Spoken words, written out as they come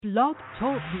Blog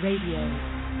Talk Radio.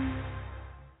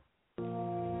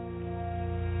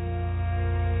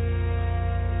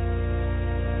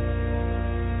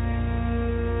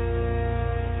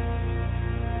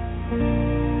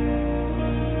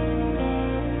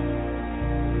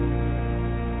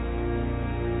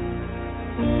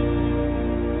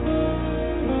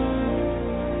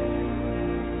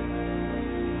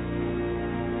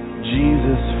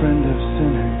 Jesus, friend of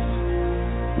sinners,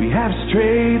 we have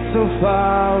strayed so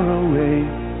far away.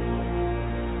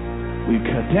 We've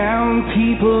cut down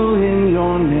people in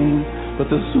your name, but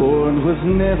the sword was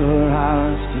never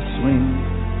ours to swing.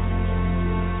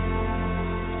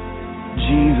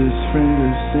 Jesus, friend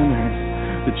of sinners,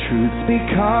 the truth's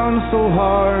become so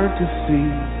hard to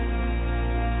see.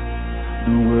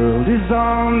 The world is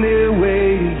on their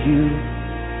way to you,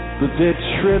 but they're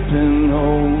tripping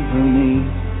over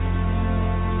me.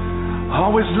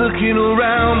 Always looking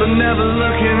around but never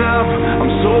looking up.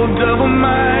 I'm so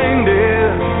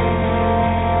double-minded.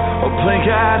 A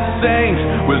plank-eyed saint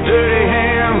with dirty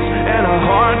hands and a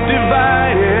heart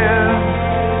divided.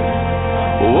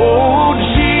 Oh,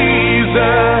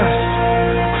 Jesus,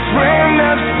 friend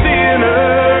of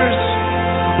sinners,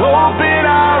 open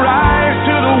our eyes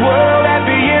to the world at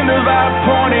the end of our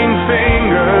pointing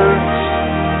fingers.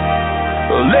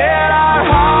 Let our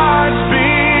hearts be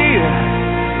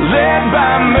led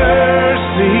by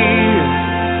mercy.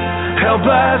 Help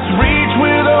us reach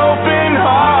with open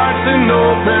hearts and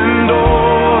open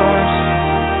doors.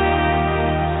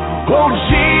 Oh,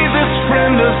 Jesus,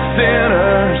 friend of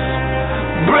sinners,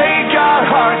 break our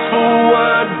hearts for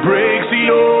what breaks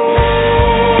yours.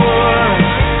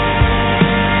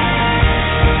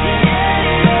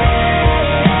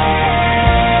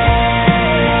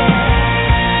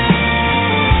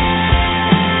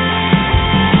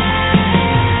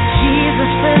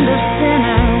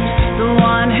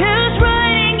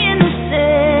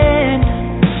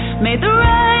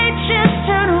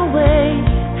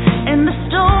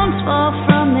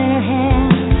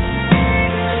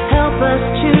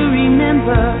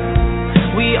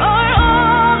 We are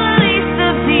all the least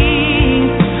of these.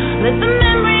 Let the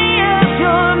memory of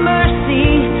your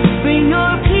mercy bring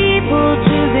your people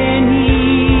to their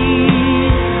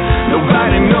knees.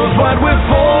 Nobody knows what we're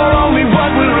for, only what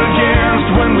we're against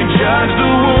when we judge the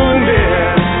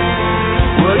wounded.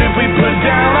 What if we put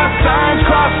down our signs,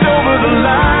 crossed over the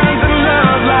lines, and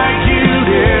love like you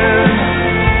did?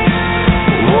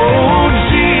 Oh,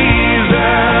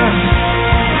 Jesus,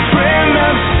 friend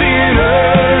of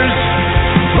sinners,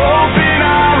 open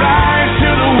our eyes to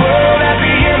the world at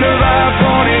the end of our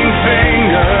pointing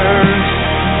fingers.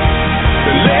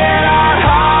 Let our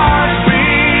hearts be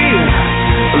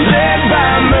led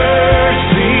by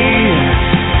mercy.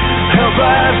 Help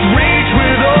us reach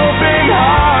with open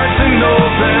hearts and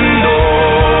open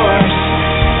doors.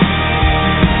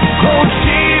 Oh,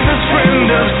 Jesus, friend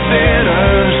of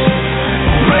sinners,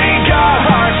 break our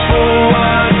hearts for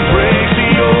what breaks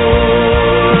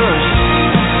yours.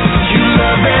 You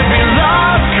love every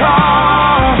lost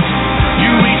cause.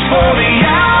 You reach for the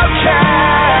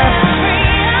outcast,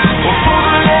 for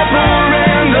the leper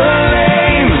and the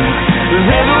lame.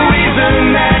 There's a reason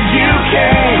that you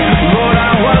came. Lord,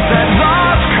 I was that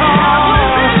lost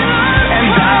cause, and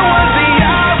I was the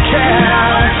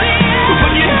outcast.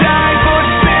 But you died for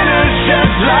sinners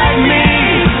just like me,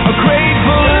 a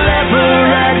grateful leper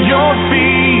at your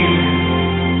feet.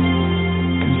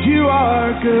 'Cause you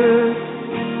are good.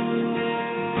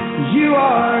 You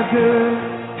are good,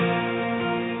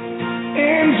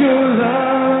 and your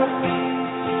love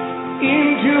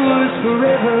endures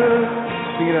forever.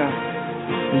 Sing it out.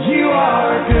 You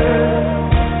are good.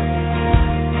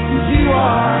 You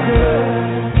are good,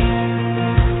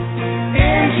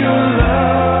 and your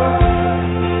love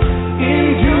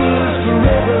endures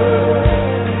forever.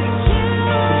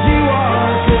 You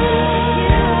are good.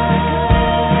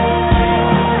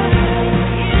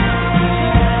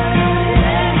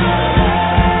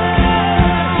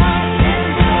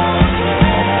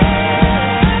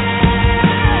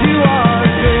 You are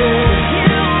good.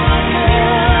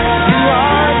 You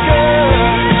are good,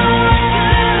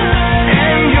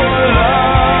 and your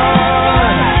love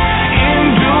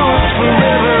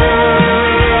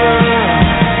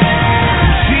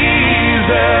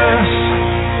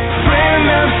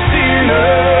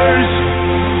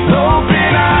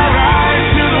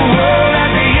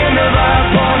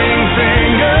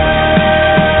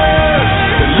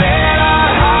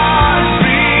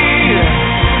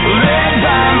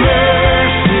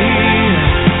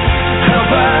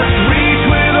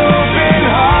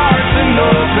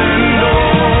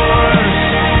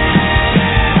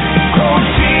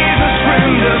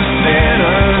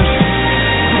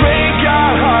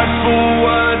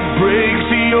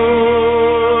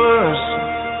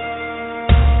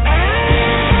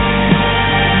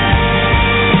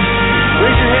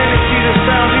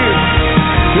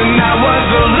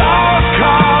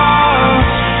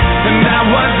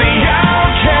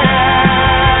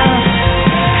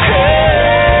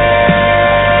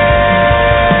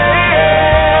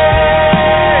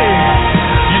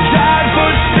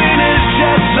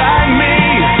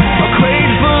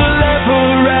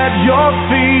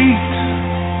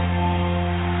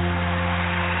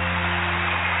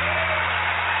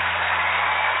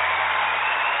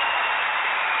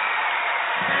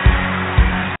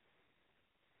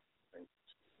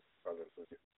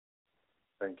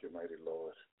Thank you, mighty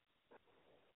Lord.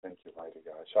 Thank you, mighty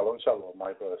God. Shalom, shalom,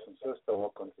 my brothers and sisters.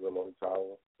 Welcome to the Lord's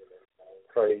Hour.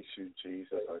 Praise you,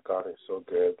 Jesus. Our God is so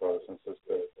good, brothers and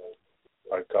sisters.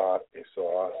 Our God is so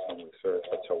awesome. We serve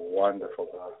such a wonderful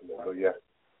God. Hallelujah.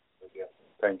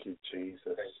 Thank you,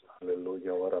 Jesus.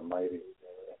 Hallelujah. What a mighty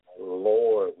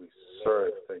Lord we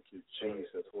serve. Thank you,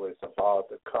 Jesus, who is about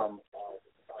to come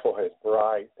for his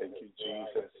bride. Thank you,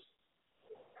 Jesus.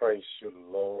 Praise you,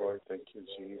 Lord. Thank you,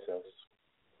 Jesus.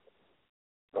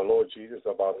 The Lord Jesus is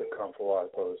about to come for our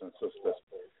brothers and sisters.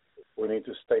 We need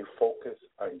to stay focused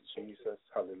on Jesus.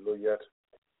 Hallelujah.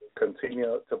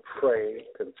 Continue to pray.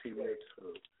 Continue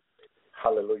to,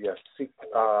 hallelujah, seek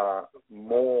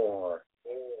more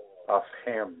of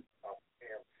him.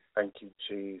 Thank you,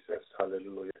 Jesus.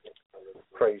 Hallelujah.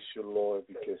 Praise you, Lord,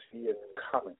 because he is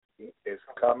coming. He is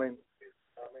coming,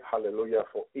 hallelujah,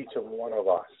 for each and one of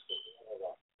us.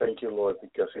 Thank you, Lord,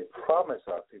 because he promised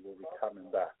us he will be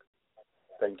coming back.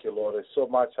 Thank you, Lord. There's so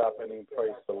much happening.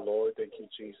 Praise the Lord. Thank you,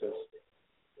 Jesus.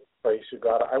 Praise you,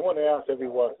 God. I want to ask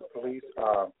everyone to please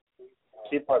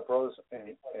keep our brothers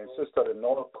and sisters in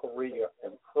North Korea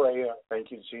in prayer.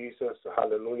 Thank you, Jesus.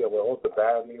 Hallelujah. With all the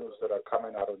bad news that are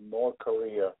coming out of North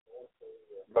Korea,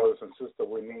 brothers and sisters,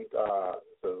 we need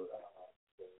to.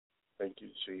 Thank you,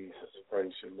 Jesus.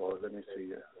 Praise you, Lord. Let me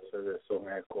see. So there's some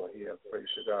echo here. Praise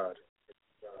you, God.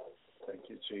 Thank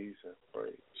you, Jesus.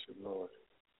 Praise you, Lord.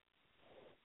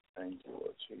 Thank you,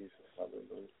 Lord Jesus.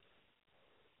 Hallelujah.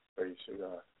 Praise you,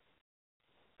 God.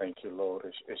 Thank you, Lord.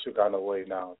 It should gone away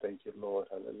now. Thank you, Lord.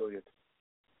 Hallelujah.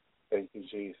 Thank you,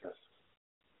 Jesus.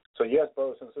 So, yes,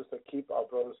 brothers and sisters, keep our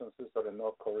brothers and sisters in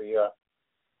North Korea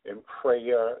in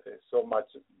prayer. There's so much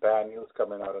bad news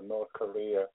coming out of North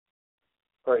Korea.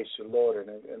 Praise you, Lord.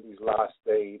 And in these last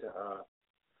days,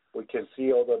 we can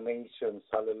see all the nations,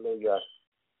 hallelujah.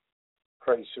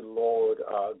 Praise you, Lord,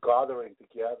 gathering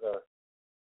together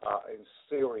in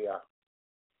Syria.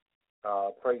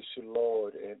 Praise you,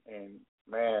 Lord. And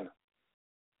man,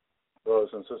 brothers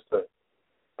and sisters,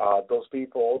 those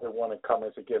people, all they want to come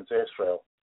is against Israel.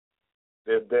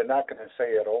 They're not going to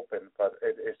say it open, but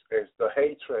it's the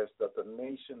hatred that the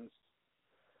nations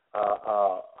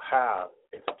have.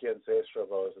 It's against Israel,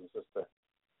 brothers and sisters.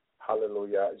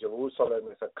 Hallelujah.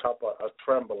 Jerusalem is a cup of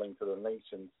trembling to the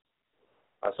nations.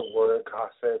 As the word of God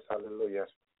says, hallelujah.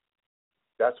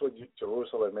 That's what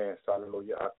Jerusalem is,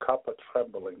 hallelujah. A cup of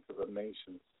trembling to the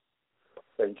nations.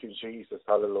 Thank you, Jesus,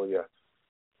 hallelujah.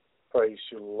 Praise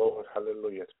you, Lord,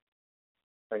 hallelujah.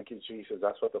 Thank you, Jesus.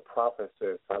 That's what the prophet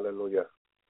says, hallelujah.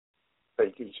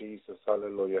 Thank you, Jesus,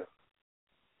 hallelujah.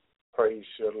 Praise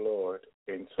you, Lord.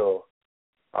 And so,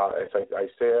 as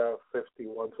Isaiah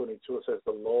 51:22 says,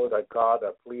 the Lord thy God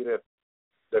that pleaded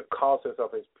the causes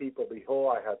of his people,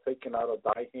 behold, I have taken out of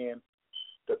thy hand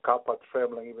the cup of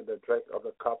trembling, even the drink of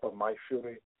the cup of my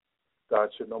fury, that I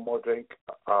should no more drink,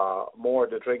 more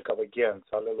to drink of again.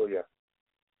 Hallelujah.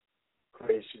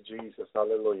 Praise you, Jesus.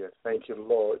 Hallelujah. Thank you,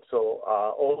 Lord. So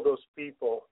all those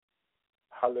people,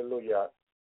 hallelujah,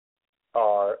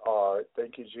 are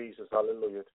thank you, Jesus.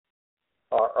 Hallelujah.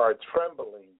 Are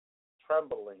trembling.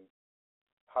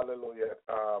 Hallelujah.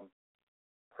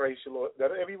 Praise you, Lord.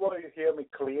 Did everyone hear me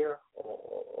clear,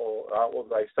 or was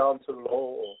I sound too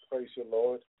low? Or praise you,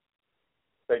 Lord.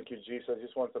 Thank you, Jesus. I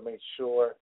just want to make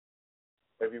sure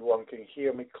everyone can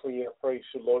hear me clear. Praise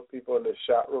you, Lord. People in the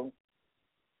chat room.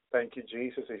 Thank you,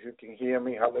 Jesus. If you can hear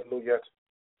me, hallelujah.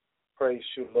 Praise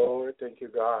you, Lord. Thank you,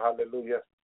 God. Hallelujah.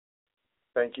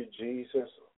 Thank you, Jesus.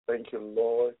 Thank you,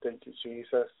 Lord. Thank you,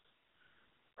 Jesus.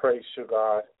 Praise you,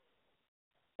 God.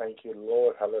 Thank you,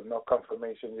 Lord. Hallelujah. No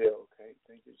confirmation yet. Okay.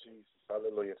 Thank you, Jesus.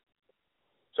 Hallelujah.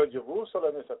 So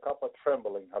Jerusalem is a cup of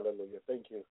trembling. Hallelujah. Thank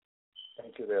you.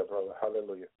 Thank you there, brother.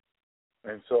 Hallelujah.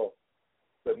 And so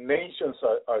the nations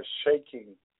are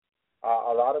shaking.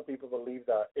 A lot of people believe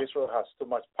that Israel has too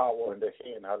much power in their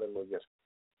hand. Hallelujah.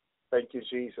 Thank you,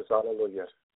 Jesus. Hallelujah.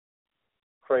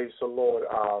 Praise the Lord.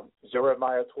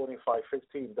 Jeremiah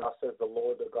 25:15. Thus says the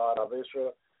Lord, the God of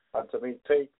Israel, unto me,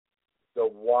 take the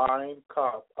wine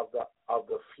cup of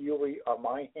the fury of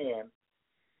my hand,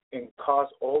 and cause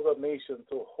all the nations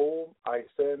to whom I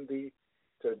send thee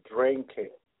to drink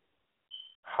it.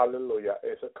 Hallelujah.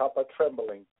 It's a cup of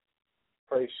trembling.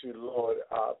 Praise you, Lord.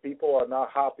 People are not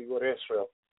happy with Israel,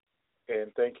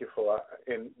 and thank you for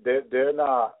that. And they're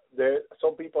not.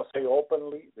 Some people say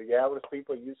openly. The average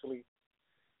people usually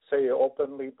say it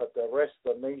openly, but the rest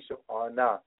of the nation are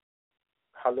not.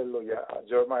 Hallelujah.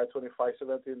 Jeremiah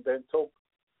 25:17. Then took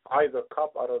I the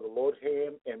cup out of the Lord's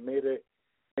hand and made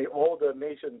all the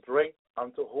nation drink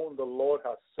unto whom the Lord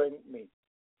has sent me.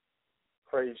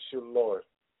 Praise you, Lord.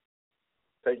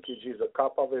 Thank you, Jesus. The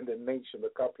cup of indignation,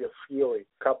 the cup of fury,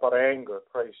 cup of anger.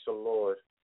 Praise the Lord.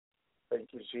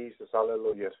 Thank you, Jesus.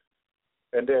 Hallelujah.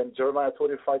 And then Jeremiah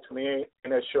 25:28,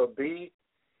 and it shall be,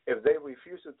 if they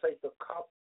refuse to take the cup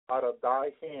out of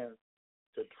thy hand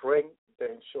to drink,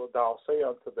 then shalt thou say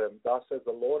unto them, thus says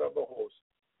the Lord of the hosts,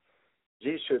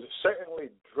 ye should certainly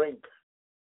drink.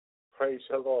 Praise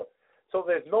the Lord. So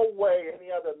there's no way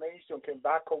any other nation can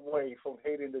back away from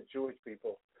hating the Jewish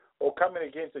people or coming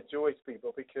against the Jewish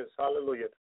people because, hallelujah,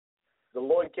 the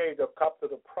Lord gave the cup to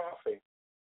the prophet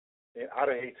out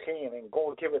of his hand and go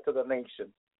and give it to the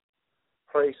nation.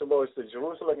 Praise the Lord. So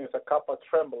Jerusalem is a cup of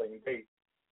trembling. It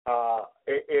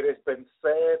has been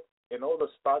said in all the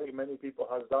study many people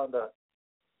have done that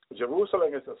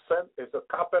Jerusalem is the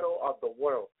capital of the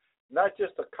world, not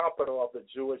just the capital of the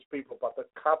Jewish people, but the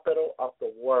capital of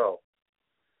the world.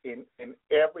 In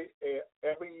every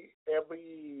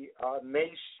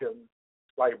nation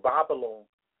like Babylon,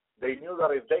 they knew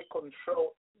that if they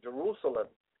control Jerusalem,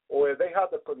 or if they had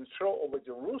the control over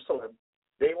Jerusalem,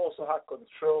 they also had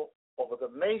control over the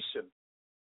nation.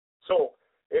 So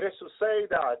it is to say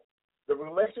that the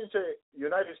relationship the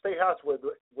United States has with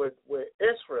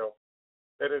Israel,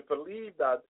 it is believed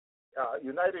that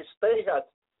United States has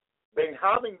been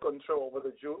having control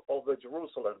over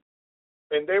Jerusalem,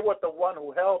 and they were the one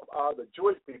who helped the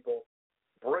Jewish people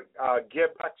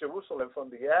get back Jerusalem from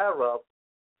the Arab.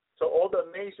 So all the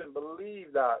nations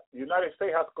believe that the United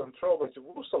States has control over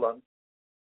Jerusalem,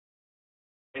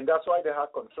 and that's why they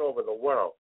have control over the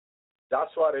world.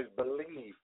 That's what is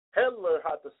believed. Hitler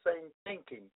had the same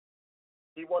thinking.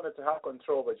 He wanted to have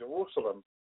control over Jerusalem,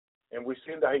 and we've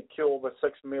seen that he killed over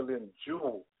 6 million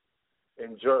Jews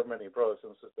in Germany, brothers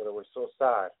and sisters. It was so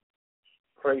sad.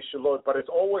 Praise the Lord. But it's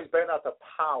always been at the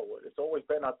power. It's always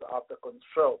been at the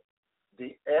control.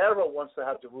 The Arab wants to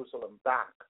have Jerusalem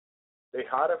back. They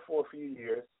had it for a few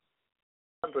years,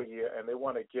 100 years, and they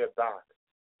want to get back.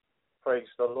 Praise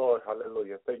the Lord.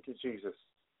 Hallelujah. Thank you, Jesus.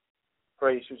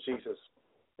 Praise you, Jesus.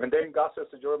 And then God says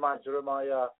to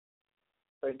Jeremiah,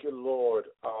 thank you, Lord,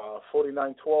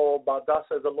 49:12, but thus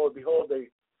says the Lord, behold, they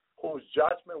whose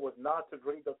judgment was not to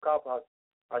drink the cup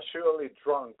are surely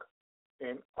drunk.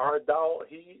 And art thou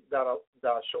he that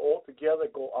shall altogether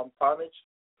go unpunished?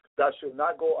 Thou should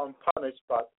not go unpunished,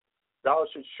 but thou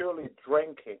should surely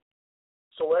drink it.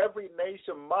 So every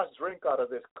nation must drink out of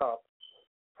this cup.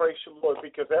 Praise the Lord,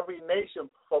 because every nation,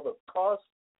 for the cause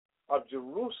of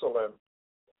Jerusalem,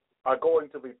 are going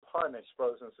to be punished,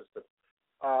 brothers and sisters.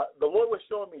 The Lord was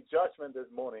showing me judgment this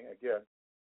morning again.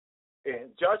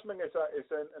 And judgment is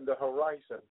in the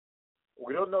horizon.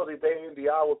 We don't know the day and the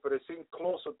hour, but it seems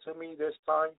closer to me this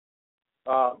time.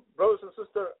 Brothers and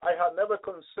sisters, I had never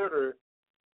considered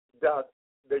that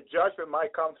the judgment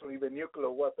might come through the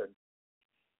nuclear weapon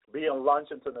being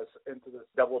launched into this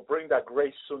that will bring that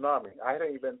great tsunami. I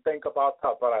didn't even think about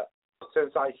that, but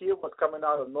since I hear what's coming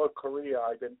out of North Korea,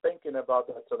 I've been thinking about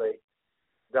that today.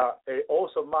 That it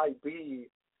also might be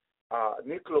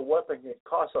nuclear weapon can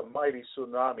cause a mighty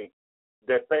tsunami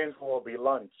that things will be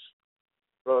launched,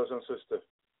 brothers and sisters.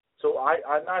 So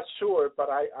I'm not sure, but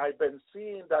I've been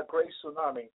seeing that great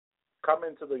tsunami come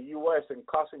into the U.S. and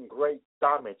causing great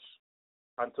damage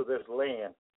onto this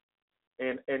land.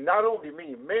 And not only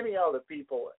me, many other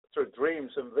people through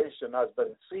dreams and vision has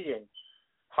been seeing,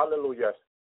 hallelujah,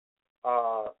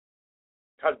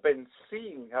 has been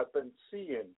seeing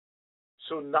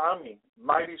tsunami,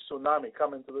 mighty tsunami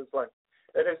coming to this land.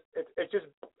 It just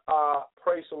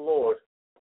praise the Lord.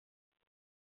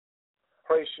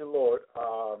 Praise the Lord.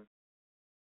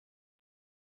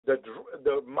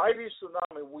 The mighty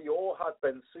tsunami we all have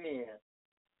been seeing.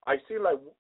 I see like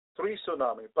 3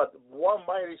 tsunamis, but one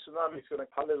mighty tsunami is going to,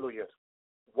 hallelujah,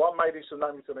 one mighty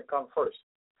tsunami is going to come first.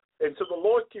 And so the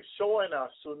Lord keeps showing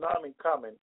us tsunami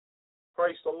coming.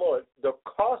 Praise the Lord. The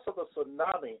cause of the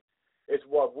tsunami is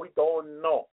what we don't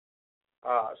know.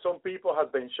 Some people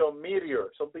have been shown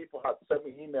meteors. Some people have sent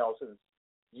me emails in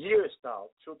years now,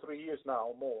 2-3 years now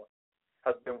or more,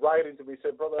 has been writing to me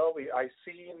saying, Brother Elvi, I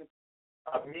seen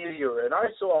a meteor, and I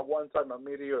saw at one time a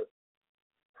meteor.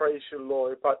 Praise you,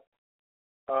 Lord. But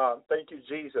thank you,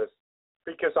 Jesus,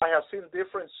 because I have seen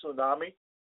different tsunami.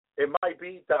 It might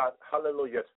be that,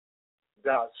 hallelujah,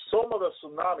 that some of the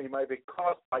tsunami might be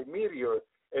caused by meteor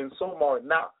and some are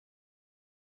not.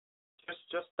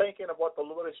 Just thinking of what the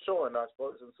Lord is showing us,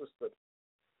 brothers and sisters,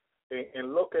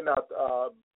 and looking at,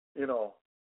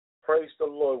 praise the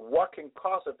Lord, what can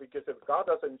cause it, because if God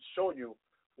doesn't show you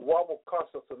what will cause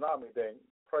a tsunami, then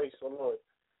praise the Lord,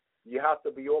 you have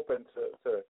to be open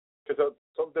to because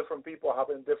some different people are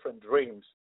having different dreams.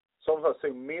 Some have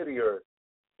seen meteor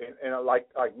and like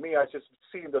me, I just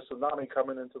seen the tsunami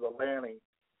coming into the landing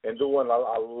and doing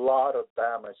a lot of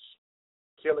damage,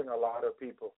 killing a lot of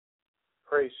people.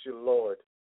 Praise you, Lord.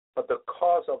 But the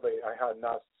cause of it I had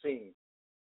not seen.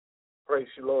 Praise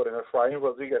you, Lord. And Efraim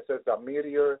Rodriguez says the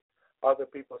meteor. Other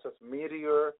people says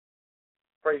meteor.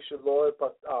 Praise you, Lord.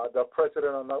 But the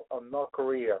president of North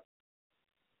Korea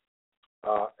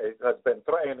has been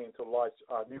threatening to launch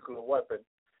a nuclear weapon.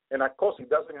 And of course, he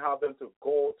doesn't have them to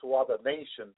go to other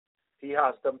nations. He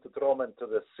has them to throw them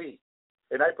into the sea.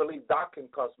 And I believe that can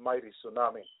cause mighty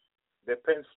tsunami.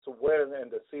 Depends to where in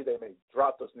the sea they may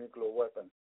drop this nuclear weapon.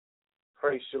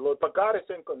 Praise you, Lord. But God is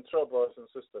in control, brothers and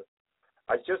sisters.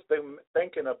 I just been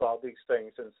thinking about these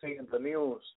things and seeing the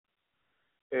news,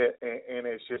 and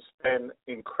it's just been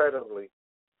incredibly,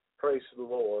 praise the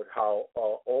Lord, how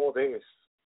all these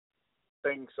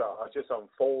things are just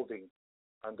unfolding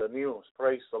on the news.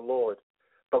 Praise the Lord.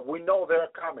 But we know they're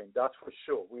coming, that's for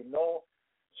sure. We know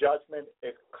judgment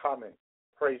is coming.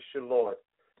 Praise you, Lord.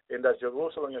 And that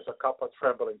Jerusalem is a cup of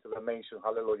trembling to the nation.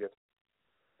 Hallelujah.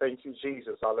 Thank you,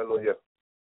 Jesus. Hallelujah.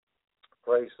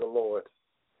 Praise the Lord.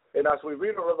 And as we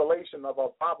read the revelation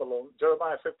about Babylon,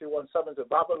 Jeremiah 51:7 to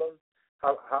Babylon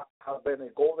have been a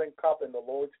golden cup in the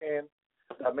Lord's hand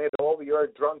that made all the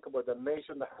earth drunk with the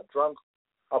nation that had drunk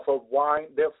of her wine.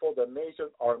 Therefore, the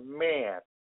nations are mad.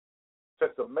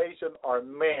 Says the nations are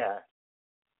mad.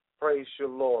 Praise you,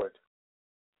 Lord.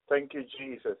 Thank you,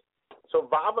 Jesus. So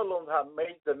Babylon have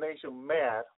made the nation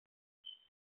mad.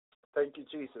 Thank you,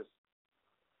 Jesus.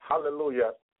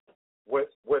 Hallelujah. With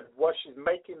what she's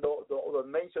making the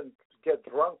nation get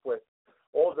drunk with,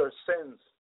 all their sins.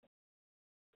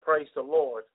 Praise the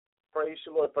Lord. Praise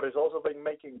the Lord. But it's also been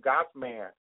making God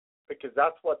mad, because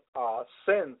that's what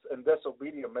sins and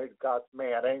disobedience makes God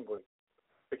mad, angry,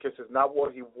 because it's not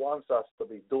what he wants us to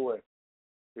be doing.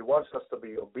 He wants us to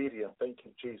be obedient. Thank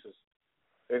you, Jesus.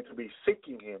 And to be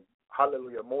seeking him.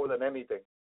 Hallelujah. More than anything.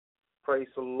 Praise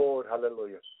the Lord.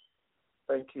 Hallelujah.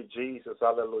 Thank you, Jesus.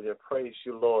 Hallelujah. Praise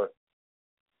you, Lord.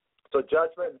 So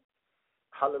judgment,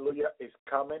 hallelujah, is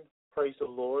coming. Praise the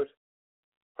Lord.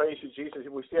 Praise you, Jesus.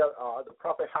 We see the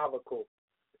prophet Habakkuk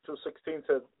 2:16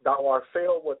 says, "Thou art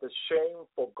filled with the shame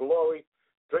for glory.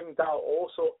 Drink thou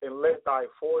also, and let thy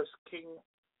forest king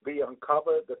be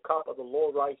uncovered. The cup of the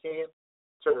Lord right hand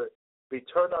to be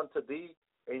turned unto thee,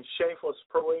 and shameful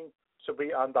spring to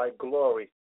be on thy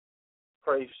glory."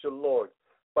 Praise the Lord.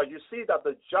 But you see that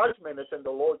the judgment is in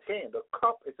the Lord's hand. The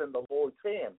cup is in the Lord's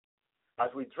hand.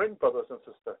 As we drink, brothers and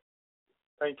sisters.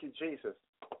 Thank you, Jesus.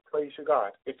 Praise you,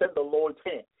 God. It's in the Lord's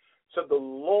hand. So the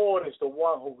Lord is the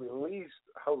one who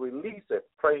released it.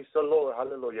 Praise the Lord.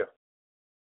 Hallelujah.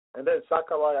 And then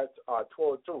Zechariah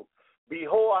 12:2.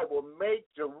 Behold, I will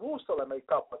make Jerusalem a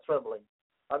cup of trembling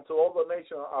unto all the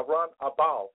nations around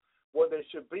about, when they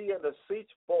should be in the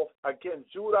siege both against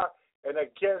Judah and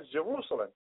against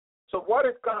Jerusalem. So what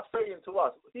is God saying to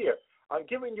us here? I'm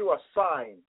giving you a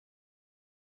sign.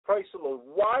 Praise the Lord.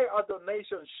 Why are the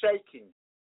nations shaking?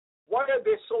 Why are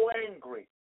they so angry?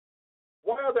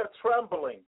 Why are they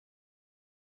trembling?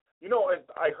 You know,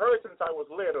 I heard since I was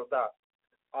little that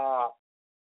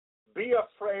be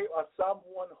afraid of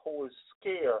someone who is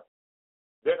scared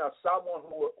than of someone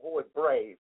who is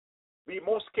brave. Be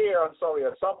more scared,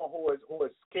 of someone who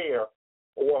is scared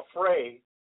or afraid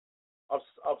of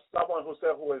someone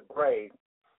who is brave.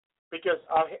 Because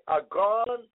a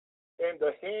gun in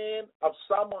the hand of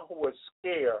someone who is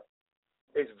scared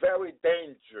is very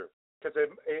dangerous, because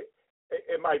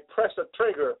it might press a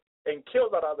trigger and kill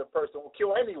that other person, or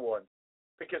kill anyone,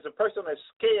 because the person is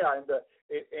scared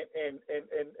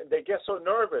and they get so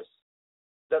nervous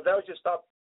that they'll just stop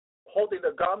holding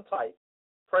the gun tight,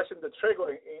 pressing the trigger,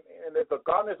 and if the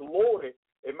gun is loaded,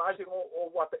 imagine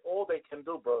all they can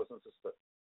do, brothers and sisters.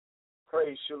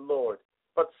 Praise you, Lord.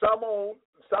 But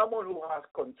someone who has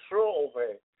control over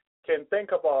it can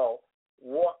think about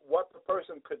what the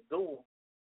person could do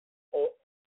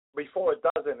before it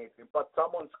does anything. But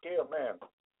someone's scared, man.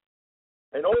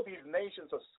 And all these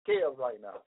nations are scared right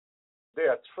now. They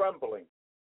are trembling.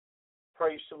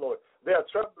 Praise the Lord. They are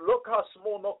Look how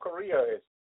small North Korea is.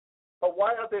 But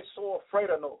why are they so afraid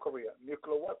of North Korea?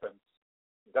 Nuclear weapons.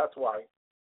 That's why.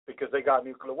 Because they got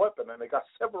nuclear weapons, and they got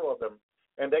several of them,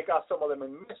 and they got some of them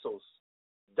in missiles.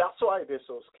 That's why they're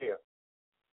so scared.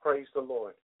 Praise the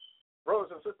Lord.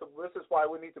 Brothers and sisters, this is why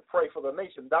we need to pray for the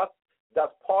nation.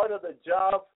 That's part of the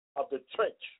job of the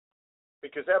church,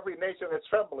 because every nation is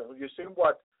trembling. You see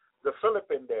what the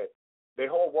Philippines did. They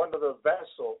hold one of the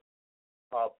vessels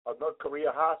of North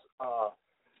Korea has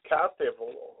captive.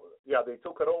 Yeah, they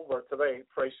took it over today.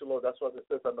 Praise the Lord. That's what it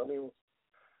says on the news,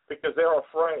 because they're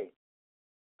afraid.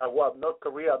 at what North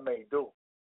Korea may do.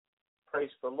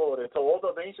 Praise the Lord. And so all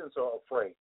the nations are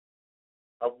afraid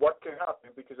of what can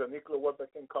happen because a nuclear weapon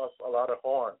can cause a lot of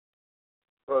harm,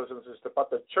 brothers and sisters. But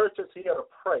the church is here to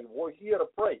pray. We're here to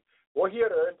pray. We're here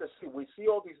to intercede. We see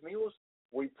all these news.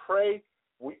 We pray.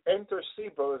 We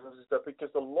intercede, brothers and sisters, because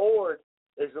the Lord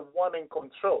is the one in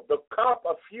control. The cup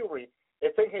of fury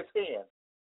is in his hand.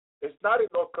 It's not in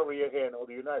North Korea's hand or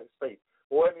the United States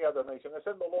or any other nation. It's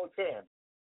in the Lord's hand.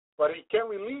 But he can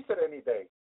release it any day.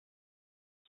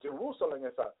 Jerusalem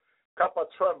is a cup of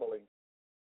trembling.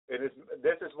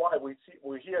 This is why we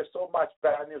hear so much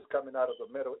bad news coming out of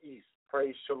the Middle East.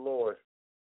 Praise the Lord.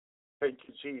 Thank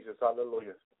you, Jesus.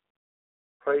 Hallelujah.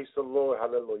 Praise the Lord.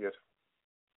 Hallelujah.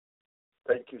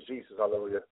 Thank you, Jesus.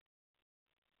 Hallelujah.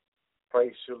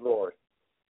 Praise the Lord.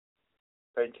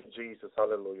 Thank you, Jesus.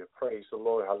 Hallelujah. Praise the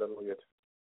Lord. Hallelujah.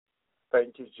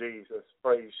 Thank you, Jesus.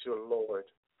 Praise your Lord.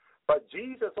 But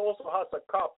Jesus also has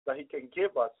a cup that he can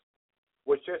give us,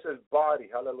 which is his body.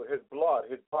 Hallelujah. His blood,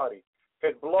 his body.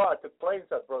 His blood to cleanse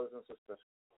us, brothers and sisters.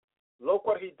 Look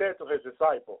what he did to his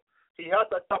disciple. He has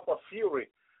a cup of fury,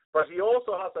 but he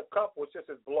also has a cup which is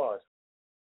his blood.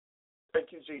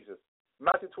 Thank you, Jesus.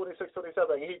 Matthew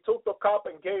 26:27. He took the cup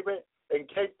and gave it and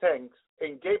gave thanks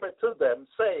and gave it to them,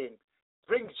 saying,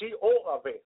 "Drink ye all of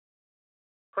it."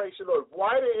 Praise the Lord.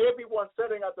 Why did everyone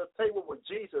sitting at the table with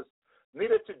Jesus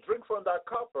needed to drink from that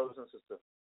cup, brothers and sisters?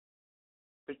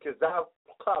 Because that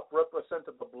cup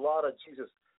represented the blood of Jesus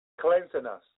cleansing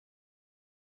us.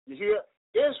 You hear?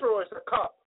 Israel is a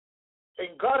cup.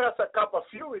 And God has a cup of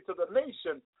fury to the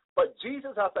nation, but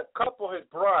Jesus has a cup for his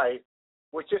bride,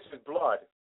 which is his blood.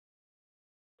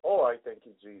 Oh, I thank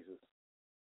you, Jesus.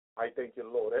 I thank you,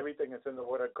 Lord. Everything is in the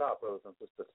word of God, brothers and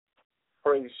sisters.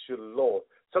 Praise you, Lord.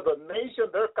 So the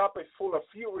nation, their cup is full of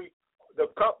fury. The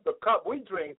cup we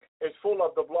drink is full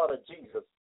of the blood of Jesus.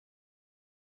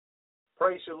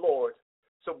 Praise you, Lord.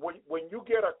 So when you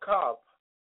get a cup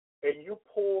and you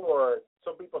pour,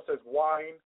 some people says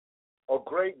wine or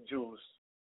grape juice,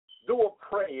 do a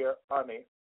prayer on it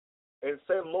and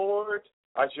say, Lord,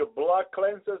 as your blood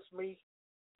cleanses me,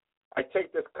 I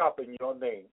take this cup in your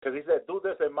name. Because he said, do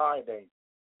this in my name.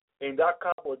 And that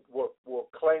cup will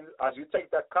cleanse. As you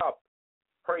take that cup,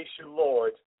 praise you,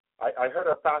 Lord. I heard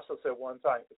a pastor say one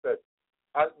time, he said,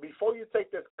 before you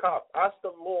take this cup, ask the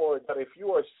Lord that if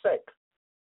you are sick,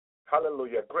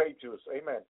 hallelujah, grape juice,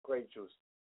 amen, grape juice.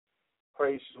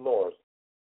 Praise the Lord.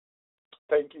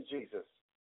 Thank you, Jesus.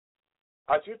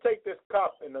 As you take this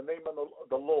cup in the name of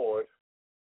the Lord,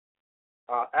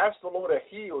 ask the Lord to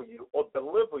heal you or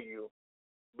deliver you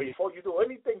before you do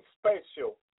anything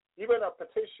special, even a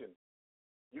petition.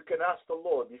 You can ask the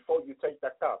Lord before you take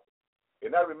that cup.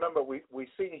 And I remember we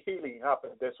see healing happen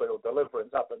this way or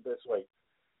deliverance happen this way.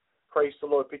 Praise the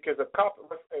Lord, because the cup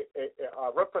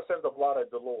represents the blood of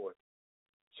the Lord,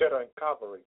 shed on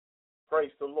Calvary.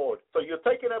 Praise the Lord. So you're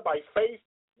taking it by faith,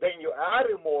 then you're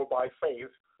adding more by faith.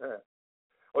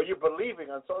 Or you're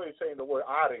believing, I'm sorry saying the word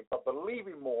adding, but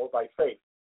believing more by faith.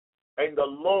 And the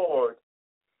Lord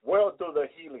will do the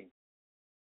healing.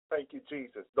 Thank you,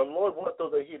 Jesus. The Lord will do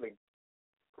the healing.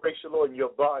 Praise the Lord in your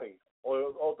body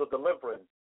or the deliverance.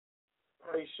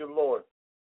 Praise you, Lord.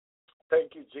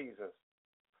 Thank you, Jesus.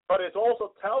 But it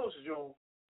also tells you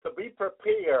to be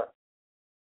prepared,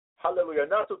 hallelujah,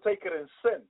 not to take it in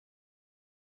sin.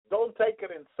 Don't take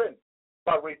it in sin,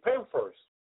 but repent first.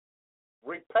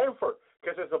 Repent first,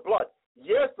 because it's the blood.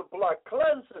 Yes, the blood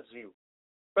cleanses you,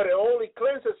 but it only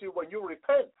cleanses you when you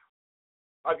repent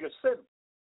of your sin.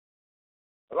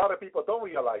 A lot of people don't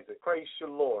realize it. Praise you,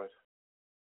 Lord.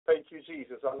 Thank you,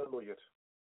 Jesus. Hallelujah.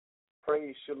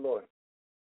 Praise you, Lord.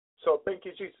 So thank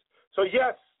you, Jesus. So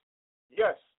yes.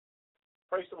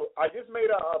 Praise the Lord. I just made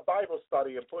a Bible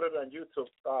study and put it on YouTube.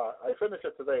 I finished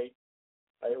it today.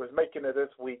 I was making it this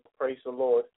week. Praise the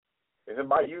Lord. It's in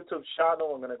my YouTube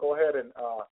channel. I'm going to go ahead and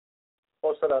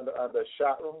post it on the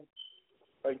chat room.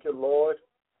 Thank you, Lord.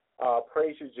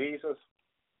 Praise you, Jesus.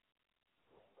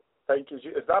 Thank you,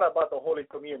 Jesus. It's not about the Holy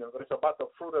Communion, but it's about the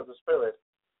fruit of the Spirit.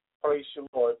 Praise you,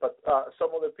 Lord. But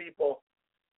some of the people,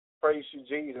 praise you,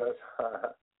 Jesus.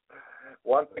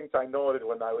 One thing I noticed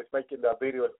when I was making that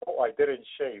video is, I didn't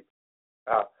shave.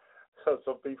 So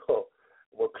some people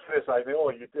were criticizing,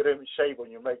 you didn't shave when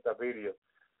you make that video.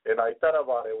 And I thought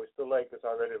about it. It was too late because I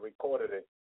already recorded it.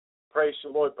 Praise the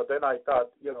Lord. But then I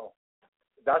thought,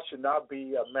 that should not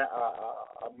be a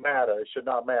matter. It should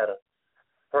not matter.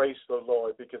 Praise the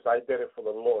Lord, because I did it for the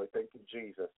Lord. Thank you,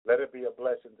 Jesus. Let it be a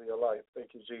blessing to your life. Thank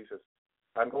you, Jesus.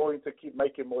 I'm going to keep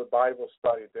making more Bible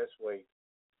study this way,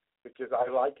 because I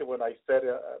like it when I said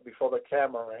it before the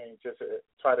camera and just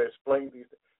try to explain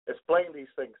these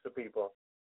things to people.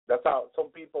 That's how some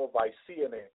people, by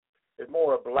seeing it, it's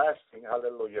more a blessing,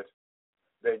 hallelujah,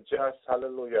 than just,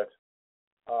 hallelujah,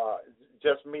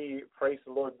 just me, praise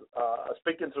the Lord,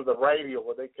 speaking through the radio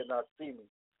where they cannot see me.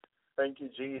 Thank you,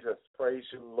 Jesus. Praise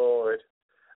you, Lord.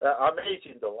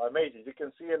 Amazing, though. Amazing. You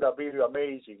can see in the video,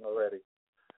 amazing already.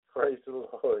 Praise the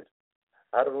Lord.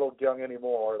 I don't look young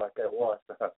anymore like I was.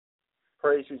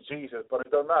 Praise you, Jesus. But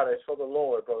it doesn't matter. It's for the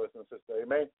Lord, brothers and sisters.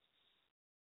 Amen.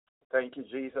 Thank you,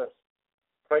 Jesus.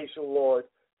 Praise you, Lord.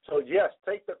 So, yes,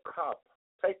 take the cup.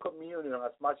 Take communion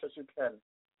as much as you can.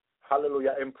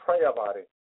 Hallelujah. And pray about it.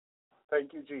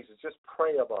 Thank you, Jesus. Just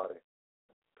pray about it.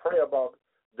 Pray about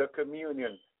the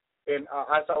communion. And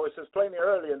as I was explaining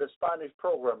earlier in the Spanish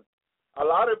program, a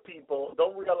lot of people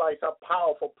don't realize how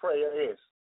powerful prayer is.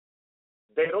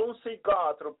 They don't see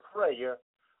God through prayer,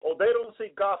 or they don't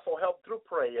see God for help through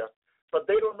prayer, but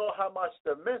they don't know how much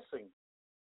they're missing.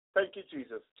 Thank you,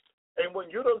 Jesus. And when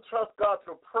you don't trust God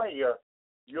through prayer,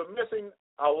 you're missing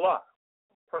a lot.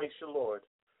 Praise the Lord.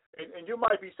 And you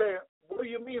might be saying, what do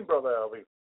you mean, Brother Elvi?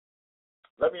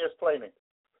 Let me explain it.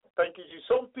 Thank you, Jesus.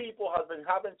 Some people have been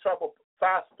having trouble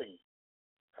fasting.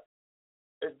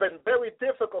 It's been very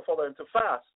difficult for them to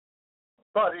fast.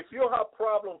 But if you have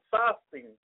problem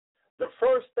fasting, the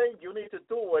first thing you need to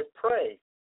do is pray.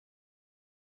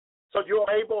 So you're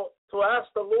able to ask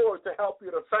the Lord to help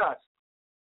you to fast.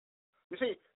 You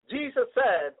see, Jesus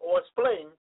said or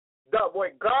explained that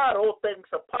with God all things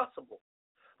are possible.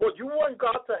 But you want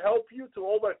God to help you to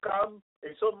overcome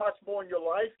and so much more in your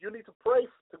life, you need to pray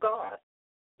to God.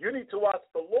 You need to ask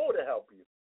the Lord to help you.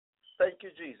 Thank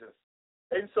you, Jesus.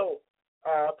 And so,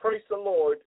 praise the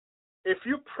Lord. If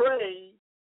you pray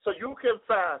so you can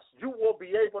fast, you will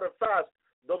be able to fast.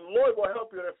 The Lord will help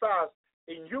you to fast,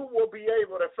 and you will be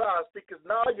able to fast because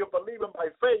now you're believing by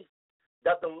faith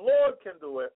that the Lord can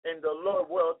do it, and the Lord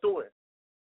will do it.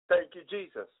 Thank you,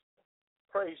 Jesus.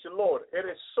 Praise the Lord. It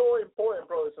is so important,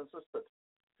 brothers and sisters,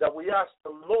 that we ask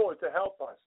the Lord to help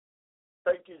us.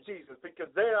 Thank you, Jesus, because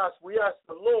then as we ask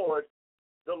the Lord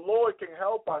can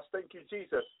help us, thank you,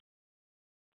 Jesus,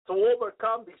 to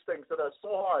overcome these things that are so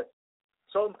hard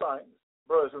sometimes,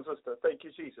 brothers and sisters. Thank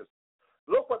you, Jesus.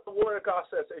 Look what the Word of God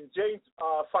says in James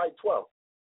 5:12.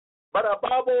 But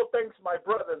above all things, my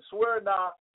brethren, swear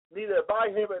not neither by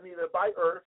heaven, neither by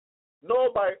earth,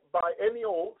 nor by any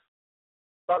oath,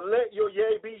 but let your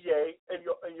yea be yea, and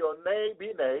your nay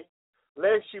be nay,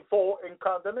 lest you fall in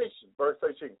condemnation. Verse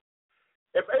 18.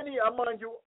 If any among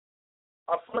you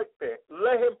afflicted,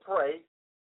 let him pray.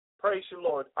 Praise you,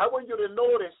 Lord. I want you to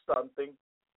notice something.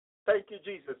 Thank you,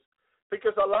 Jesus.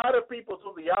 Because a lot of people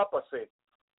do the opposite.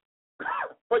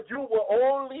 But you will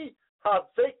only have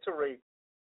victory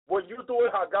when you do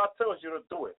it how God tells you to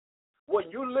do it.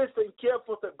 When you listen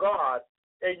careful to God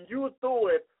and you do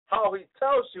it how he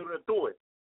tells you to do it.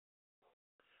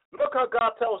 Look how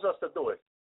God tells us to do it.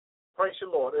 Praise you,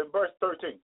 Lord. In verse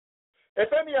 13. If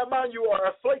any among you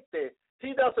are afflicted,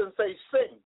 he doesn't say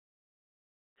sing.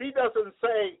 He doesn't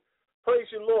say, praise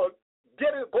you, Lord,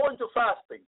 go into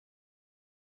fasting.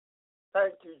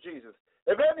 Thank you, Jesus.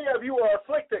 If any of you are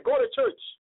afflicted, go to church.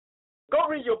 Go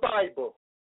read your Bible.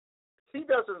 He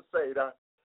doesn't say that.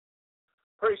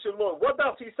 Praise you, Lord. What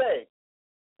does he say?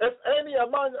 If any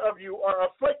among of you are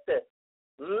afflicted,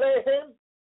 let him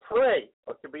pray.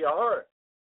 Or to be heard.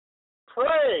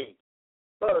 Pray,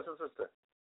 brothers and sisters.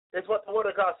 It's what the Word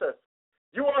of God says.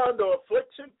 You are under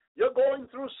affliction. You're going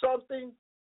through something.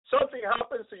 Something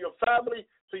happens to your family,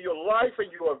 to your life,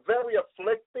 and you are very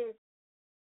afflicted.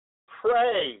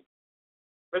 Pray.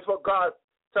 That's what God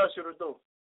tells you to do.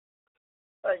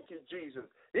 Thank you, Jesus.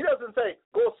 He doesn't say,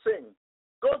 go sing.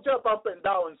 Go jump up and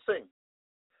down and sing.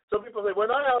 Some people say,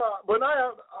 when I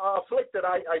am afflicted,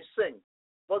 I sing.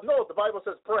 But no, the Bible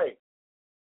says pray.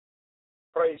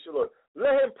 Praise you, Lord.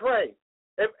 Let him pray.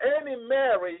 If any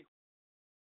marry,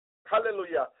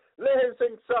 hallelujah, let him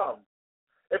sing psalms.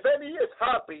 If any is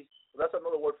happy, that's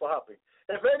another word for happy.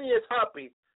 If any is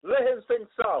happy, let him sing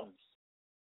psalms.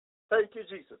 Thank you,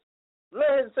 Jesus.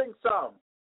 Let him sing psalms.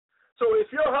 So if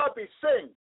you're happy, sing.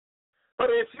 But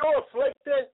if you're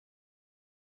afflicted,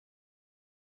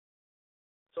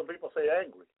 some people say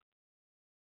angry,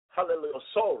 hallelujah, or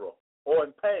sorrow, or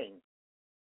in pain.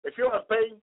 If you're in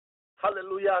pain,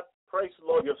 hallelujah, praise the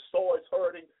Lord, your soul is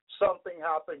hurting, something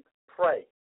happened, pray.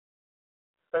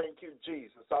 Thank you,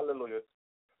 Jesus, hallelujah.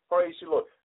 Praise you, Lord.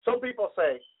 Some people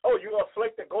say, oh, you're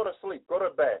afflicted, go to sleep, go to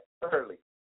bed early.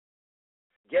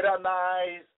 Get a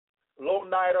nice long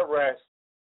night of rest,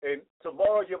 and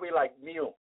tomorrow you'll be like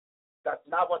new. That's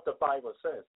not what the Bible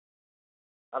says.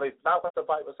 I mean, it's not what the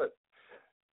Bible says.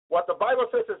 What the Bible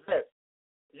says is this.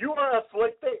 You are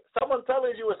afflicted. Someone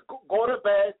telling you is go to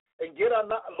bed and get a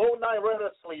low night rest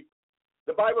of sleep.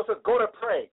 The Bible says go to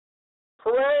pray.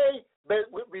 Pray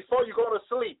before you go to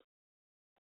sleep.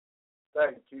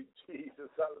 Thank you,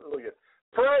 Jesus. Hallelujah.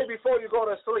 Pray before you go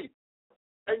to sleep.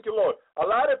 Thank you, Lord. A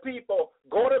lot of people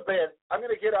go to bed. I'm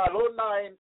going to get a low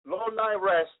night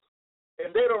rest,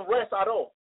 and they don't rest at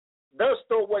all. They'll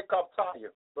still wake up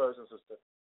tired, brothers and sisters,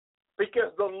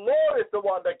 because the Lord is the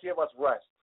one that gives us rest.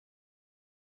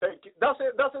 Thank you.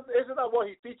 Isn't that what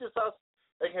He teaches us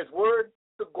in His Word,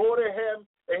 to go to Him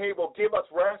and He will give us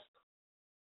rest?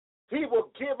 He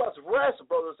will give us rest,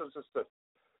 brothers and sisters.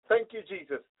 Thank you,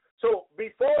 Jesus. So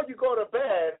before you go to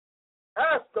bed,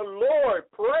 ask the Lord,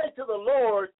 pray to the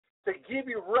Lord to give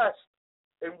you rest,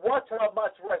 and watch how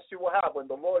much rest you will have when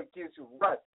the Lord gives you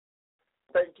rest.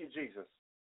 Thank you, Jesus.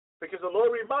 Because the Lord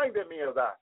reminded me of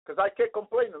that, because I kept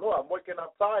complaining, I'm waking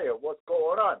up tired. What's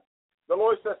going on? The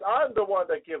Lord says, I'm the one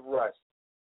that gives rest.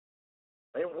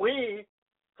 And we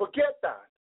forget that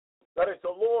it's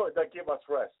the Lord that gives us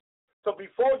rest. So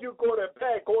before you go to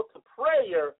bed, go to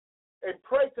prayer and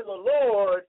pray to the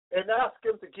Lord and ask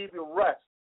Him to give you rest.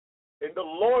 And the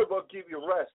Lord will give you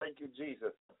rest. Thank you,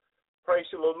 Jesus. Praise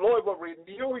you. The Lord will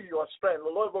renew your strength.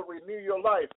 The Lord will renew your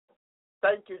life.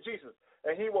 Thank you, Jesus.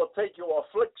 And He will take your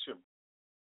affliction.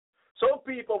 Some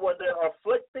people, when they're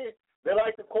afflicted, they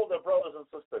like to call their brothers and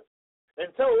sisters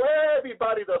and tell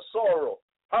everybody the sorrow,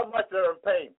 how much they're in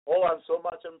pain. Oh, I'm so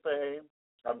much in pain.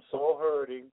 I'm so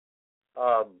hurting.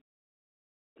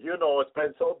 It's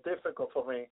been so difficult for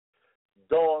me.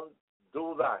 Don't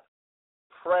do that.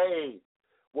 Pray.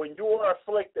 When you are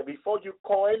afflicted, before you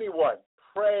call anyone,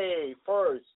 pray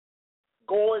first.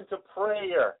 Go into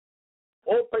prayer.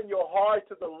 Open your heart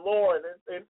to the Lord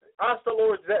and ask the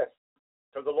Lord this,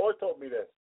 because the Lord told me this,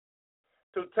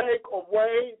 to take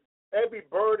away every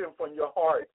burden from your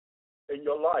heart in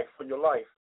your life, from your life.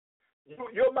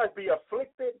 You might be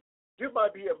afflicted. You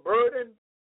might be a burden.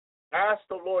 Ask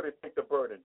the Lord to take the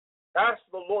burden. Ask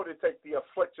the Lord to take the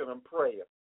affliction in prayer.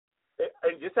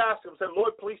 And just ask Him, say,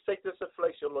 Lord, please take this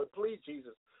affliction. Lord, please,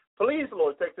 Jesus. Please,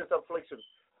 Lord, take this affliction.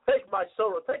 Take my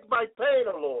sorrow. Take my pain,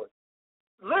 oh Lord.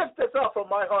 Lift this up from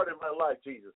my heart and my life,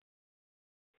 Jesus.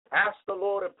 Ask the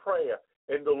Lord in prayer,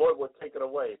 and the Lord will take it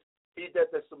away. He did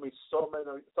this to me so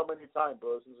many times,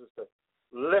 brothers and sisters.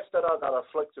 Lifted out that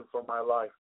affliction from my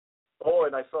life. Oh,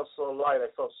 and I felt so light.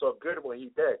 I felt so good when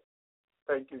He did.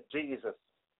 Thank you, Jesus.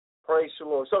 Praise the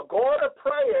Lord. So go to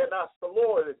prayer and ask the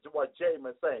Lord, is what James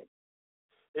is saying.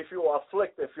 If you are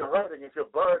afflicted, if you're hurting, if you're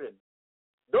burdened,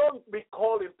 don't be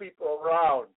calling people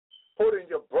around, putting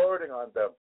your burden on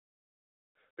them.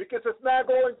 Because it's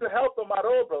not going to help them at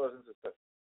all, brothers and sisters.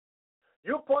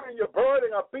 You putting your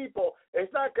burden on people,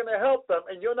 it's not going to help them,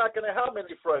 and you're not going to have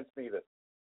many friends neither.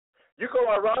 You go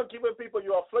around giving people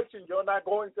your affliction, you're not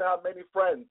going to have many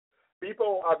friends.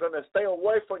 People are going to stay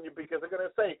away from you because they're going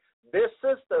to say, this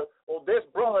sister or this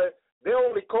brother, they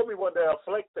only call me when they're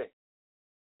afflicted.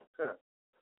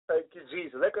 Thank you,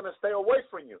 Jesus. They're going to stay away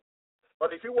from you.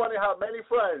 But if you want to have many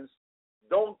friends,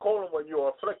 don't call them when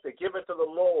you're afflicted. Give it to the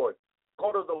Lord.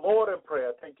 Go to the Lord in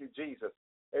prayer. Thank you, Jesus.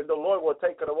 And the Lord will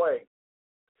take it away.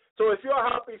 So if you're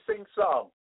happy, sing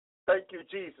some. Thank you,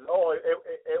 Jesus. Oh,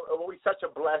 it will be such a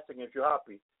blessing if you're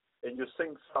happy and you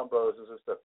sing some, brothers and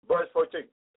sisters. Verse 14.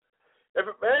 If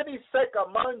any sick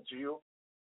among you,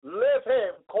 let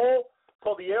him call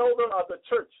for the elder of the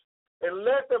church and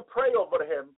let them pray over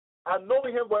him,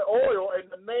 anoint him with oil in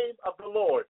the name of the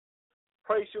Lord.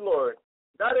 Praise you, Lord.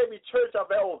 Not every church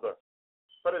have elder,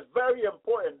 but it's very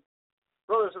important,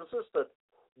 brothers and sisters,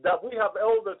 that we have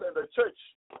elders in the church.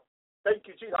 Thank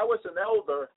you, Jesus. I was an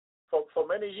elder for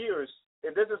many years,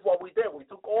 and this is what we did. We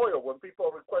took oil when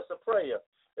people requested prayer,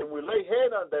 and we lay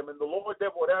hand on them, and the Lord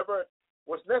did whatever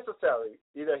was necessary,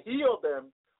 either heal them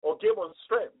or give them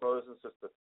strength, brothers and sisters.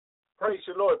 Praise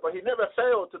you, Lord. But He never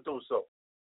failed to do so.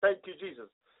 Thank you, Jesus.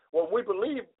 When we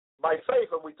believe by faith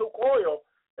and we took oil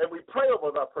and we pray over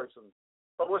that person.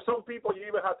 But with some people, you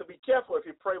even have to be careful if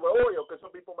you pray with oil, because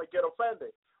some people may get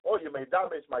offended. Or you may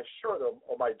damage my shirt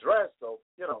or my dress. So,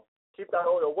 keep that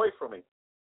oil away from me.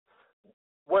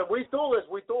 When we do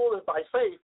this by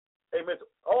faith. And it's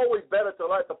always better to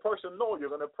let the person know you're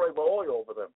going to pray with oil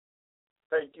over them.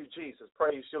 Thank you, Jesus.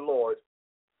 Praise you, Lord.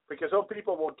 Because some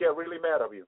people will get really mad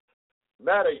at you.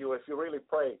 Mad at you if you really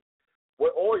pray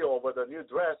with oil over the new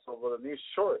dress, over the new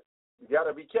shirt. You got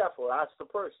to be careful. Ask the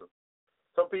person.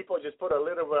 Some people just put a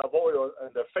little bit of oil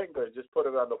on their finger and just put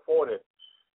it on the forehead.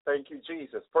 Thank you,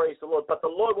 Jesus. Praise the Lord. But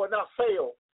the Lord will not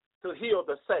fail to heal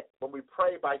the sick when we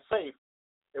pray by faith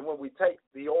and when we take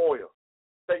the oil.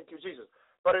 Thank you, Jesus.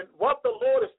 But what the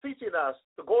Lord is teaching us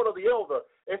to go to the elder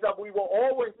is that we will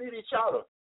always need each other.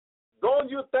 Don't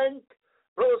you think,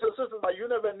 brothers and sisters, that you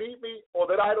never need me, or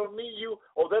that I don't need you,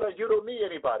 or that you don't need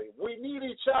anybody? We need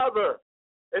each other.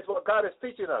 It's what God is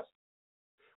teaching us.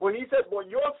 When he says, when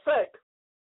you're sick,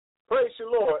 praise the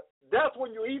Lord, that's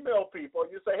when you email people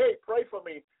and you say, hey, pray for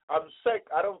me. I'm sick.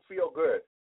 I don't feel good.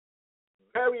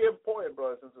 Very important,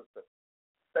 brothers and sisters.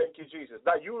 Thank you, Jesus.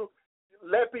 That you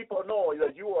let people know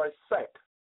that you are sick,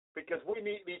 because we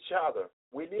need each other.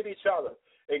 We need each other.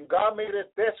 And God made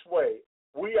it this way.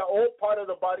 We are all part of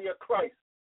the body of Christ.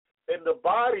 In the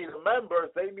body, the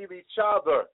members, they need each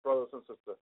other, brothers and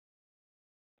sisters.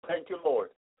 Thank you, Lord.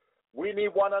 We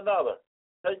need one another.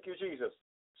 Thank you, Jesus.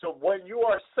 So when you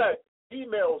are sick,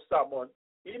 email someone.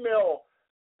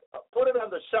 Put it in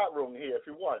the chat room here if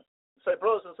you want. Say,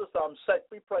 brothers and sisters, I'm sick.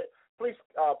 Please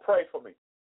pray for me.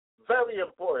 Very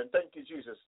important. Thank you,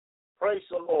 Jesus. Praise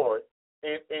the Lord.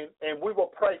 And we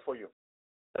will pray for you.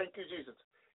 Thank you, Jesus.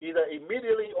 Either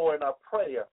immediately or in our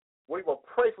prayer, we will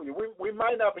pray for you. We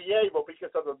might not be able,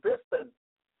 because of the distance,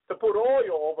 to put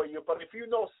oil over you, but if you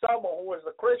know someone who is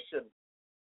a Christian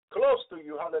close to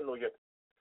you, hallelujah.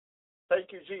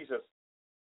 Thank you, Jesus.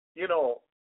 You know,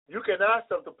 you can ask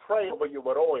them to pray over you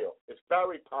with oil. It's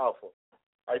very powerful.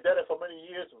 I did it for many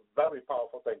years. Very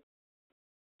powerful thing.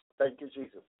 Thank you,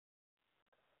 Jesus.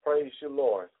 Praise you,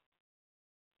 Lord.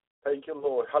 Thank you,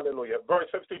 Lord. Hallelujah. Verse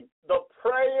 15. The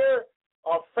prayer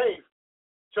of faith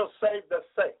shall save the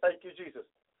sick. Thank you, Jesus.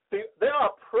 See, there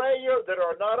are prayers that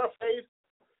are not of faith,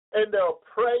 and there are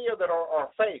prayers that are of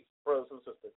faith, brothers and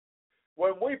sisters.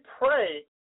 When we pray,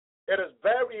 it is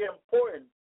very important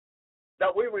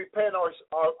that we repent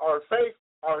our faith,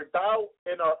 our doubt,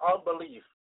 and our unbelief.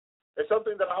 It's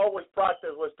something that I always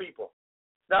practice with people.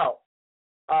 Now,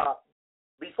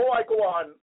 before I go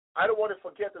on, I don't want to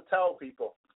forget to tell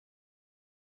people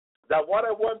that what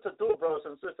I want to do, brothers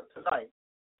and sisters, tonight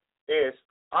is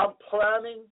I'm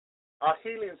planning a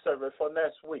healing service for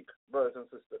next week, brothers and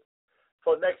sisters,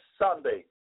 for next Sunday.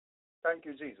 Thank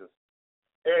you, Jesus.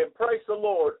 And praise the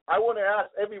Lord, I want to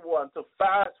ask everyone to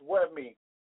fast with me,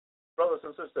 brothers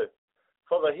and sisters,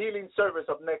 for the healing service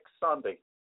of next Sunday.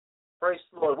 Praise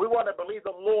the Lord. We want to believe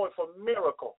the Lord for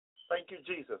miracle. Thank you,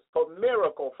 Jesus. For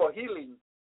miracle, for healing.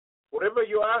 Whatever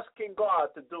you're asking God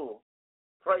to do,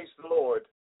 praise the Lord.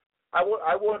 I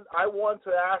want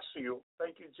to ask you,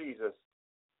 thank you, Jesus.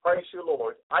 Praise you,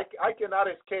 Lord. I cannot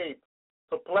escape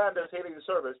to plan this healing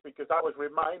service because I was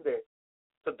reminded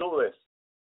to do this.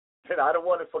 And I don't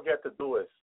want to forget to do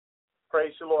this.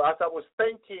 Praise you, Lord. As I was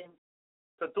thinking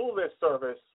to do this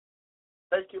service,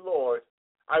 thank you, Lord,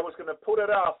 I was going to put it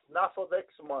off, not for this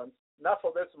month.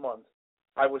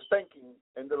 I was thinking,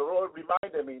 and the Lord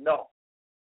reminded me, no.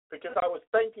 Because I was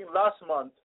thinking last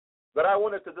month that I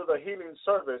wanted to do the healing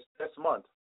service this month.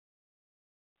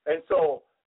 And so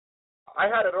I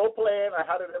had it all planned. I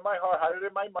had it in my heart, had it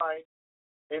in my mind.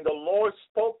 And the Lord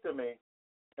spoke to me,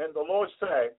 and the Lord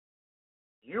said,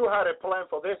 you had a plan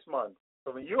for this month.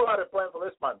 So when you had a plan for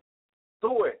this month,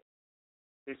 do it,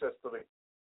 he says to me.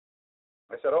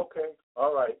 I said, okay,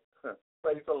 all right.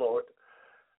 Praise the Lord.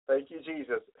 Thank you,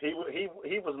 Jesus. He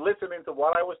was listening to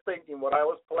what I was thinking, what I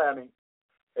was planning,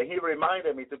 and he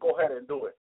reminded me to go ahead and do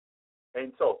it.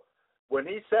 And so when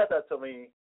he said that to me,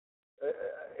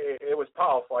 it was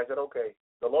powerful. I said, okay,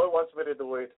 the Lord wants me to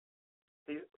do it.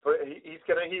 He's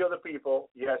going to heal the people.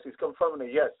 Yes, he's confirming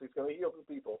it. Yes, he's going to heal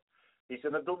the people. He's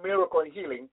going to do miracle and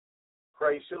healing.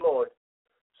 Praise the Lord.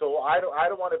 So I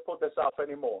don't want to put this off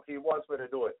anymore. He wants me to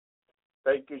do it.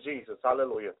 Thank you, Jesus.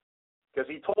 Hallelujah. Because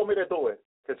he told me to do it.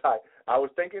 Because I was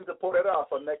thinking to put it off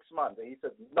for next month. And he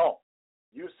said, no,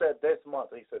 you said this month,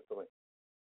 he said to me.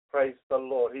 Praise the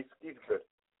Lord. He's good.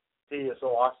 He is so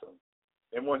awesome.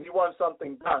 And when he wants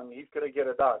something done, he's going to get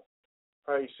it done.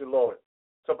 Praise the Lord.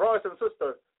 So, brothers and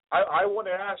sisters, I want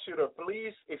to ask you to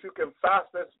please, if you can fast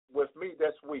this with me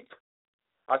this week,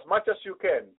 as much as you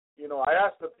can. You know, I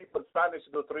asked the people in Spanish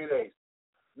to do 3 days.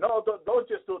 No, don't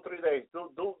just do 3 days.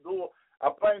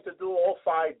 I'm planning to do all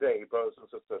 5 days, brothers and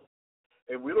sisters.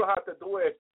 And we don't have to do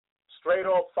it straight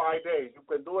up 5 days. You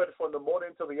can do it from the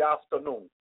morning to the afternoon.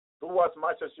 Do as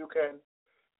much as you can.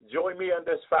 Join me in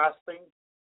this fasting.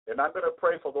 And I'm going to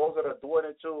pray for those that are doing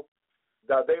it too,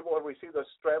 that they will receive the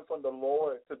strength from the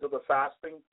Lord to do the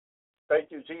fasting. Thank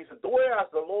you, Jesus. Do it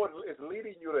as the Lord is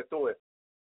leading you to do it.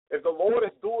 If the Lord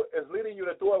is leading you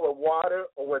to do it with water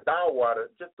or without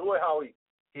water, just do it how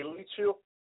He leads you.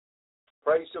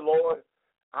 Praise the Lord.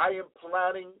 I am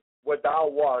planning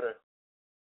without water.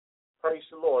 Praise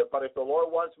the Lord. But if the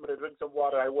Lord wants me to drink some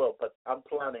water, I will. But I'm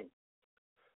planning.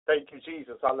 Thank you,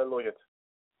 Jesus. Hallelujah.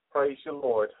 Praise the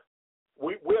Lord.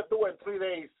 we're doing 3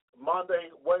 days, Monday,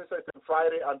 Wednesday, and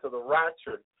Friday until the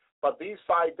rapture. But these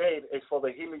 5 days is for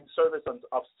the healing service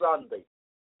of Sunday.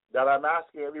 That I'm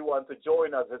asking everyone to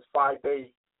join us. It's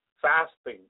 5-day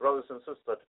fasting, brothers and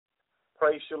sisters.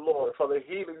 Praise you, Lord, for the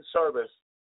healing service.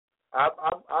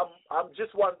 I'm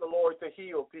just wanting the Lord to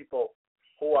heal people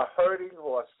who are hurting, who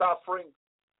are suffering,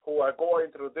 who are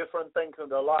going through different things in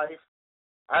their life.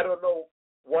 I don't know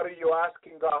what are you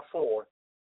asking God for,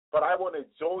 but I want to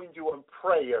join you in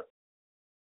prayer.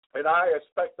 And I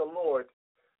expect the Lord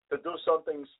to do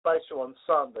something special on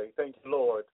Sunday. Thank you,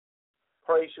 Lord.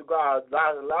 Praise you, God.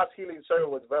 Last healing service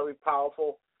was very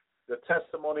powerful. The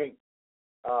testimony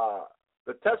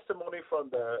from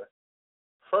the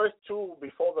first two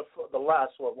before the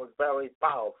last one was very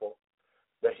powerful.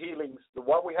 The healings, the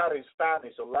one we had in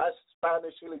Spanish, the last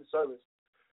Spanish healing service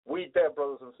we did,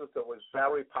 brothers and sisters, was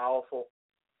very powerful.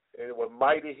 It was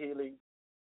mighty healing.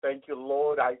 Thank you,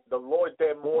 Lord. The Lord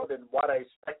did more than what I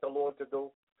expect the Lord to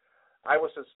do. I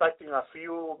was expecting a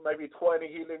few, maybe 20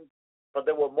 healing, but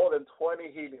there were more than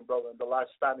 20 healing, brother, in the last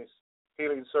Spanish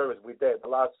healing service we did, the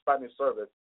last Spanish service.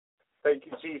 Thank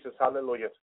you, Jesus. Hallelujah.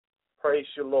 Praise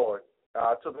you, Lord.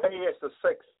 Today is the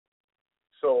 6th.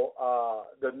 So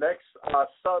the next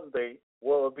Sunday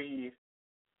will be,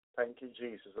 thank you,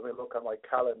 Jesus. Let me look at my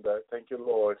calendar. Thank you,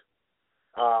 Lord.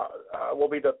 Will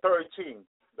be the 13th.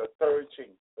 The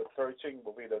 13th. The 13th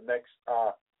will be the next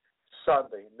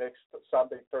Sunday. Next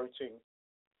Sunday, 13th.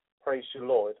 Praise you,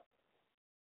 Lord.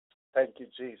 Thank you,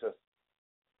 Jesus.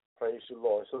 Praise you,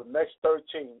 Lord. So the next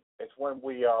 13th is when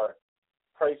we are,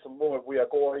 praise the Lord, we are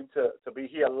going to be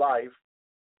here live.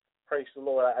 Praise the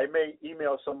Lord. I may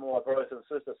email some of my brothers and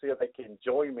sisters, see if they can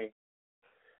join me.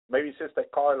 Maybe Sister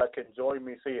Carla can join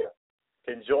me here.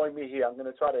 I'm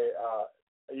going to try to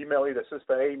email either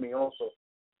Sister Amy also,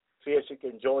 see if she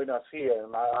can join us here,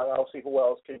 and I'll see who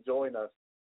else can join us.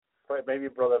 Maybe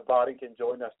Brother Body can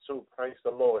join us too. Praise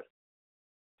the Lord.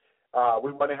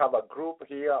 We want to have a group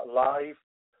here live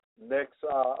next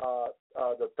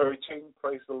the 13th.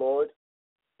 Praise the Lord,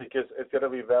 because it's going to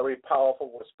be very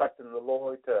powerful. We're expecting the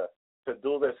Lord to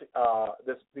do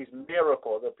these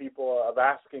miracles that people are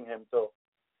asking Him to,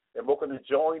 and we're going to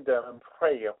join them in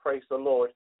prayer. Praise the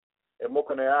Lord, and we're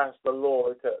going to ask the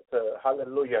Lord to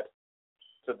hallelujah,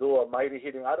 to do a mighty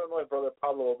healing. I don't know if Brother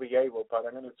Pablo will be able, but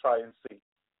I'm going to try and see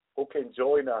who can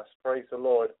join us. Praise the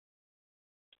Lord.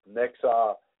 Next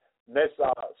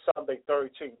Sunday,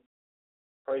 13th.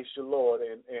 Praise you, Lord,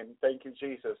 and thank you,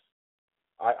 Jesus.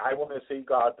 I want to see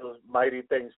God do mighty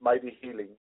things, mighty healing.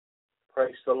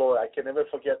 Praise the Lord. I can never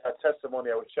forget that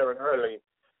testimony I was sharing earlier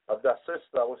of that sister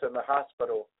that was in the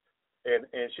hospital, and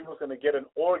she was going to get an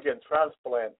organ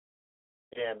transplant.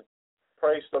 And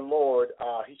praise the Lord,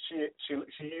 she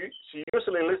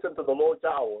usually listened to the Lord's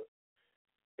Hour,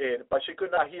 but she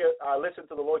could not listen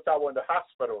to the Lord's Hour in the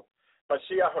hospital. But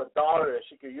she had her daughter,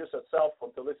 she could use her cell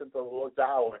phone to listen to the Lord's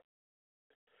Hour,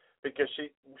 because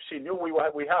she knew we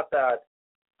had that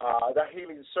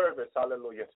healing service.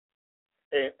 Hallelujah.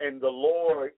 And the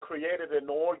Lord created an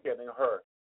organ in her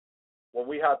when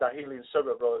we had that healing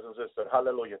service, brothers and sisters.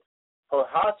 Hallelujah. Her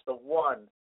husband, one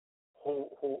who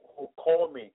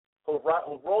called me, who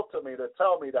wrote to me to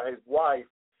tell me that his wife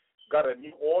got a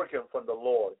new organ from the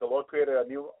Lord. The Lord created a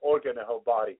new organ in her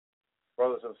body,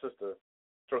 brothers and sisters,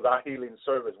 through that healing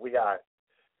service we had.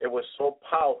 It was so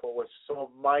powerful. It was so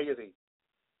mighty.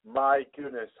 My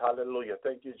goodness. Hallelujah.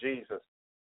 Thank you, Jesus.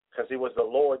 Because it was the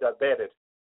Lord that did it.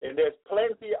 And there's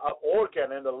plenty of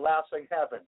organ in the lasting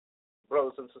heaven,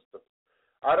 brothers and sisters.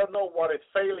 I don't know what is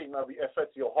failing. If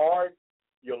it's your heart,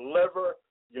 your liver,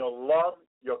 your lung,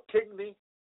 your kidney.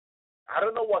 I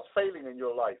don't know what's failing in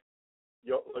your life.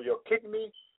 Your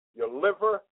kidney, your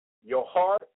liver, your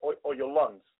heart, or your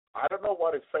lungs. I don't know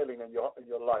what is failing in your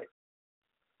life.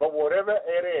 But whatever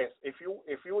it is, if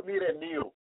you need a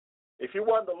new, if you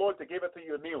want the Lord to give it to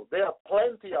you new, there are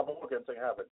plenty of organs in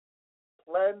heaven.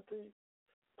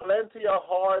 Plenty of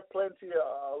heart, plenty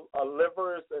of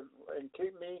livers and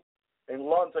kidney and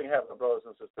lungs in heaven, brothers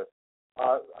and sisters.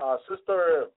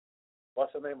 Sister,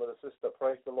 what's the name of the sister?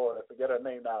 Praise the Lord. I forget her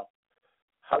name now.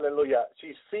 Hallelujah.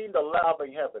 She's seen the Lamb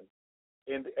in heaven.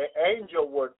 And the angel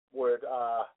would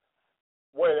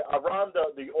around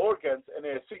the organs, and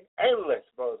they're seeing endless,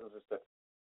 brothers and sisters.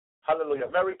 Hallelujah.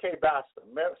 Mary Kay Baxter,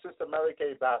 Sister Mary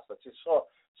Kay Baxter. She saw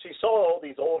all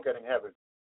these organs in heaven.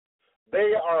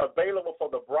 They are available for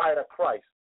the bride of Christ,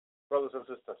 brothers and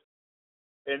sisters.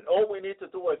 And all we need to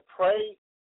do is pray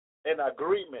in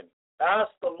agreement. Ask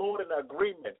the Lord in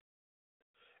agreement.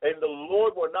 And the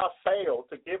Lord will not fail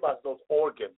to give us those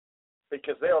organs,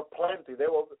 because there are plenty.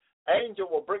 angel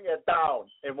will bring it down.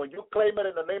 And when you claim it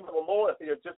in the name of the Lord,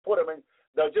 you just put them in,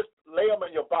 they'll just lay them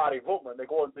in your body, boom, and they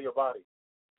go into your body.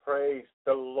 Praise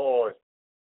the Lord.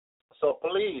 So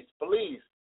please,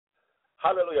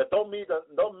 hallelujah, don't miss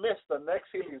the next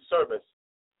healing service,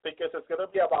 because it's going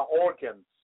to be about organs,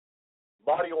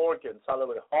 body organs,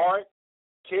 hallelujah, heart,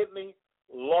 kidney,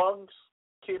 lungs,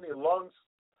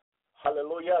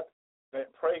 hallelujah. And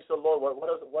praise the Lord.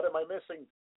 What am I missing?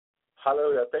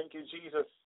 Hallelujah. Thank you, Jesus.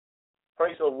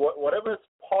 Praise the Lord. Whatever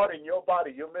part in your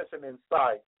body you're missing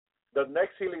inside, the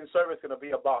next healing service is going to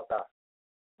be about that.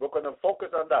 We're going to focus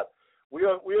on that. We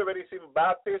already seen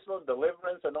baptism,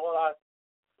 deliverance, and all that.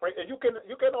 And you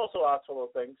can also ask for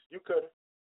those things. You could,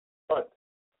 but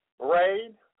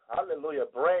brain, hallelujah,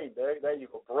 brain. There you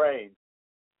go, brain.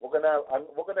 We're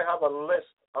gonna have a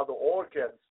list of the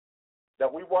organs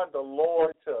that we want the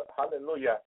Lord to,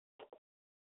 hallelujah,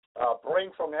 bring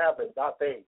from heaven that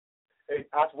day.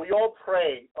 As we all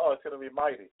pray, it's going to be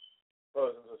mighty,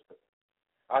 brothers and sisters.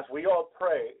 As we all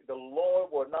pray, the Lord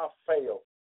will not fail,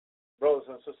 brothers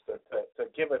and sisters, to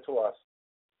give it to us.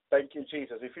 Thank you,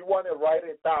 Jesus. If you want to write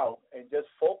it down and just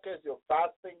focus your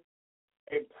fasting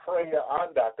and prayer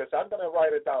on that, because I'm going to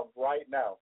write it down right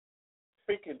now,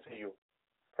 speaking to you.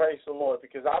 Praise the Lord,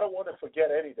 because I don't want to forget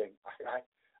anything.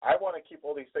 I want to keep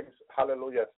all these things,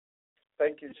 hallelujah.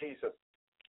 Thank you, Jesus.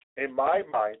 In my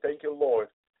mind, thank you, Lord.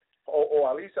 Or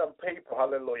at least on paper,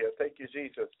 hallelujah. Thank you,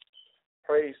 Jesus.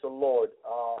 Praise the Lord.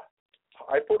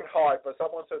 I put heart, but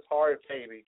someone says heart,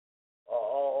 baby.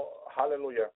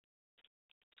 Hallelujah.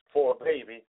 For a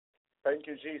baby. Thank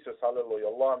you, Jesus. Hallelujah.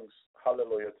 Lungs.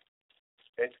 Hallelujah.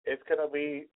 It's going to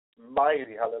be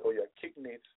mighty. Hallelujah.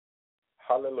 Kidneys.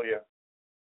 Hallelujah.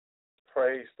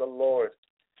 Praise the Lord.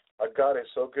 Our God is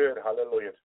so good.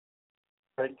 Hallelujah.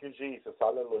 Thank you, Jesus.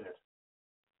 Hallelujah.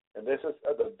 And this is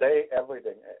the day,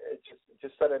 everything. It's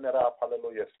just setting it up.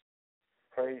 Hallelujah.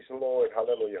 Praise the Lord.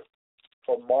 Hallelujah.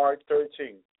 For March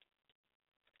 13,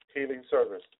 healing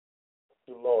service.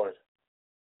 Thank you, Lord.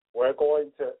 We're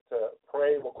going to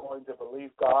pray. We're going to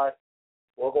believe God.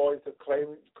 We're going to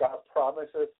claim God's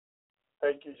promises.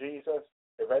 Thank you, Jesus.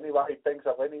 If anybody thinks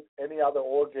of any other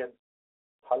organ,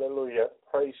 hallelujah,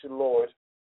 praise you, Lord.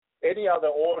 Any other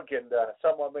organ that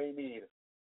someone may need,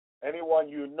 anyone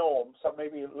you know, some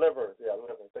maybe liver,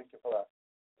 liver, thank you for that.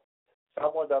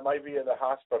 Someone that might be in the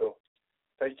hospital,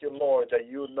 thank you, Lord, that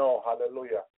you know,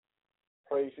 hallelujah.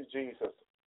 Praise you, Jesus.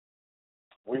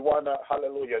 We want to,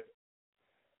 hallelujah,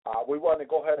 we want to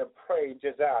go ahead and pray and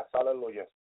just ask, hallelujah.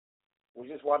 We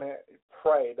just want to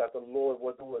pray that the Lord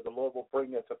will do it, the Lord will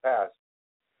bring it to pass.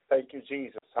 Thank you,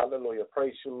 Jesus, hallelujah.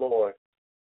 Praise you, Lord.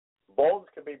 Bones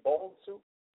can be bone soup.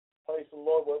 Praise the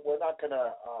Lord. We're not going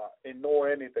to ignore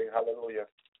anything. Hallelujah.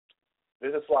 This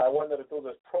is why I wanted to do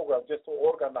this program, just to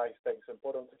organize things and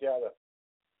put them together.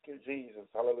 Thank you, Jesus.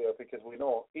 Hallelujah. Because we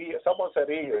know. Someone said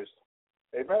ears.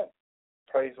 Amen.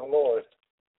 Praise the Lord.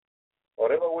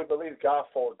 Whatever we believe God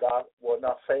for, God will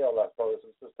not fail us, brothers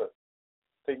and sisters.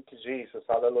 Thank you, Jesus.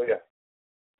 Hallelujah.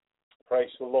 Praise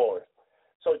the Lord.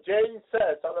 So James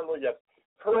says, hallelujah,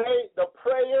 pray the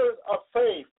prayers of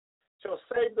faith shall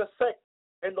save the sick,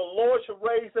 and the Lord shall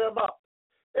raise them up.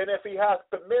 And if he has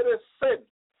committed sin,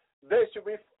 they should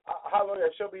be,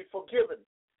 hallelujah, shall be forgiven.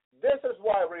 This is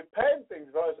why repenting,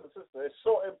 brothers and sisters, is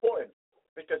so important.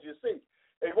 Because you see,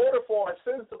 in order for our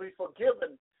sins to be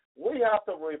forgiven, we have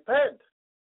to repent.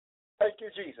 Thank you,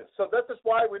 Jesus. So this is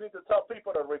why we need to tell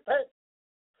people to repent,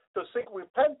 to seek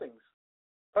repentance.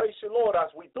 Praise you, Lord, as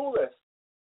we do this.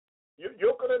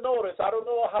 You're going to notice, I don't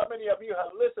know how many of you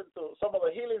have listened to some of the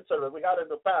healing service we had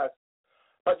in the past,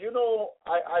 but you know,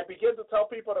 I begin to tell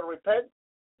people to repent.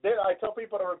 Then I tell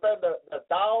people to repent that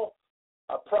thou,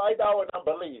 pride thou, and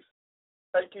unbelief.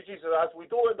 Thank you, Jesus. As we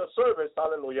do in the service,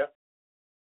 hallelujah.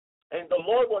 And the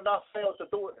Lord will not fail to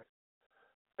do it.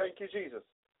 Thank you, Jesus.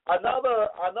 Another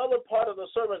part of the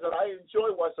service that I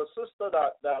enjoyed was a sister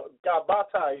that got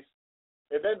baptized,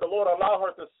 and then the Lord allowed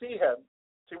her to see him.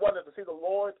 She wanted to see the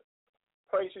Lord.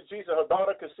 Praise you, Jesus. Her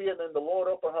daughter could see him, and the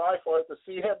Lord opened her eye for her to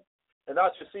see him. And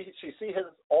now she see him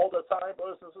all the time,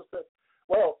 brothers and sisters.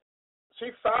 Well,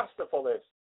 she fasted for this.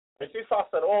 And she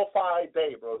fasted all 5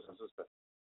 days, brothers and sisters.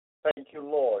 Thank you,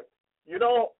 Lord. You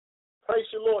know, praise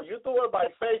you, Lord. You do it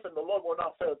by faith, and the Lord will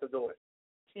not fail to do it.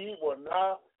 He will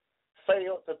not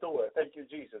fail to do it. Thank you,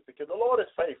 Jesus. Because the Lord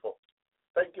is faithful.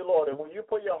 Thank you, Lord. And when you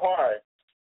put your heart,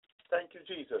 thank you,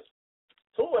 Jesus,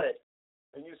 to it,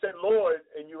 and you say, Lord,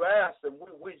 and you ask, and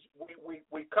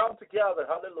we come together,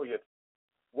 hallelujah,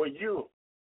 with you.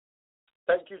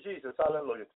 Thank you, Jesus,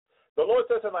 hallelujah. The Lord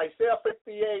says in Isaiah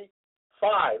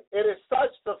 58:5, it is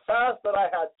such the fast that I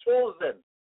had chosen.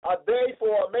 a day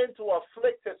for a man to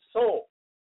afflict his soul.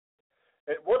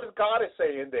 And what does God is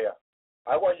saying there?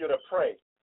 I want you to pray.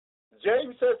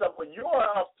 James says that when you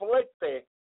are afflicted,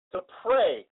 to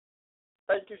pray.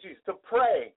 Thank you, Jesus. To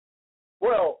pray.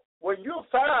 Well, when you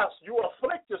fast, you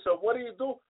afflict yourself. What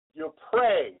do? You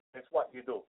pray. That's what you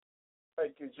do.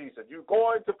 Thank you, Jesus. You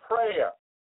go into prayer.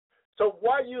 So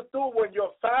what you do when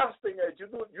you're fasting is you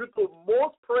do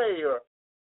most prayer.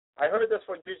 I heard this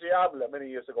from Gigi Avila many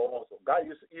years ago also. God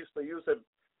used to use him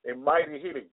in mighty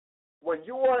healing. When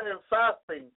you are in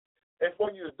fasting, it's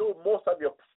when you do most of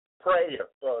your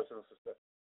prayer, brothers and sisters.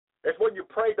 It's when you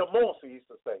pray the most, he used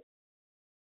to say.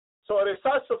 So it is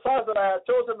such a fast that I have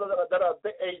chosen that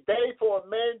a day for a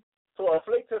man to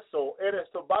afflict his soul. It is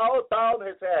to bow down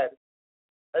his head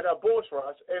in a bush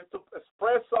rush and to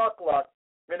spread sackcloth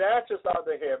and ashes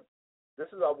under him. This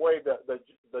is a way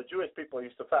the Jewish people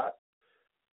used to fast.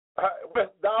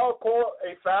 Thou call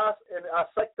a fast an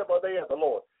acceptable day of the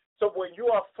Lord. So when you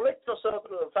afflict yourself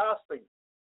through the fasting,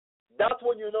 that's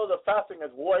when you know the fasting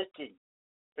is working,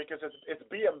 because it's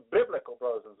being biblical,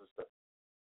 brothers and sisters.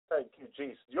 Thank you,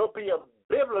 Jesus. You're being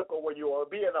biblical when you are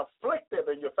being afflicted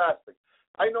in your fasting.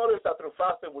 I noticed that through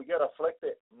fasting we get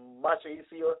afflicted much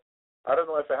easier. I don't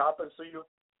know if it happens to you.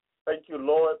 Thank you,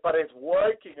 Lord. But it's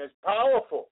working. It's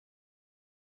powerful.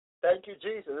 Thank you,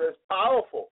 Jesus. It's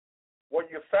powerful when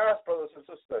you fast, brothers and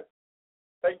sisters.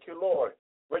 Thank you, Lord.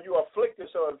 When you afflict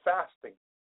yourself in fasting.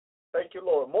 Thank you,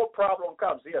 Lord. More problem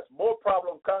comes. Yes, more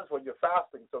problem comes when you're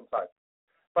fasting sometimes.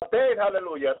 But then,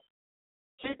 hallelujah,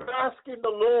 keep asking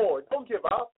the Lord. Don't give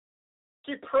up.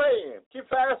 Keep praying.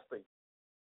 Keep fasting.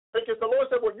 Because the Lord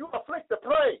said, when you afflict,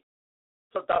 pray.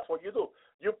 So that's what you do.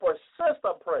 You persist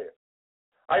on prayer.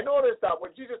 I noticed that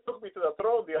when Jesus took me to the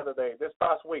throne the other day, this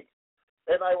past week,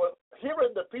 and I was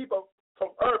hearing the people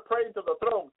from earth praying to the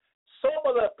throne, some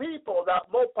of the people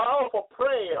that more powerful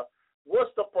prayer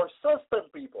was the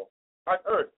persistent people on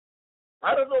earth.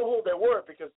 I don't know who they were,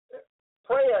 because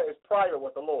prayer is prior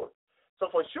with the Lord. So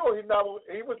for sure,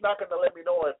 he was not going to let me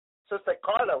know if Sister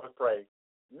Carla was praying.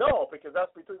 No, because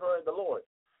that's between her and the Lord.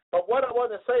 But what I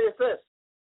want to say is this.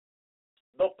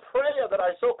 The prayer that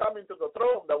I saw coming to the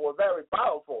throne that were very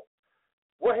powerful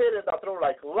were hitting the throne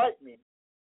like lightning.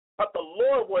 But the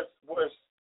Lord was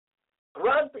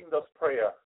granting this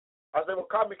prayer as they were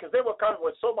coming, because they were coming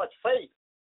with so much faith.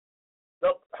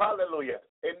 Hallelujah.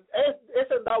 And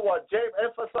isn't that what James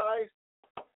emphasized?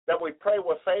 That we pray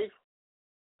with faith?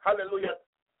 Hallelujah.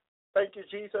 Thank you,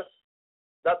 Jesus.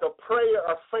 That the prayer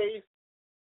of faith,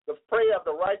 the prayer of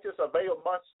the righteous avail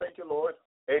much. Thank you, Lord.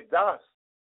 It does.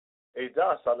 It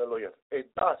does. Hallelujah.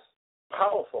 It does.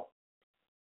 Powerful.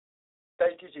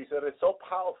 Thank you, Jesus. It's so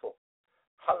powerful.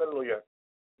 Hallelujah.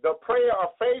 The prayer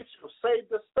of faith should save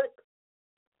the sick.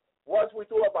 Once we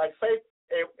do it by faith,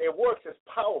 it works. It's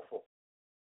powerful.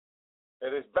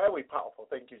 It is very powerful.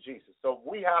 Thank you, Jesus. So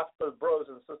we have to, brothers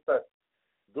and sisters,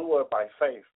 do it by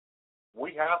faith.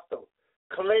 We have to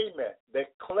claim it,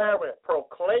 declare it,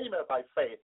 proclaim it by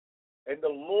faith. And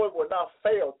the Lord will not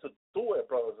fail to do it,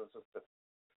 brothers and sisters.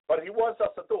 But he wants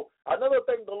us to do. Another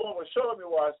thing the Lord was showing me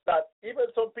was that even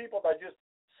some people that just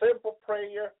simple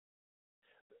prayer,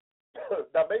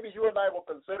 that maybe you and I will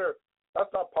consider, that's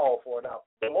not powerful enough.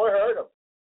 The Lord heard them.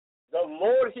 The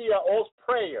Lord hears all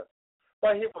prayer.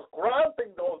 But he was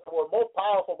granting those who were more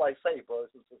powerful by faith,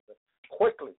 brothers and sisters,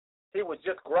 quickly. He was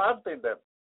just granting them.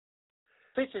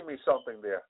 Teaching me something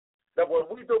there. That when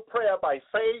we do prayer by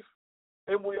faith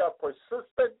and we are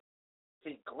persistent,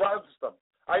 he grants them.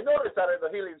 I noticed that in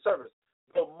the healing service.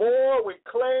 The more we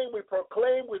claim, we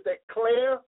proclaim, we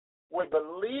declare, we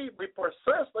believe, we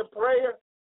persist in prayer,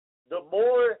 the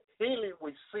more healing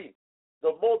we see,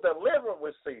 the more deliverance we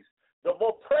see, the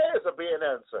more prayers are being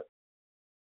answered.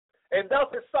 And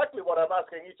that's exactly what I'm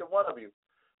asking each and one of you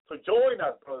to join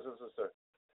us, brothers and sisters.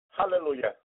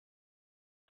 Hallelujah.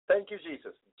 Thank you,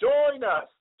 Jesus. Join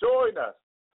us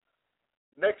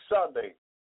next Sunday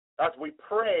as we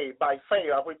pray by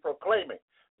faith, as we proclaim it.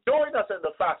 Join us in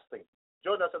the fasting.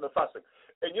 Join us in the fasting.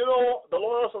 And you know, the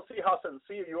Lord also sees how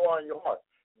sincere you are in your heart.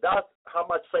 That's how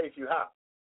much faith you have.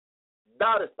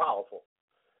 That is powerful.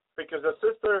 Because the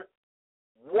sister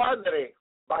wanted it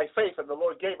by faith, and the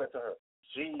Lord gave it to her.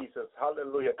 Jesus,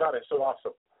 hallelujah. God is so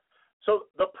awesome. So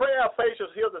the prayer of faith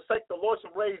should heal the sick. The Lord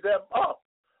should raise them up.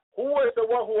 Who is the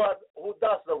one who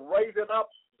does the raising up?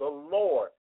 The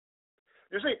Lord.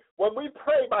 You see, when we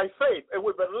pray by faith and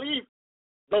we believe,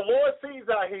 the Lord sees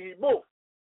that he moves.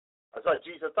 That's what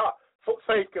Jesus taught.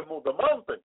 Faith can move the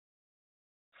mountain.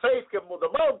 Faith can move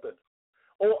the mountain.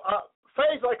 Or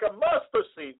faith like a mustard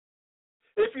seed.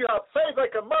 If you have faith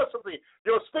like a mustard seed,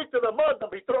 you'll speak to the mountain,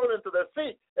 be thrown into the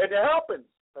sea, and it happens.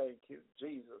 Thank you,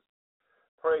 Jesus.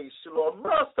 Praise you, Lord.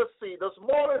 Mustard seed, the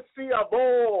smallest seed of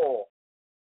all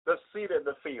the seed in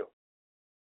the field.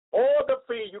 All the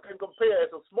seed you can compare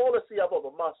is the smallest seed of all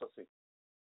the mustard seed.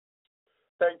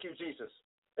 Thank you, Jesus.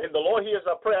 And the Lord hears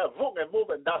our prayer, boom, and move,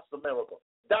 and that's the miracle.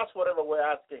 That's whatever we're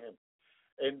asking him.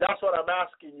 And that's what I'm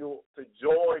asking you to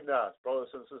join us, brothers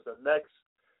and sisters, next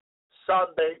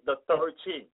Sunday, the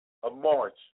 13th of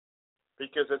March,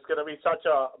 because it's going to be such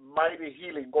a mighty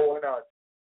healing going on.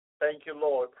 Thank you,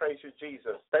 Lord. Praise you,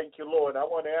 Jesus. Thank you, Lord. I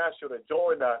want to ask you to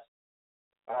join us.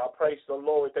 Praise the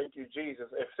Lord. Thank you, Jesus.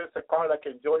 If Sister Carla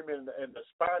can join me in the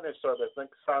Spanish service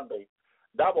next Sunday,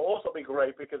 that will also be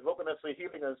great because we're going to see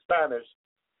healing in Spanish.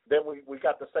 Then we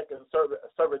got the second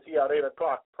service here at 8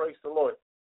 o'clock. Praise the Lord.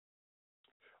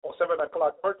 Or 7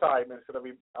 o'clock per time. It's going to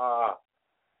be,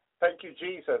 thank you,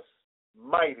 Jesus.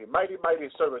 Mighty, mighty, mighty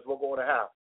service we're going to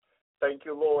have. Thank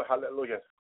you, Lord. Hallelujah.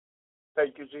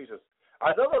 Thank you, Jesus.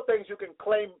 Another thing you can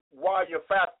claim while you're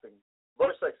fasting.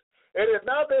 Verse 6. It is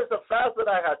now there's a fast that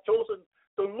I have chosen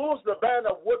to loose the band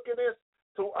of wickedness,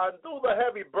 to undo the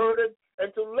heavy burden, and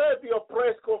to let the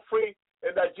oppressed go free,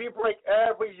 and that ye break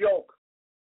every yoke.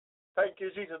 Thank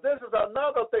you, Jesus. This is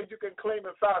another thing you can claim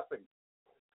in fasting.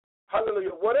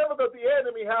 Hallelujah. Whatever that the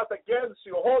enemy has against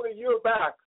you, holding you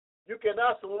back, you can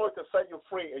ask the Lord to set you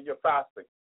free in your fasting.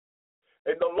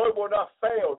 And the Lord will not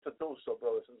fail to do so,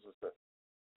 brothers and sisters.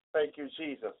 Thank you,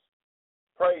 Jesus.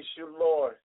 Praise you,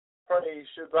 Lord. Praise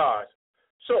you, God.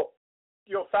 So,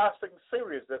 you're fasting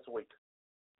serious this week.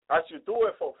 As you do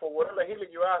it for whatever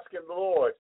healing you ask in the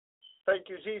Lord. Thank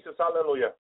you, Jesus.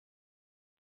 Hallelujah.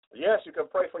 Yes, you can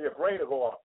pray for your brain to go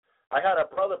up. I had a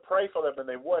brother pray for them, and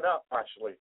they went up,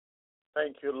 actually.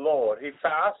 Thank you, Lord. He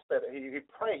fasted. He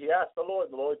prayed. He asked the Lord,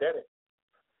 and the Lord did it.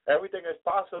 Everything is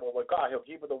possible with God. He'll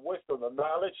give you the wisdom, the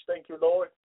knowledge. Thank you, Lord.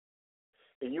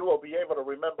 And you will be able to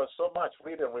remember so much.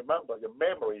 Read and remember your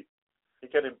memory. He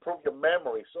can improve your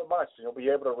memory so much, and you'll be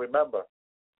able to remember.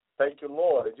 Thank you,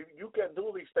 Lord. You can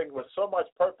do these things with so much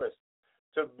purpose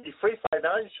to be free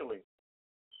financially.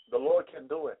 The Lord can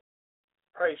do it.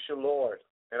 Praise you, Lord.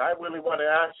 And I really want to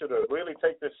ask you to really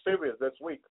take this serious this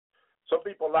week. Some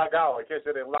people lag out. I guess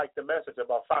they didn't like the message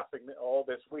about fasting all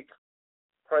this week.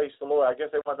 Praise the Lord. I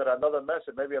guess they wanted another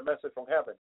message, maybe a message from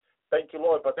heaven. Thank you,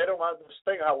 Lord. But they don't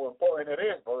understand how important it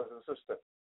is, brothers and sisters,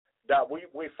 that we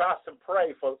fast and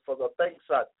pray for the things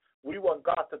that we want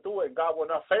God to do, and God will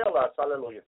not fail us.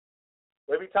 Hallelujah.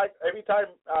 Every time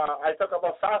I talk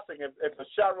about fasting, if the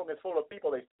chat room is full of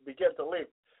people, they begin to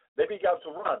leave. They begin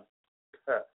to run.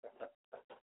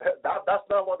 That's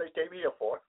not what they came here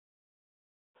for.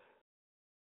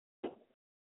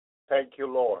 Thank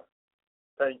you, Lord.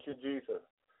 Thank you, Jesus.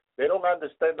 They don't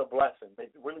understand the blessing.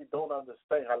 They really don't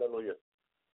understand. Hallelujah.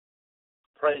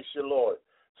 Praise you, Lord.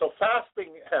 So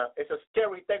fasting is a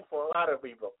scary thing for a lot of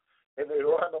people, and they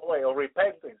run away. Or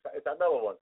repentance is another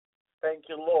one. Thank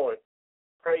you, Lord.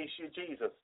 Praise you, Jesus.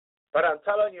 But I'm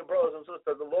telling you, brothers and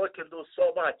sisters, the Lord can do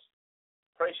so much.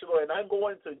 Praise you, Lord. And I'm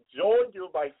going to join you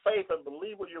by faith and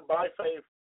believe with you by faith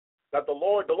that the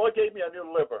Lord gave me a new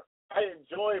liver. I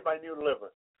enjoy my new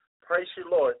liver. Praise you,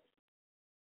 Lord.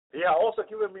 He has also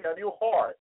given me a new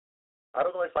heart. I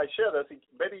don't know if I share this.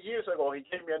 Many years ago, he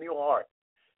gave me a new heart.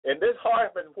 And this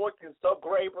heart has been working so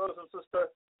great, brothers and sisters.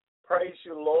 Praise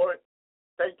you, Lord.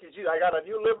 Thank you, Jesus. I got a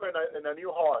new liver and a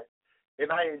new heart.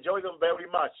 And I enjoy them very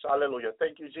much. Hallelujah.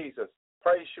 Thank you, Jesus.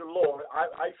 Praise you, Lord.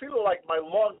 I feel like my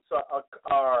lungs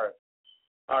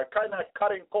are kind of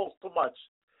cutting close too much.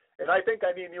 And I think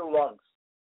I need new lungs.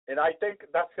 And I think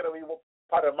that's going to be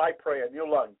part of my prayer, new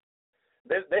lungs.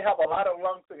 They have a lot of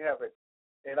lungs in heaven.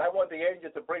 And I want the angel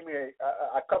to bring me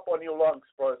a couple of new lungs,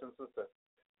 brothers and sisters.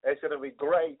 It's going to be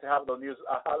great to have those new,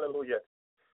 hallelujah.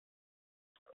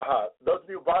 Those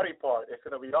new body parts, it's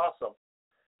going to be awesome.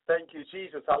 Thank you,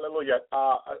 Jesus, hallelujah.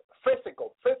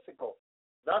 Physical,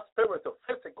 not spiritual,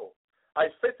 physical.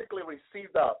 I physically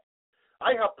received that.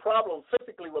 I have problems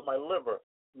physically with my liver.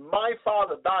 My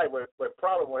father died with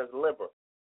problem with his liver.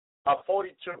 I'm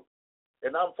 42,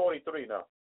 and I'm 43 now.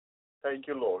 Thank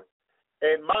you, Lord.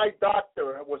 And my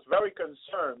doctor was very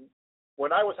concerned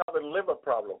when I was having a liver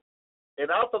problem. And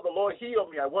after the Lord healed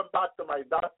me, I went back to my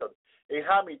doctor and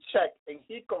had me checked, and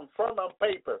he confirmed on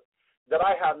paper that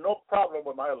I had no problem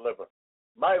with my liver.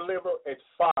 My liver is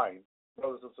fine,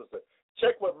 brothers and sisters.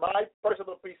 Check with my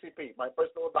personal PCP, my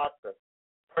personal doctor.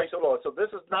 Praise the Lord. So this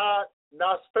is not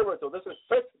spiritual. This is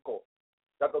physical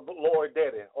that the Lord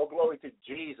did it. Oh, glory to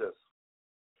Jesus.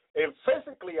 And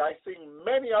physically, I've seen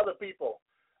many other people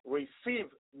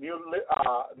receive new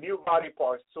body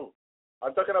parts too.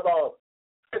 I'm talking about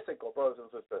physical, brothers and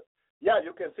sisters. Yeah,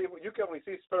 you can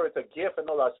receive spiritual gift and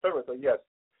all that spiritual, yes.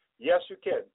 Yes, you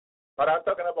can. But I'm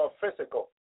talking about physical.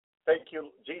 Thank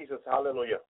you, Jesus.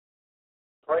 Hallelujah.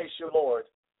 Praise you, Lord.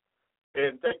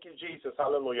 And thank you, Jesus.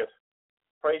 Hallelujah.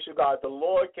 Praise you, God. The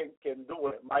Lord can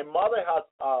do it. My mother has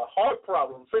a heart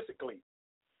problem physically.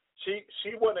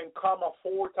 She went in coma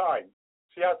 4 times.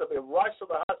 She had to be rushed to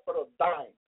the hospital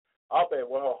dying up there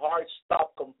when her heart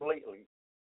stopped completely,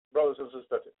 brothers and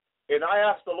sisters. And I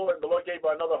asked the Lord, and the Lord gave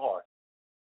her another heart.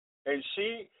 And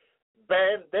she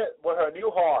been with her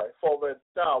new heart for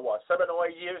now, 7 or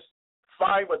 8 years,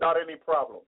 fine without any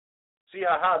problem. She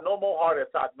had no more heart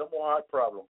attack, no more heart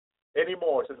problem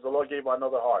anymore since the Lord gave her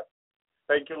another heart.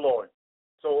 Thank you, Lord.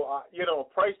 So,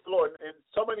 praise the Lord. And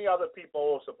so many other people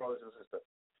also, brothers and sisters.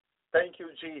 Thank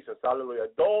you, Jesus. Hallelujah.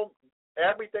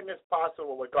 Everything is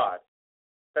possible with God.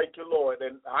 Thank you, Lord.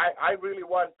 And I really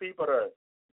want people to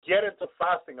get into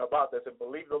fasting about this and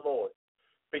believe the Lord,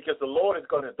 because the Lord is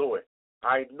going to do it.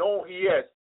 I know He is.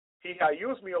 He has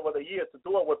used me over the years to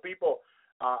do it with people.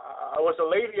 I was a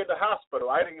lady in the hospital.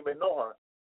 I didn't even know her.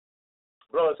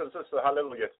 Brothers and sisters,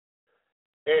 hallelujah.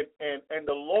 And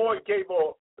the Lord gave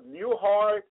her new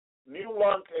heart, new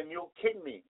lung, and new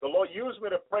kidney. The Lord used me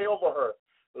to pray over her,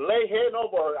 lay hand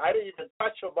over her. I didn't even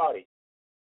touch her body.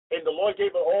 And the Lord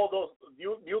gave her all those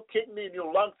new kidney, new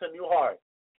lungs, and new heart.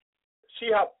 She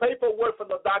had paperwork from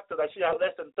the doctor that she had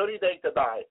less than 30 days to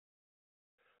die.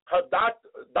 Her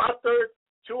doctor,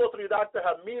 2 or 3 doctors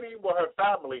had meeting with her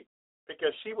family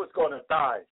because she was going to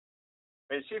die.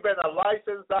 And she been a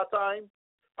license that time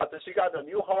after she got the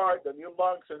new heart, the new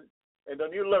lungs, and the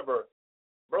new liver.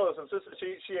 Brothers and sisters,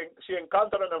 she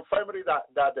encountered an infirmity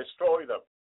that destroyed them.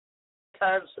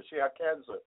 Cancer. She had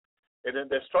cancer. And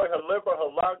then destroyed her liver, her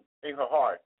lung, and her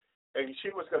heart. And she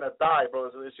was going to die,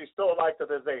 brothers and sisters. She's still alive to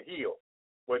this day, healed.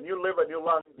 With new liver, new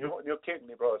lung, new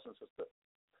kidney, brothers and sisters.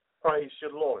 Praise you,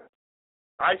 Lord.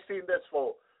 I've seen this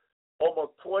for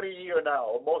almost 20 years now,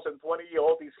 almost in 20 years,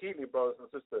 all these healing, brothers and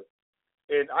sisters.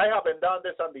 And I haven't done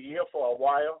this on the year for a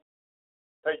while.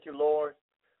 Thank you, Lord.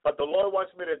 But the Lord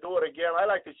wants me to do it again. I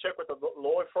like to check with the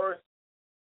Lord first.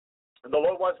 And the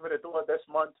Lord wants me to do it this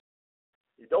month.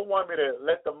 He don't want me to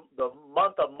let the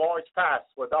month of March pass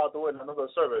without doing another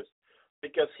service,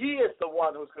 because He is the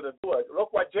one who's going to do it.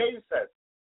 Look what James said.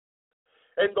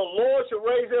 And the Lord shall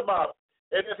raise him up.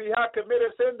 And if he had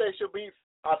committed sin, they should be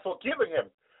forgiving him.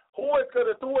 Who is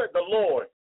going to do it? The Lord.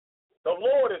 The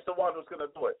Lord is the one who's going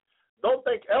to do it. Don't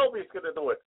think Elvis is going to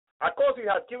do it. Of course, He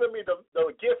has given me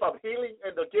the gift of healing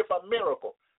and the gift of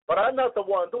miracle. But I'm not the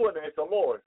one doing it. It's the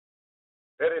Lord.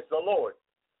 It is the Lord.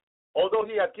 Although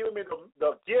He has given me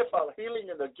the gift of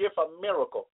healing and the gift of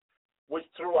miracle, which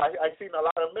through I've seen a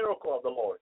lot of miracle of the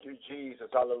Lord. Thank you, Jesus.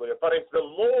 Hallelujah. But it's the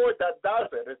Lord that does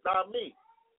it. It's not me.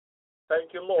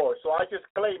 Thank you, Lord. So I just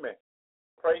claim it.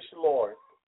 Praise the Lord.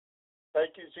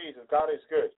 Thank you, Jesus. God is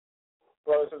good.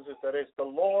 Brothers and sisters, it's the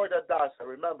Lord that does it.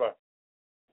 Remember,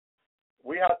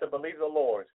 we have to believe the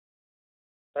Lord.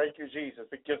 Thank you, Jesus,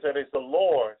 because it is the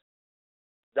Lord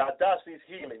that does His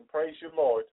healing. Praise you,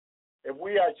 Lord. If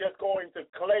we are just going to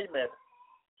claim it,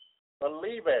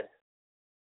 believe it,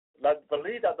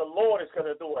 believe that the Lord is going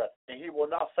to do it, and He will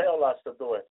not fail us to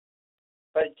do it.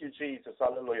 Thank you, Jesus.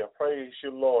 Hallelujah. Praise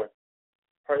you, Lord.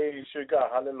 Praise you, God.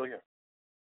 Hallelujah.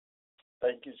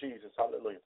 Thank you, Jesus.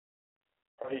 Hallelujah.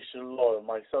 Praise you, Lord.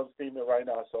 My son's demon right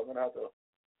now, so I'm going to have to,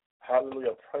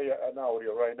 hallelujah, pray an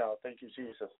audio right now. Thank you,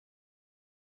 Jesus.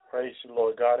 Praise you,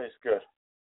 Lord. God is good.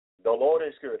 The Lord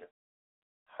is good.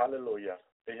 Hallelujah.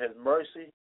 In His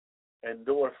mercy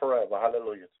endure forever.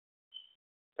 Hallelujah.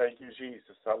 Thank you,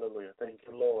 Jesus. Hallelujah. Thank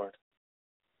you, Lord.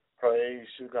 Praise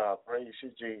you, God. Praise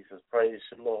you, Jesus. Praise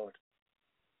you, Lord.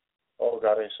 Oh,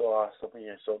 God is so awesome. He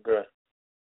is so good.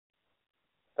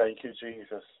 Thank you,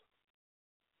 Jesus.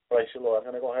 Praise you, Lord.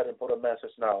 I'm going to go ahead and put a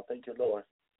message now. Thank you, Lord.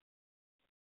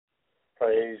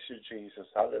 Praise you, Jesus.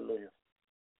 Hallelujah.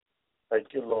 Thank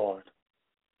you, Lord.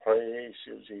 Praise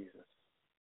you, Jesus.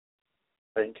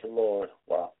 Thank you, Lord.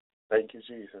 Wow. Thank you,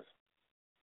 Jesus.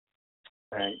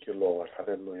 Thank you, Lord.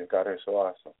 Hallelujah. God is so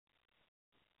awesome.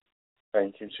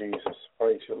 Thank you, Jesus.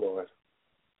 Praise you, Lord.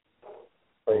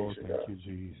 Praise you, God. Thank you,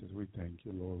 Jesus. We thank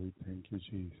you, Lord. We thank you,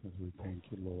 Jesus. We thank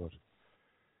you, Lord.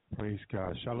 Praise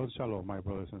God. Shalom, shalom, my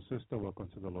brothers and sisters. Welcome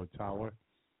to the Lord Tower.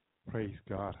 Praise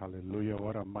God. Hallelujah.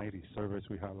 What a mighty service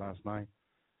we had last night.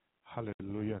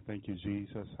 Hallelujah. Thank you,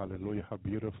 Jesus. Hallelujah. How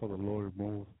beautiful the Lord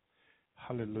moved.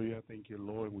 Hallelujah. Thank you,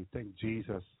 Lord. We thank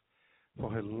Jesus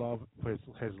for His love,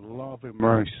 His love and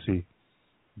mercy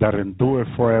that endure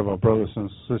forever, brothers and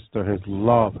sisters. His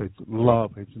love,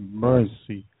 His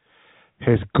mercy,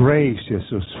 His grace is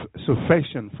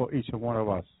sufficient for each and one of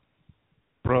us.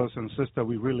 Brothers and sisters,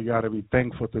 we really got to be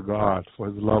thankful to God for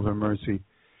His love and mercy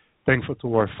Thankful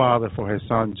to our Father for His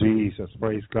Son, Jesus.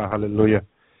 Praise God. Hallelujah.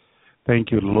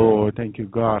 Thank you, Lord. Thank you,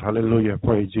 God. Hallelujah.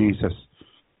 Praise Jesus.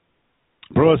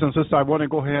 Brothers and sisters, I want to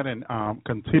go ahead and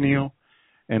continue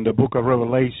in the book of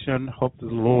Revelation. Hope the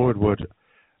Lord would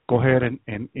go ahead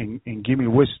and give me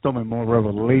wisdom and more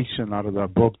revelation out of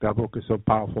that book. That book is so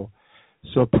powerful,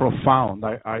 so profound.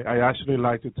 I actually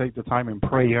like to take the time in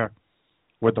prayer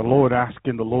with the Lord,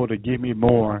 asking the Lord to give me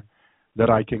more that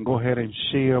I can go ahead and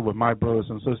share with my brothers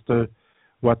and sisters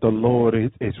what the Lord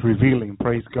is revealing.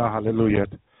 Praise God. Hallelujah.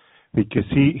 Because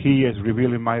He is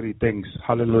revealing mighty things.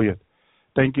 Hallelujah.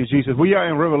 Thank you, Jesus. We are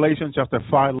in Revelation chapter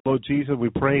 5. Lord Jesus, we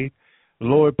pray.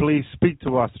 Lord, please speak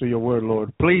to us through your word,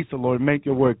 Lord. Please, Lord, make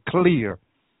your word clear.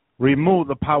 Remove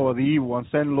the power of the evil and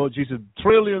send, Lord Jesus,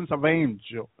 trillions of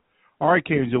angels,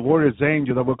 archangels, warriors,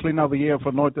 angels that will clean out the air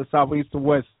from north to south, east to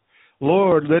west.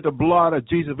 Lord, let the blood of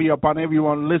Jesus be upon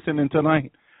everyone listening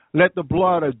tonight. Let the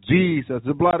blood of Jesus,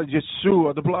 the blood of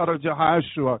Yeshua, the blood of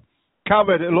Jehoshua,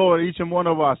 cover, Lord, each and one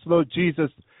of us, Lord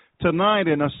Jesus, tonight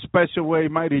in a special way,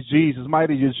 mighty Jesus,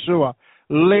 mighty Yeshua.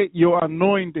 Let your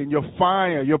anointing, your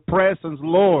fire, your presence,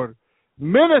 Lord,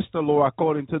 minister, Lord,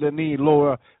 according to the need,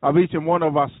 Lord, of each and one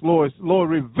of us, Lord. Lord,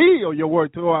 reveal your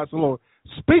word to us, Lord.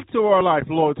 Speak to our life,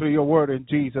 Lord, through your word in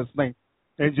Jesus' name.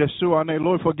 In Yeshua name,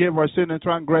 Lord, forgive our sin and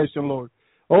transgression, Lord.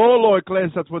 Oh, Lord,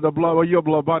 cleanse us with the blood of your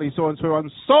blood, body, soul, and spirit.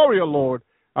 I'm sorry, Lord.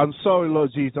 I'm sorry,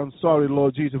 Lord Jesus. I'm sorry,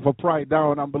 Lord Jesus, for pride,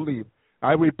 doubt, and unbelief.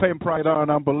 I repent pride, doubt,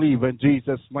 and unbelief in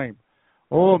Jesus' name.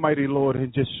 Almighty Lord,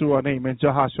 in Yeshua name, in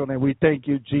Jehoshua name, we thank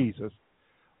you, Jesus.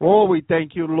 Oh, we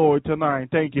thank you, Lord, tonight.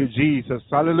 Thank you, Jesus.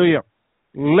 Hallelujah.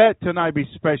 Let tonight be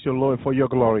special, Lord, for your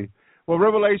glory. Well,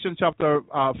 Revelation chapter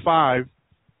 5,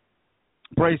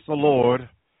 praise the Lord.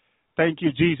 Thank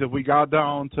you, Jesus. We got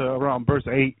down to around verse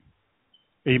 8,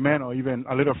 amen, or even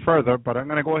a little further, but I'm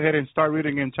going to go ahead and start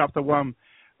reading in chapter 1,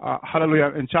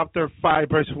 hallelujah, in chapter 5,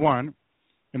 verse 1.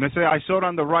 And it says, I saw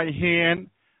on the right hand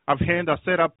of him that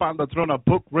sat upon the throne a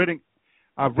book written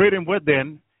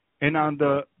within, and on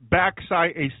the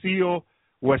backside a seal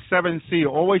with 7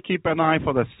 seals. Always keep an eye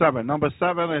for the 7. Number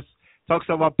 7 talks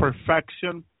about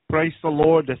perfection. Praise the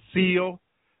Lord, the seal.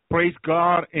 Praise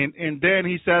God. And then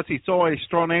he says he saw a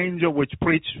strong angel which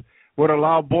preached with a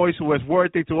loud voice who was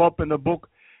worthy to open the book.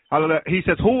 He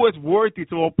says, who is worthy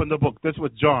to open the book? This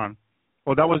was John.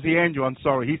 Oh, that was the angel. I'm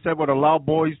sorry. He said with a loud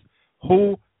voice,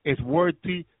 who is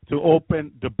worthy to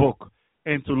open the book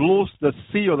and to loose the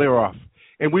seal thereof.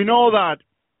 And we know that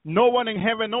no one in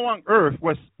heaven, no one on earth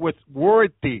was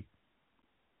worthy.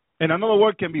 And another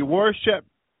word can be worship,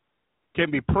 can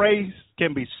be praised,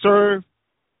 can be served.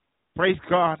 Praise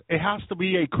God. It has to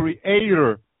be a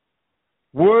creator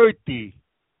worthy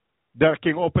that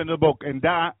can open the book, and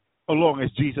that alone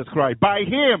is Jesus Christ. By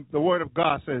him, the word of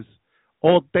God says,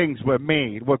 all things were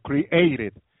made, were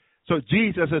created. So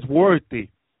Jesus is worthy.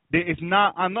 There is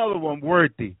not another one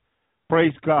worthy.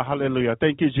 Praise God. Hallelujah.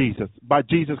 Thank you, Jesus. By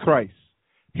Jesus Christ.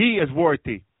 He is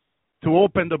worthy to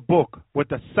open the book with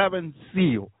the 7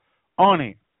 seal on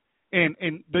it.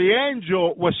 And the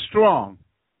angel was strong,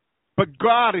 but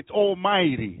God is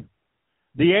almighty.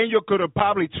 The angel could have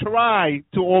probably tried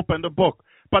to open the book,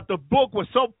 but the book was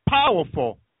so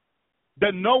powerful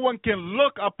that no one can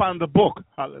look upon the book.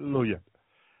 Hallelujah.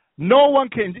 No one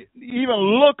can even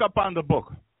look upon the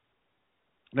book.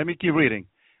 Let me keep reading.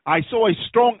 I saw a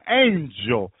strong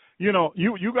angel. You know,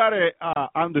 you got to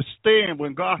understand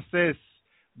when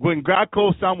God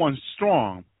calls someone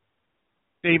strong,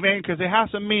 amen, because it has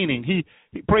a meaning.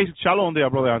 He prays shalom there,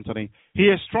 Brother Anthony. He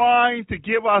is trying to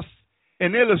give us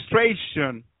an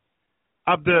illustration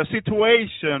of the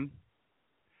situation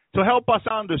to help us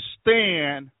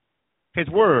understand his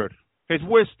word, his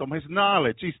wisdom, his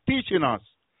knowledge. He's teaching us.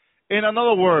 In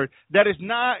another word, that is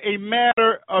not a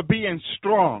matter of being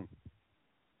strong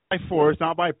by force,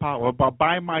 not by power, but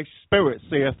by my spirit,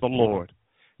 saith the Lord.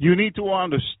 You need to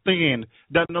understand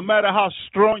that no matter how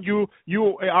strong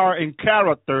you are in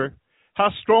character, how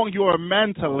strong you are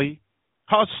mentally,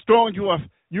 how strong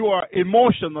you are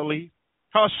emotionally,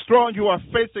 how strong you are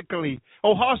physically,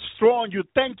 or how strong you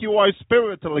think you are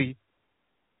spiritually,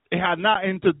 it has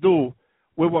nothing to do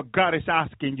with what God is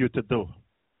asking you to do.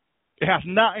 It has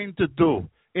nothing to do.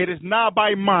 It is not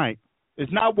by might.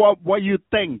 It's not what you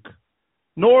think,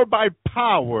 nor by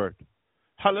power.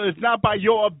 It's not by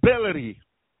your ability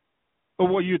or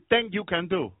what you think you can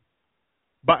do.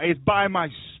 But it's by my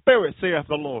spirit, saith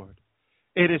the Lord.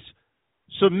 It is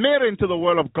submitting to the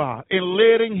word of God and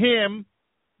letting him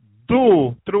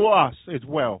do through us as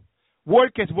well.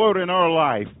 Work his word in our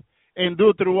life and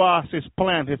do through us his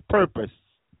plan, his purpose.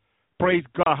 Praise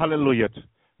God. Hallelujah.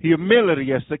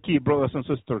 Humility is the key, brothers and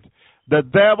sisters. The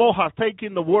devil has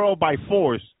taken the world by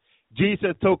force.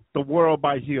 Jesus took the world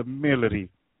by humility.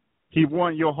 He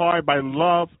won your heart by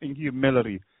love and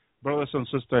humility. Brothers and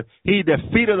sisters, he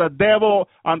defeated the devil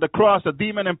on the cross, the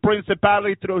demon and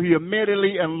principality through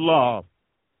humility and love.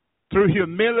 Through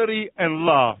humility and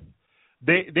love.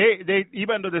 They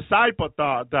even the disciples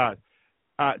thought that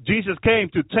Jesus came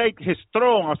to take his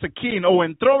throne as a king or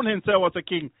enthrone himself as a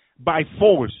king by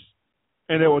force.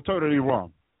 And they were totally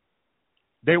wrong.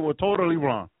 They were totally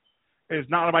wrong. It's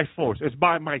not by force. It's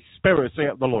by my spirit,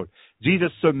 saith the Lord.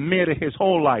 Jesus submitted his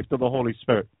whole life to the Holy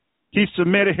Spirit. He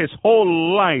submitted his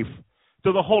whole life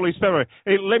to the Holy Spirit.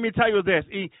 And let me tell you this.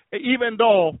 Even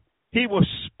though he was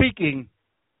speaking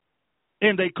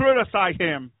and they criticized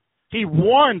him, he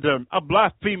warned them of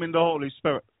blaspheming the Holy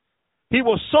Spirit. He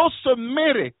was so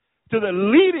submitted to the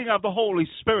leading of the Holy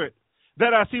Spirit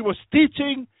that as he was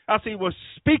teaching, as he was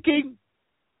speaking,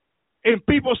 and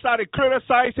people started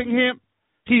criticizing him,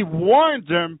 he warned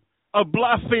them of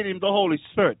blaspheming the Holy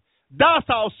Spirit. That's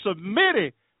how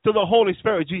submitted to the Holy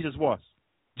Spirit Jesus was.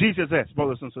 Jesus is,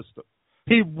 brothers and sisters.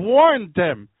 He warned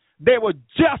them. They were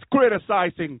just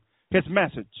criticizing his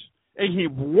message. And he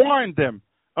warned them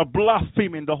of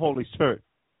blaspheming the Holy Spirit.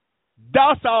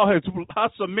 That's how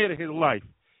submitted his life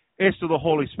is to the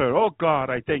Holy Spirit. Oh,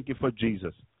 God, I thank you for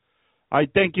Jesus. I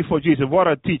thank you for Jesus. What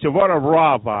a teacher. What a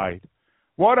rabbi.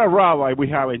 What a rabbi we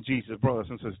have in Jesus, brothers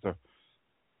and sisters.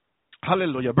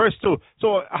 Hallelujah. Verse 2.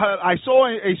 So I saw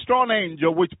a strong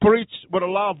angel which preached with a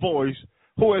loud voice,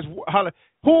 who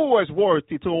was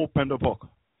worthy to open the book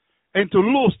and to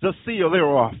loose the seal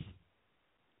thereof.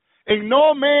 And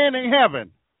no man in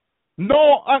heaven,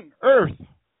 nor on earth,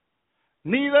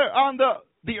 neither under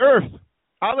the earth.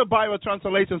 Other Bible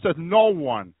translation says no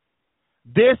one.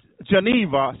 This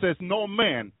Geneva says no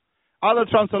man. Other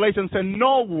translations say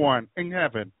no one in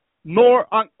heaven,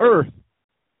 nor on earth.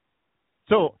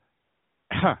 So,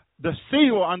 the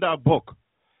seal on that book,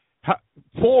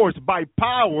 forced by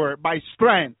power, by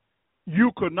strength,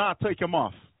 you could not take him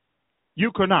off.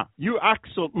 You could not. You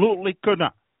absolutely could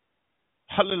not.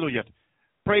 Hallelujah.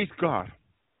 Praise God.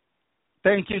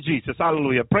 Thank you, Jesus.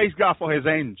 Hallelujah. Praise God for his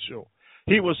angel.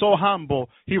 He was so humble.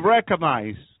 He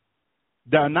recognized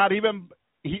that not even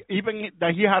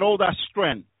that he had all that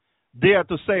strength there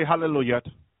to say, hallelujah.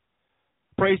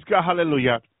 Praise God,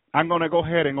 hallelujah. I'm going to go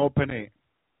ahead and open it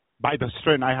by the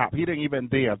strength I have. He didn't even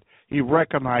dare. He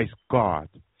recognized God.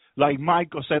 Like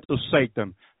Michael said to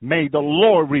Satan, may the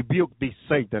Lord rebuke thee,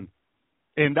 Satan.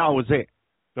 And that was it.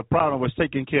 The problem was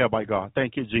taken care of by God.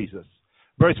 Thank you, Jesus.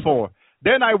 Verse 4.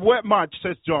 Then I wept much,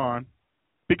 says John,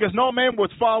 because no man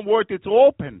was found worthy to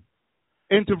open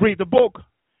and to read the book,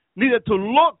 neither to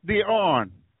look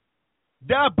thereon.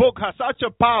 That book has such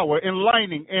a power and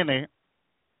lining in it.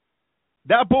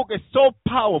 That book is so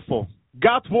powerful.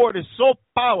 God's word is so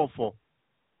powerful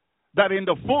that in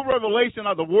the full revelation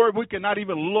of the word, we cannot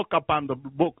even look upon the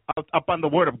book, upon the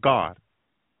word of God.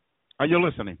 Are you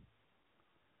listening?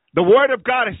 The word of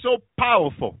God is so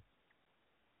powerful.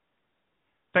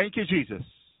 Thank you, Jesus.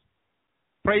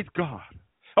 Praise God.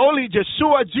 Only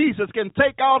Yeshua, Jesus, can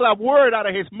take out that word out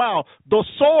of his mouth, the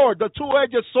sword, the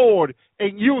two-edged sword,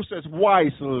 and use it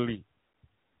wisely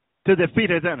to defeat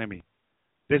his enemy.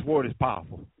 This word is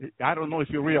powerful. I don't know if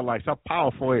you realize how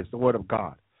powerful is the word of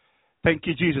God. Thank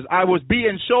you, Jesus. I was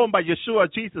being shown by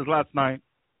Yeshua, Jesus, last night,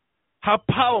 how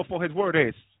powerful his word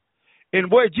is.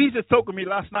 And where Jesus took me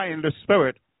last night in the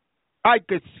spirit, I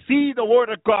could see the word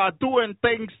of God doing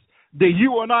things that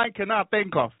you and I cannot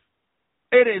think of.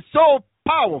 It is so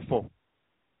powerful.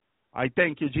 I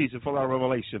thank you, Jesus, for that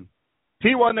revelation.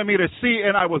 He wanted me to see,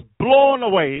 and I was blown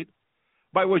away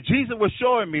by what Jesus was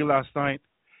showing me last night,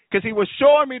 because he was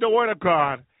showing me the word of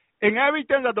God, and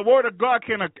everything that the word of God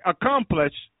can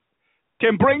accomplish,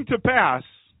 can bring to pass,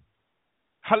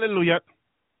 hallelujah,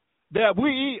 that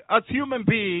we as human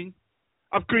beings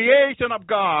of creation of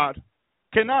God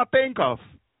cannot think of.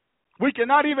 We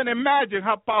cannot even imagine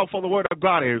how powerful the word of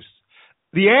God is.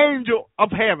 The angel of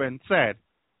heaven said,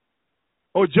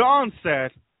 or John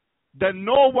said, that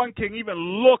no one can even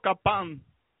look upon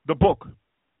the book.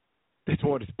 This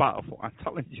word is powerful. I'm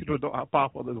telling you, you don't know how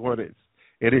powerful this word is.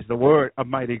 It is the word of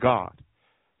mighty God.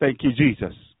 Thank you,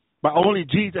 Jesus. But only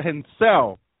Jesus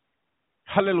himself,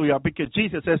 hallelujah, because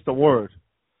Jesus is the word.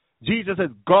 Jesus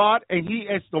is God, and he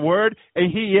is the word,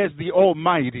 and he is the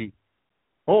Almighty.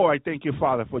 Oh, I thank you,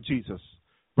 Father, for Jesus.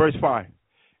 Verse 5.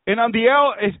 And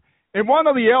one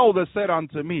of the elders said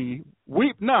unto me,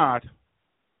 weep not.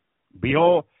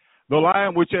 Behold, the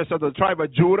Lion which is of the tribe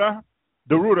of Judah,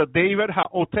 the root of David,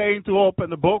 hath obtained to open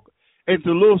the book and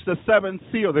to loose the seventh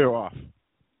seal thereof.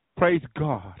 Praise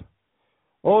God.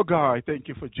 Oh, God, thank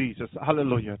you for Jesus.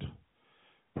 Hallelujah.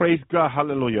 Praise God.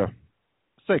 Hallelujah.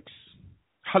 6.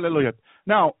 Hallelujah.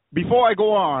 Now, before I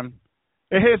go on,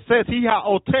 it says he has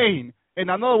obtained, in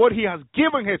another word, he has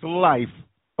given his life.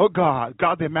 Oh, God.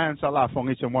 God demands a lot from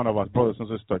each and one of us, brothers and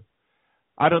sisters.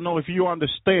 I don't know if you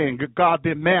understand. God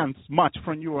demands much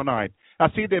from you and I.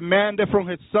 As he demanded from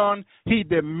his son, he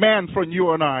demands from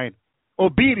you and I.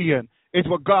 Obedient is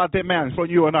what God demands from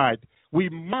you and I. We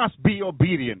must be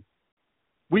obedient.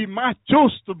 We must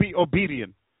choose to be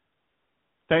obedient.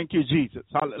 Thank you, Jesus.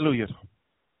 Hallelujah.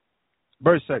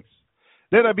 Verse 6.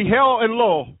 Then I beheld, and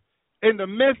lo, in the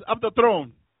midst of the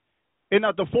throne, and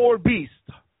of the four beasts,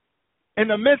 in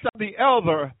the midst of the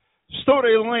elder, stood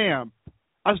a lamb,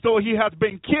 as though he had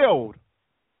been killed,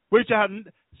 which had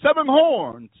 7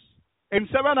 horns and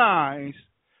 7 eyes,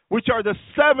 which are the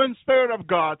 7 Spirit of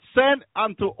God, sent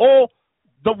unto all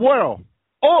the world.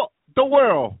 All the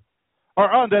world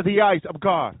are under the eyes of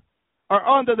God,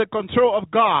 are under the control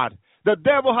of God. The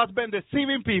devil has been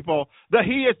deceiving people that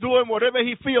he is doing whatever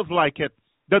he feels like it.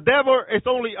 The devil is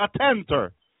only a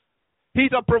tempter.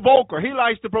 He's a provoker. He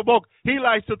likes to provoke. He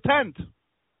likes to tempt.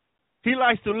 He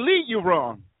likes to lead you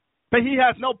wrong. But he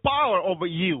has no power over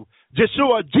you.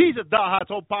 Yeshua, Jesus, that has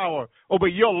all power over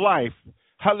your life.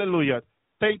 Hallelujah.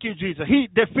 Thank you, Jesus. He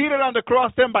defeated on the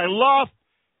cross them by love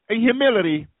and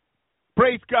humility.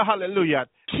 Praise God. Hallelujah.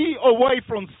 Key away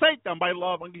from Satan by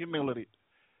love and humility.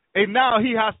 And now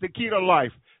he has the key to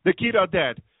life, the key to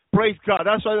death. Praise God.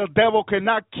 That's why the devil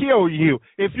cannot kill you.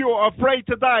 If you are afraid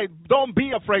to die, don't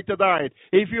be afraid to die.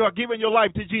 If you are giving your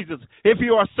life to Jesus, if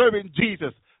you are serving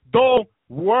Jesus, don't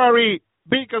worry.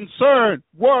 Be concerned.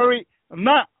 Worry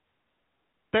not.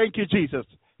 Thank you, Jesus.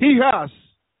 He has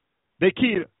the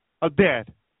key of death.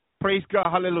 Praise God.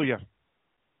 Hallelujah.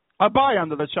 Abide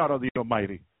under the shadow of the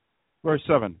Almighty. Verse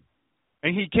 7.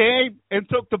 And he came and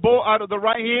took the bowl out of the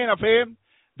right hand of him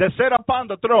that sat upon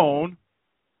the throne.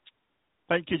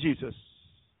 Thank you, Jesus.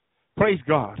 Praise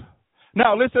God.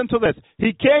 Now listen to this.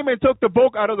 He came and took the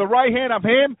book out of the right hand of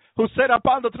him who sat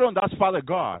upon the throne. That's Father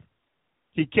God.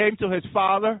 He came to his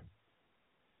Father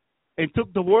and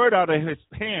took the word out of his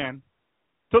hand,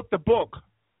 took the book.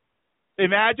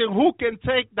 Imagine who can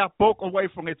take that book away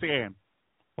from his hand.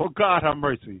 Oh, God, have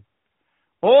mercy.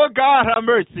 Oh, God, have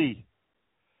mercy.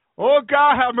 Oh,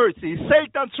 God, have mercy.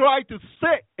 Satan tried to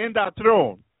sit in that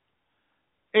throne.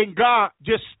 And God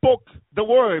just spoke the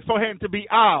word for him to be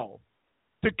out,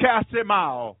 to cast him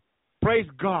out. Praise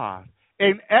God.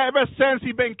 And ever since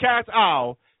he's been cast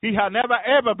out, he had never,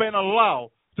 ever been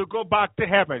allowed to go back to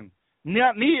heaven.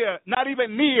 Not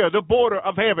even near the border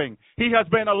of heaven. He has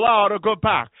been allowed to go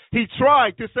back. He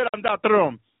tried to sit on that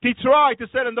throne. He tried to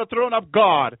sit on the throne of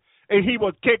God, and he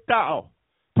was kicked out.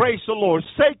 Praise the Lord.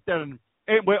 Satan,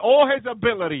 and with all his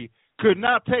ability, could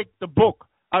not take the book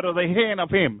out of the hand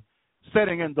of him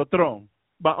sitting in the throne,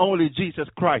 but only Jesus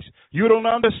Christ. You don't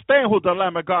understand who the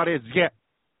Lamb of God is yet.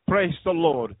 Praise the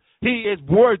Lord. He is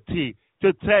worthy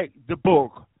to take the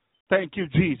book. Thank you,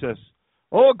 Jesus.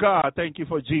 Oh, God, thank you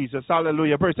for Jesus.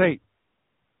 Hallelujah. Verse 8.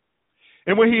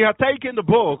 And when he had taken the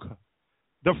book,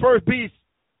 the first beast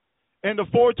and the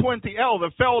 420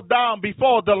 elders fell down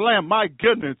before the Lamb. My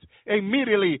goodness.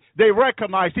 Immediately they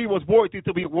recognized he was worthy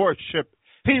to be worshipped.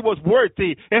 He was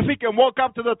worthy. If he can walk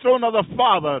up to the throne of the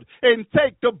Father and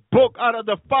take the book out of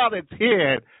the Father's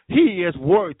hand, he is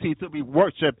worthy to be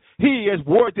worshipped. He is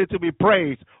worthy to be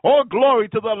praised. All glory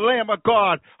to the Lamb of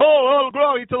God. All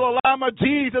glory to the Lamb of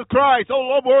Jesus Christ.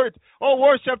 All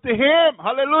worship to him.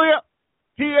 Hallelujah.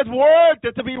 He is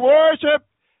worthy to be worshipped.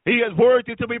 He is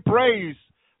worthy to be praised.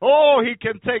 Oh, he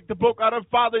can take the book out of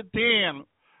Father's hand.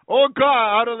 Oh,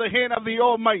 God, out of the hand of the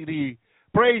Almighty.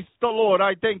 Praise the Lord.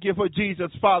 I thank you for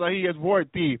Jesus, Father. He is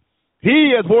worthy.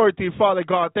 He is worthy, Father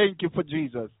God. Thank you for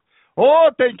Jesus.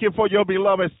 Oh, thank you for your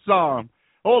beloved Son.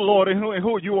 Oh, Lord, in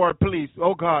who you are pleased.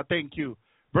 Oh, God, thank you.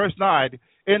 Verse 9.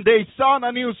 And they sung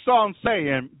a new song,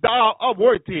 saying, Thou art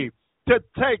worthy to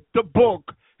take the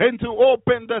book and to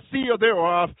open the seal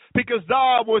thereof, because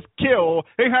thou wast killed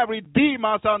and have redeemed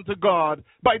us unto God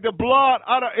by the blood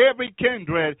out of every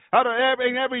kindred, out of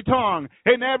every tongue,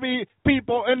 and every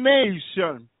people and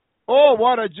nation. Oh,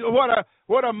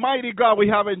 what a mighty God we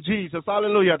have in Jesus.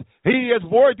 Hallelujah. He is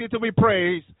worthy to be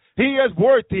praised. He is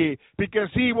worthy because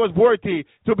he was worthy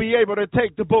to be able to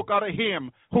take the book out of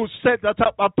him who sat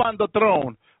upon the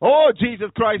throne. Oh, Jesus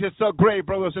Christ is so great,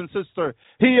 brothers and sisters.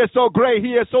 He is so great.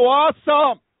 He is so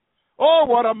awesome. Oh,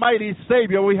 what a mighty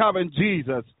Savior we have in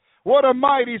Jesus. What a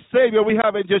mighty Savior we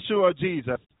have in Yeshua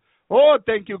Jesus. Oh,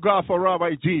 thank you, God, for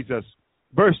Rabbi Jesus.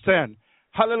 Verse 10.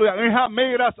 Hallelujah. And have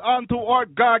made us unto our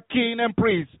God king and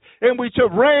priest. And we shall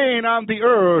reign on the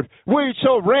earth. We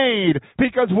shall reign.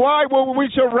 Because why will we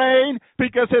shall reign?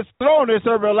 Because his throne is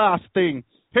everlasting.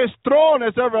 His throne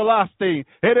is everlasting.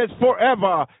 It is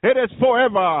forever. It is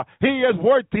forever. He is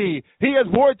worthy. He is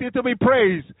worthy to be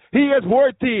praised. He is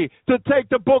worthy to take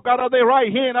the book out of the right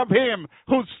hand of him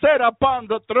who sat upon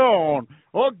the throne.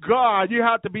 Oh God, you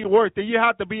have to be worthy. You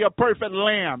have to be a perfect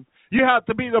lamb. You have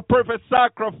to be the perfect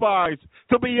sacrifice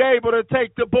to be able to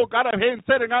take the book out of him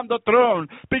sitting on the throne.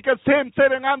 Because him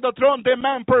sitting on the throne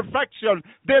demands perfection,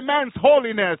 demands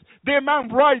holiness,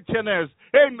 demands righteousness.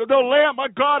 And the Lamb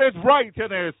of God is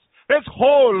righteousness. It's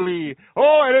holy.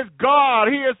 Oh, it is God.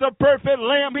 He is the perfect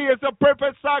Lamb. He is the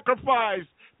perfect sacrifice.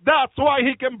 That's why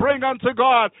he can bring unto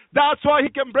God. That's why he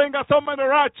can bring us home in the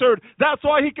rapture. That's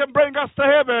why he can bring us to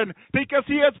heaven. Because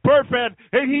he is perfect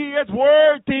and he is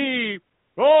worthy.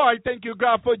 Oh, I thank you,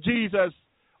 God, for Jesus.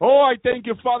 Oh, I thank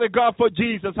you, Father God, for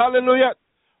Jesus. Hallelujah.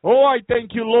 Oh, I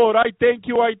thank you, Lord. I thank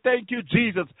you,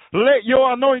 Jesus. Let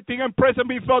your anointing and presence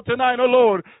be felt tonight, oh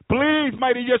Lord. Please,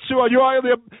 mighty Yeshua, you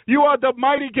are the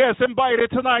mighty guest invited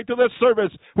tonight to this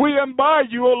service. We invite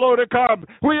you, oh Lord, to come.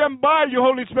 We invite you,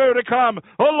 Holy Spirit, to come.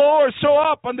 Oh Lord, show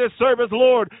up on this service,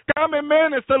 Lord. Come and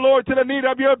minister, Lord, to the need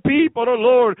of your people, oh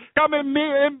Lord. Come and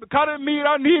meet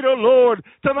our need, oh Lord.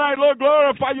 Tonight, Lord,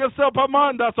 glorify yourself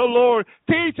among us, oh Lord.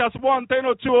 Teach us one thing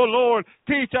or two, oh Lord.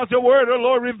 Teach us your word, oh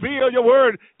Lord. Reveal your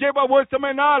word. Give us wisdom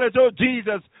and knowledge, oh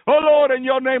Jesus. Oh Lord, in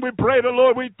your name we pray, oh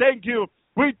Lord. We thank you.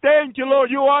 We thank you, Lord.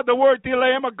 You are the worthy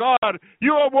Lamb of God.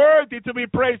 You are worthy to be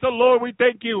praised, oh Lord. We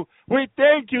thank you. We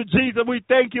thank you, Jesus. We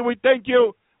thank you. We thank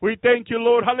you. We thank you,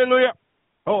 Lord. Hallelujah.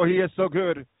 Oh, he is so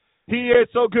good. He is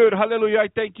so good. Hallelujah. I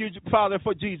thank you, Father,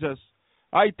 for Jesus.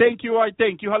 I thank you.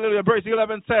 Hallelujah. Verse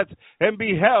 11 says, and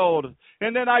beheld,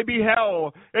 and then I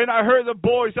beheld, and I heard the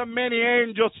voice of many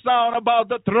angels sound about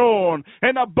the throne,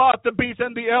 and about the beast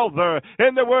and the elder,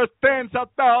 and there were tens of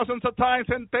thousands of times,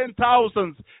 and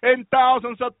 10,000s, and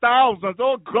thousands of thousands.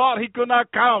 Oh God, he could not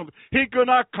count. He could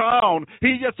not count.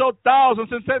 He just saw thousands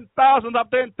and 10,000s of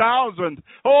 10,000.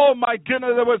 Oh my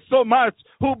goodness, there was so much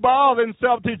who bowed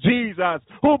themselves to Jesus,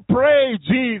 who praised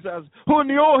Jesus, who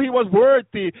knew he was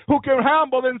worthy, who can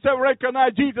humble themselves,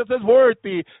 recognize Jesus is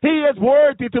worthy. He is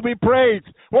worthy to be praised.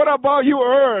 What about you,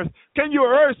 earth? Can you,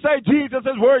 earth, say Jesus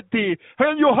is worthy?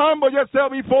 Can you humble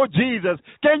yourself before Jesus?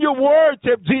 Can you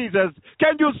worship Jesus?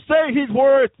 Can you say he's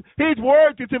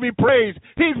worthy to be praised?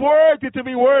 He's worthy to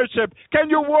be worshipped. Can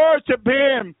you worship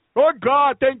him? Oh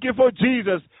God, thank you for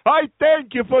Jesus. I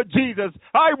thank you for Jesus.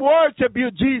 I worship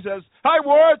you, Jesus. I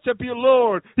worship you,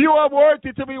 Lord. You are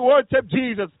worthy to be worshipped,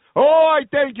 Jesus. Oh, I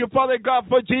thank you, Father God,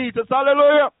 for Jesus.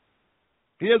 Hallelujah.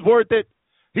 He is worth it.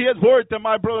 He is worth it,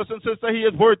 my brothers and sisters. He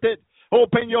is worth it.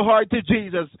 Open your heart to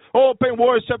Jesus. Open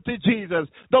worship to Jesus.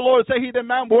 The Lord said he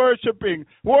demands worshiping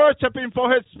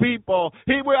for his people.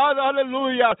 He will,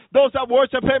 hallelujah, those that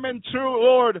worship him in true,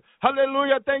 Lord.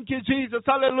 Hallelujah. Thank you, Jesus.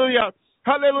 Hallelujah.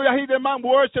 Hallelujah. He demands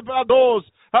worship of those.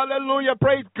 Hallelujah.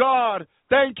 Praise God.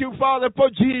 Thank you, Father, for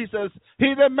Jesus.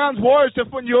 He demands worship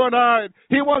from you and I.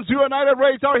 He wants you and I to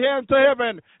raise our hands to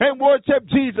heaven and worship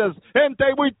Jesus. And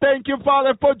we thank you,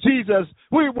 Father, for Jesus.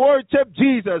 We worship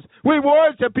Jesus. We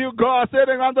worship you, God,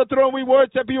 sitting on the throne. We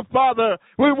worship you, Father.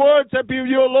 We worship you,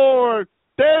 your Lord.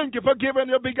 Thank you for giving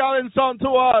your begotten Son to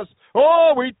us.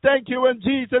 Oh, we thank you in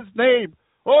Jesus' name.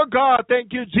 Oh, God,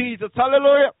 thank you, Jesus.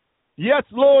 Hallelujah. Yes,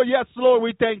 Lord. Yes, Lord,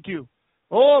 we thank you.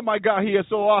 Oh, my God, he is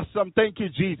so awesome. Thank you,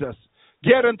 Jesus.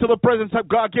 Get into the presence of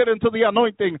God. Get into the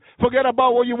anointing. Forget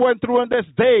about what you went through in this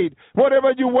day.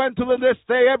 Whatever you went through in this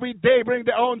day, every day bring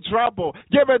their own trouble.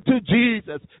 Give it to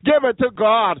Jesus. Give it to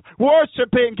God.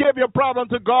 Worship him. Give your problem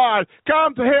to God.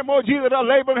 Come to him, oh Jesus, that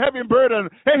labor and heavy burden,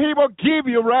 and he will give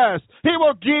you rest. He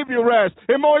will give you rest.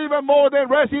 And even more than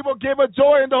rest, he will give a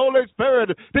joy in the Holy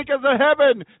Spirit. Because the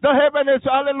heaven is,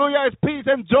 hallelujah, is peace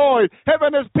and joy.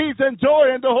 Heaven is peace and joy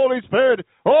in the Holy Spirit.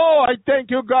 Oh, I thank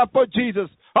you, God, for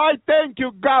Jesus. I thank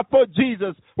you, God, for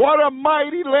Jesus. What a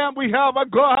mighty Lamb we have, a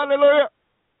God. Hallelujah.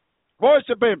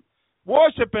 Worship him.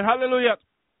 Worship him. Hallelujah.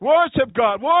 Worship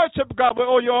God. Worship God with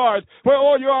all your heart, with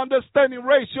all your understanding.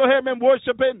 Raise your hand and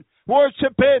worship him.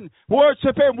 Worship him.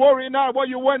 Worship him. Worry not what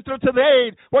you went through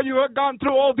today, what you have gone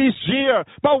through all this year.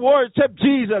 But worship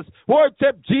Jesus.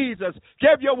 Worship Jesus.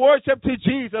 Give your worship to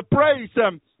Jesus. Praise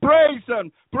him. Praise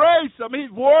him. Praise him.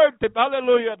 He's worthy.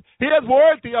 Hallelujah. He is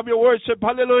worthy of your worship.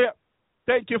 Hallelujah.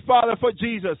 Thank you, Father, for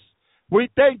Jesus. We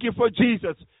thank you for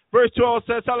Jesus. Verse 12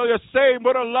 says, hallelujah, saying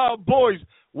with a loud voice,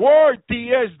 worthy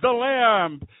is the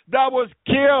Lamb that was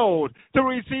killed to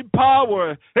receive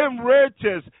power and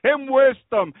riches and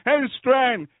wisdom and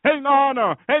strength and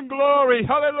honor and glory.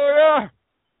 Hallelujah.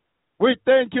 We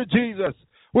thank you, Jesus.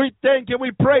 We thank you.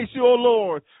 We praise you, O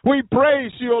Lord. We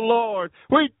praise you, O Lord.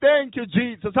 We thank you,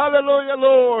 Jesus. Hallelujah,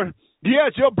 Lord.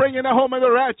 Yes, you're bringing it home in the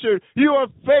rapture. You are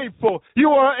faithful. You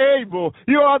are able.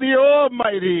 You are the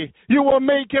Almighty. You will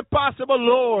make it possible,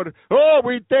 Lord. Oh,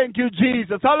 we thank you,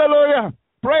 Jesus. Hallelujah.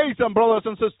 Praise Him, brothers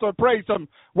and sisters. Praise Him.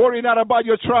 Worry not about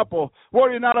your trouble.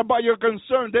 Worry not about your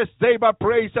concern this day, but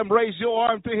praise Him. Raise your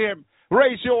arm to Him.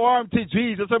 Raise your arm to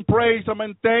Jesus and praise Him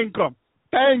and thank Him.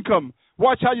 Thank Him.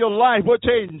 Watch how your life will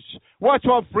change. Watch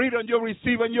what freedom you'll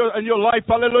receive in your life.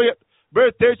 Hallelujah.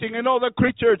 Birth, teaching, and all the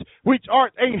creatures which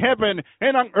art in heaven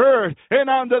and on earth and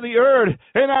under the earth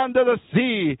and under the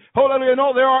sea. Hallelujah. And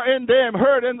all there are in them.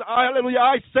 Heard and hallelujah.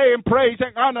 I say in praise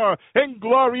and honor and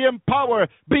glory and power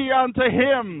be unto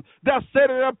Him that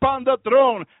sitteth upon the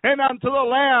throne and unto the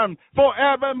Lamb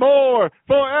forevermore.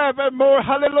 Forevermore.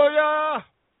 Hallelujah.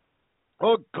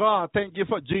 Oh God, thank you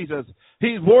for Jesus.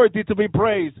 He's worthy to be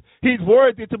praised. He's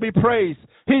worthy to be praised.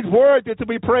 He's worthy to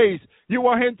be praised. You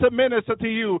want Him to minister to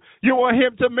you. You want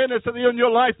Him to minister to you in your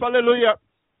life. Hallelujah.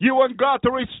 You want God to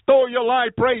restore your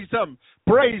life. Praise Him.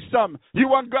 Praise Him. You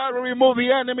want God to remove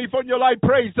the enemy from your life.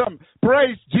 Praise Him.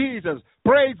 Praise Jesus.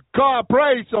 Praise God.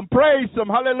 Praise Him. Praise Him.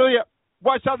 Hallelujah.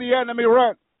 Watch how the enemy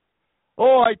run.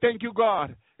 Oh, I thank you,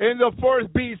 God. And the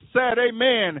first beast said,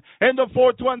 Amen. And the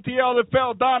 420 elders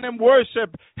fell down and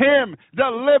worshiped Him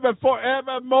that liveth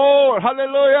forevermore.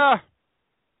 Hallelujah.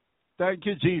 Thank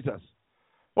you, Jesus.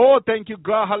 Oh, thank you,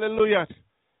 God. Hallelujah.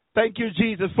 Thank you,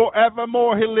 Jesus.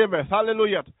 Forevermore He liveth.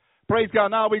 Hallelujah. Praise God.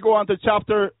 Now we go on to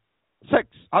chapter 6.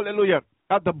 Hallelujah.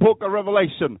 At the book of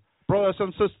Revelation. Brothers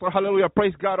and sisters. Hallelujah.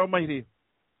 Praise God Almighty.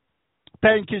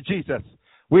 Thank you, Jesus.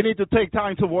 We need to take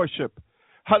time to worship.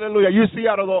 Hallelujah. You see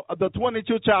out of the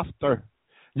 22 chapter,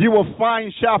 you will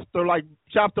find chapter like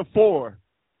chapter 4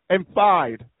 and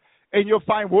 5, and you'll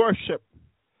find worship.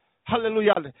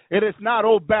 Hallelujah. It is not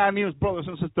all bad news, brothers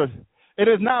and sisters. It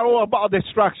is not all about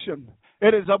destruction.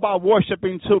 It is about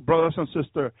worshiping too, brothers and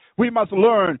sisters. We must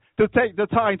learn to take the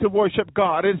time to worship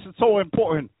God. It is so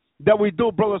important that we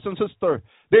do, brothers and sisters.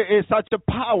 There is such a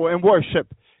power in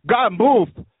worship. God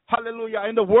moved, hallelujah,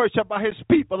 in the worship of His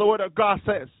people, the word of God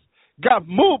says. God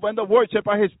moved in the worship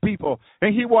of His people,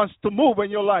 and He wants to move in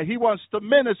your life. He wants to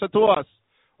minister to us.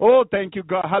 Oh, thank you,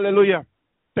 God. Hallelujah.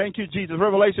 Thank you, Jesus.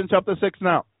 Revelation chapter 6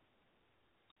 now.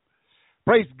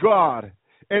 Praise God.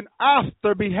 And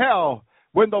after beheld,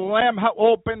 when the Lamb had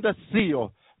opened the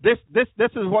seal. This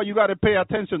is what you got to pay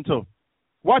attention to.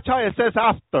 Watch how it says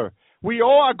after. We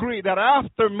all agree that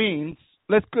after means,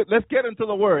 let's get into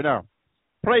the word now.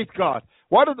 Praise God.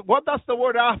 What does the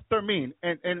word after mean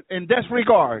in this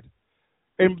regard?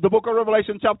 In the book of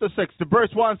Revelation chapter 6, the verse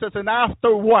 1 says, and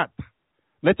after what?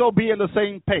 Let's all be on the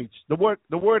same page. The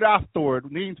word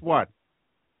afterward means what?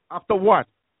 After what?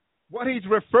 What He's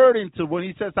referring to when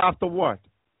He says after what?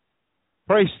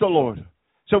 Praise the Lord.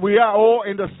 So we are all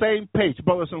in the same page,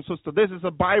 brothers and sisters. This is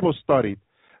a Bible study.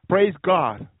 Praise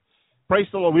God. Praise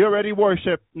the Lord. We already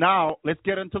worship. Now let's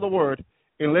get into the word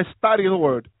and let's study the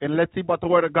word and let's see what the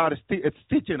word of God is it's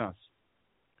teaching us.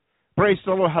 Praise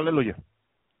the Lord. Hallelujah.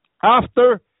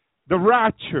 After the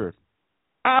rapture,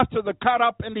 after the caught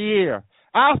up in the air,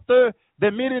 after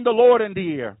the meeting the Lord in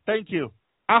the air. Thank you.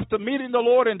 After meeting the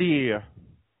Lord in the air,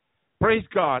 praise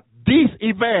God, this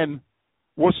event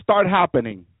will start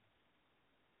happening.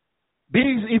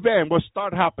 This event will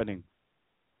start happening.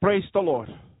 Praise the Lord.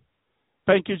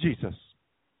 Thank you, Jesus.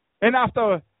 And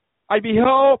after I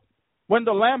beheld, when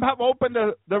the Lamb have opened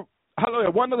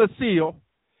hallelujah, one of the seal,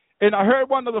 and I heard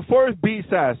one of the first beasts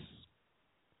says,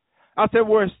 I said,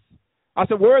 where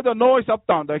the noise of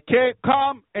thunder?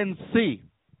 Come and see.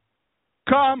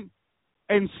 Come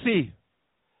and see.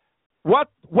 What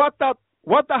had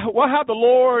the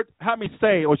Lord had me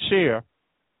say or share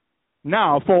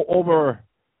now for over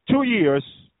 2 years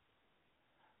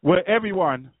with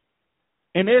everyone,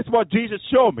 and it's what Jesus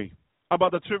showed me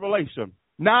about the tribulation.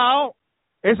 Now,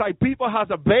 it's like people has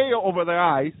a veil over their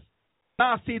eyes,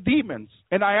 now see demons.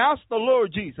 And I asked the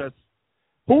Lord Jesus,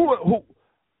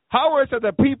 how is it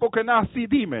that people cannot see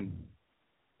demons?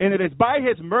 And it is by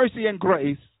His mercy and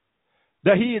grace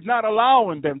that He is not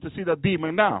allowing them to see the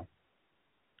demon now.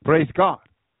 Praise God.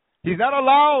 He's not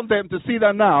allowing them to see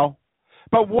that now.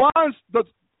 But once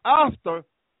after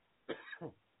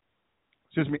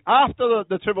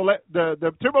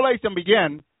the tribulation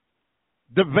began,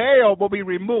 the veil will be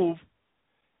removed,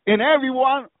 and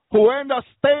everyone who ends up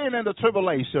staying in the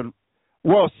tribulation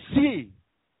will see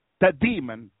the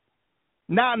demon.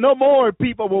 Now, no more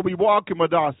people will be walking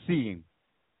without seeing.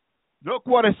 Look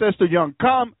what it says to young.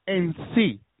 Come and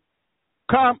see.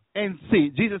 Come and see.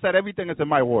 Jesus said, everything is in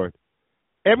my word.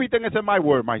 Everything is in my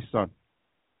word, my son.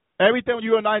 Everything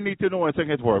you and I need to know is in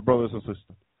his word, brothers and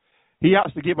sisters. He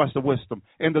has to give us the wisdom.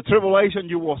 In the tribulation,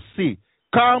 you will see.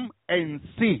 Come and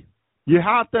see. You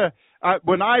have to,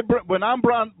 when I'm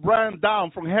brought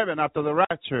down from heaven after the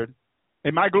rapture,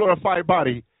 in my glorified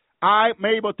body, I'm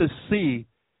able to see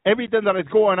everything that is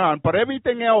going on, but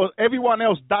everything else, everyone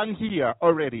else done here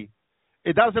already.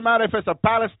 It doesn't matter if it's a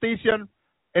Palestinian,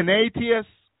 an atheist,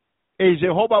 a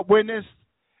Jehovah's Witness.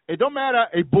 It don't matter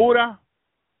a Buddha.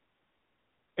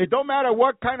 It don't matter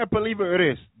what kind of believer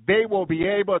it is. They will be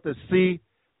able to see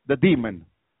the demon.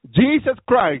 Jesus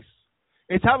Christ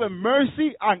is having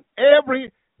mercy on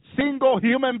every single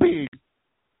human being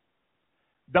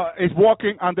that is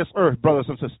walking on this earth, brothers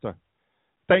and sisters.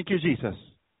 Thank you, Jesus.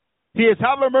 He is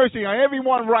having mercy on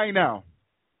everyone right now.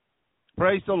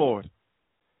 Praise the Lord.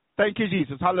 Thank you,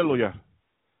 Jesus. Hallelujah.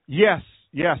 Yes,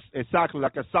 exactly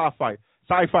like a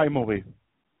sci-fi movie.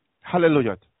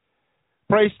 Hallelujah.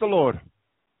 Praise the Lord.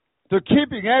 To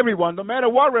keeping everyone, no matter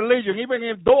what religion, even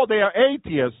if though they are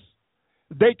atheists,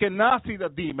 they cannot see the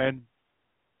demon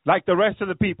like the rest of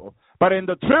the people. But in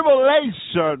the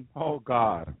tribulation, oh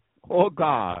God,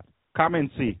 come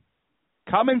and see.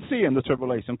 Come and see in the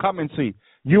tribulation. Come and see.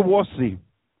 You will see.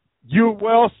 You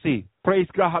will see. Praise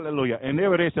God, hallelujah. And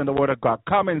there it is in the word of God.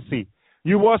 Come and see.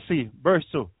 You will see. Verse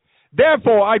 2.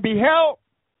 Therefore I beheld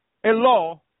a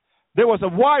law. There was a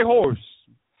white horse.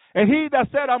 And he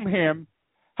that sat on him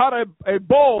had a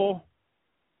bow,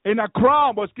 and a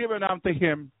crown was given unto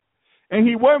him. And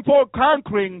he went forth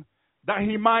conquering that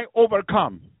he might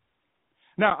overcome.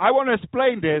 Now, I want to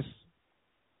explain this.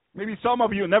 Maybe some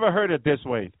of you never heard it this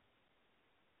way.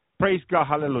 Praise God,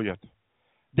 hallelujah.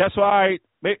 That's why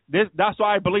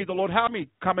I believe the Lord had me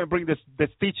come and bring this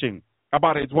teaching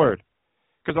about his word.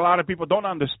 Because a lot of people don't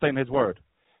understand his word.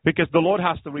 Because the Lord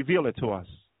has to reveal it to us.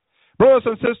 Brothers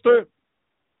and sisters,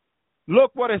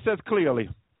 look what it says clearly.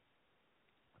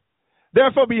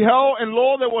 Therefore beheld, and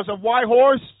lo, there was a white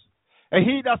horse, and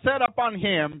he that sat upon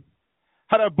him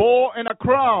had a bow and a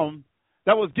crown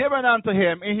that was given unto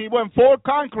him, and he went forth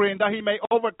conquering that he may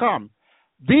overcome.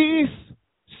 These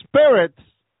spirits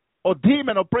or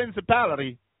demon or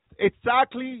principality,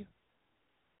 exactly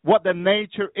what the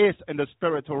nature is in the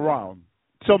spiritual realm.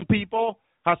 Some people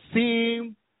have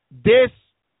seen this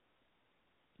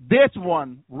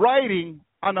one riding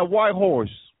on a white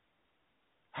horse.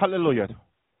 Hallelujah.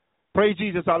 Praise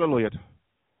Jesus, hallelujah.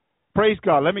 Praise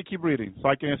God. Let me keep reading so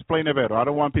I can explain it better. I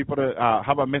don't want people to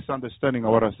have a misunderstanding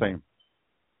of what I'm saying.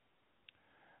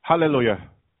 Hallelujah.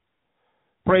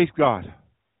 Praise God.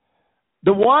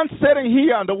 The one sitting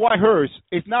here on the white horse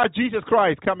is not Jesus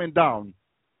Christ coming down.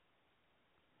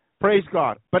 Praise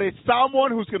God. But it's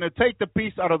someone who's going to take the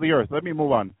peace out of the earth. Let me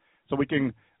move on so we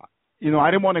can, I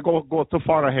didn't want to go too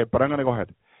far ahead, but I'm going to go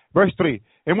ahead. Verse 3.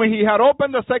 And when he had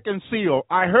opened the second seal,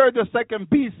 I heard the second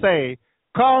beast say,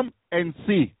 come and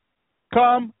see.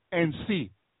 Come and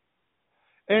see.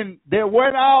 And there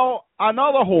went out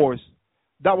another horse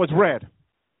that was red.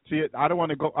 See, I don't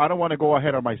want to go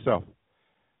ahead of myself.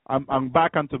 I'm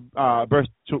back onto verse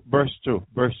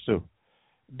 2.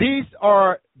 These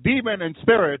are demon and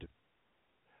spirit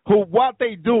who what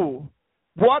they do,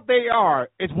 what they are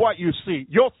is what you see.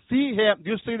 You'll see him,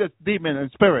 you see the demon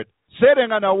and spirit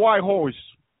sitting on a white horse.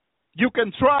 You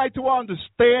can try to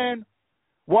understand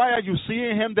why are you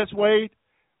seeing him this way.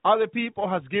 Other people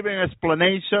has given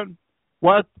explanation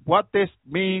what this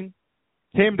means.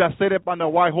 Him that sit up on the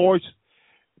white horse.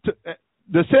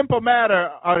 The simple matter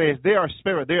is they are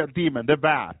spirit, they are demon, they're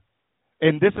bad.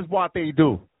 And this is what they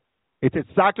do. It's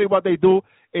exactly what they do.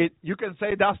 You can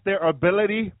say that's their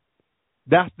ability.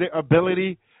 That's their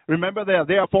ability. Remember,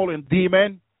 they are fallen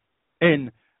demon.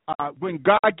 And when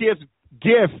God gives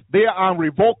gifts, they are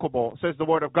unrevocable, says the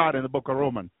word of God in the book of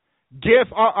Romans.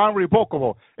 Gifts are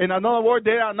unrevocable. In another word,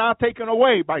 they are not taken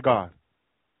away by God.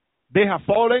 They have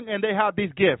fallen and they have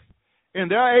these gifts. And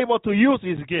they are able to use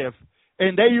these gifts.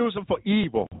 And they use them for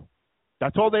evil.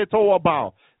 That's all they're told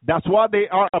about. That's what they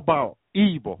are about,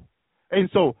 evil. And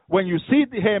so when you see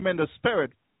him in the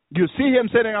spirit, you see him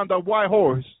sitting on the white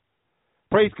horse.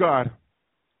 Praise God.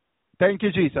 Thank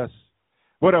you, Jesus.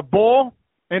 With a bow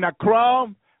and a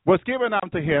crown was given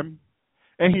unto him,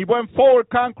 and he went forward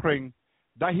conquering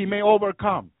that he may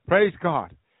overcome. Praise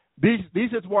God. This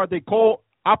is what they call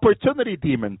opportunity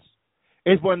demons.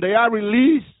 It's when they are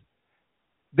released.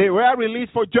 They were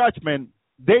released for judgment.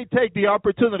 They take the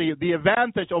opportunity, the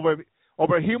advantage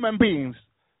over human beings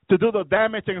to do the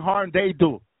damage and harm they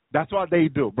do. That's what they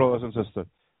do, brothers and sisters.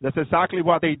 That's exactly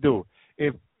what they do.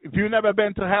 If you've never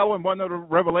been to hell and wonder the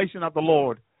revelation of the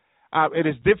Lord, it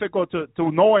is difficult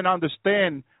to know and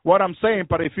understand what I'm saying,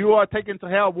 but if you are taken to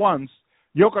hell once,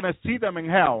 you're going to see them in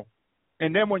hell.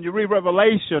 And then when you read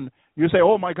Revelation, you say,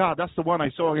 oh, my God, that's the one I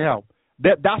saw in hell.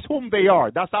 That's whom they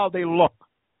are. That's how they look.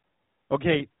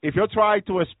 Okay, if you try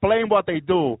to explain what they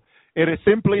do, it is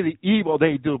simply the evil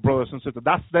they do, brothers and sisters.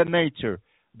 That's their nature.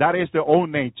 That is their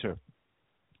own nature.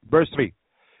 Verse 3.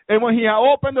 And when he had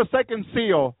opened the second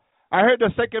seal, I heard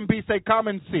the second beast say, come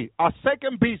and see. A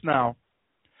second beast now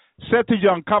said to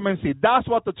John, come and see. That's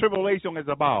what the tribulation is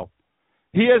about.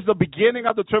 Here's the beginning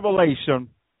of the tribulation.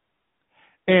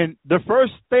 And the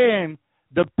first thing,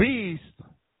 the beast,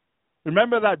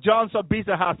 remember that John saw beasts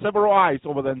that have several eyes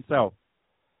over themselves.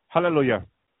 Hallelujah.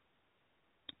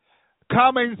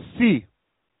 Come and see.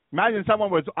 Imagine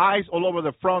someone with eyes all over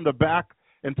the front, the back,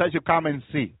 and tells you, come and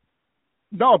see.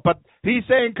 No, but he's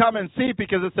saying come and see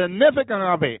because it's significant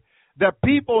of it that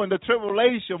people in the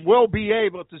tribulation will be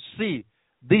able to see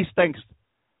these things.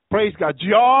 Praise God.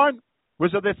 John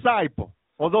was a disciple.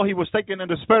 Although he was taken in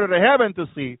the spirit of heaven to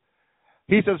see,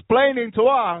 he's explaining to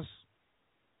us,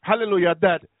 hallelujah,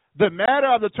 that the matter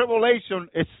of the tribulation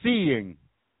is seeing.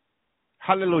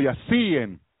 Hallelujah,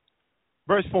 seeing.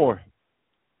 Verse 4.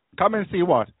 Come and see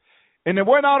what? And there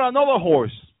went out another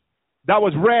horse that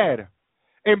was red,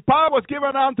 and power was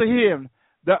given unto him,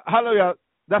 hallelujah,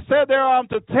 that said thereon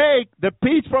to take the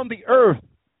peace from the earth.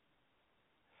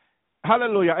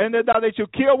 Hallelujah. And that they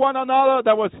should kill one another,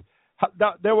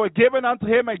 that they were given unto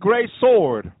him a great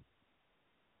sword.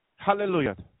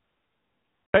 Hallelujah.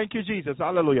 Thank you, Jesus.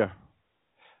 Hallelujah.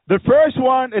 The first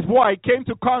one is what? Came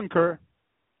to conquer.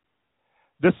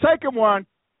 The second one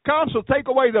comes to take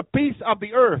away the peace of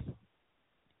the earth.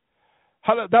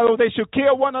 That they should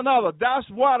kill one another. That's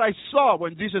what I saw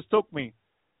when Jesus took me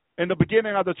in the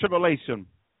beginning of the tribulation.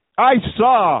 I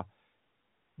saw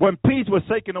when peace was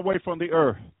taken away from the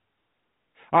earth.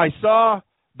 I saw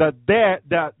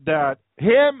that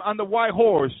him on the white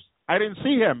horse, I didn't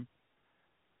see him,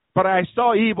 but I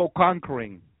saw evil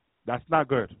conquering. That's not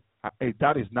good.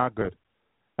 That is not good.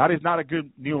 That is not a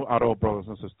good news at all, brothers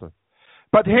and sisters.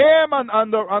 But him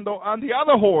on the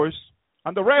other horse,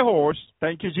 on the red horse,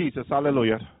 thank you, Jesus,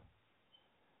 hallelujah.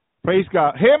 Praise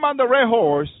God. Him on the red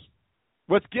horse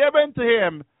was given to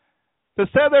him to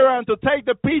sit there and to take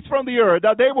the peace from the earth,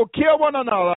 that they will kill one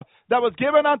another, that was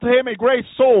given unto him a great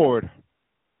sword.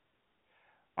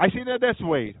 I seen it this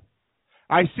way.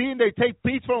 I seen they take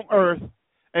peace from earth,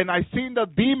 and I seen the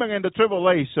demon in the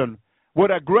tribulation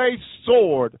with a great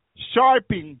sword,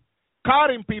 sharpening,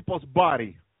 cutting people's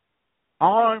body,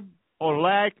 arm or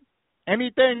leg,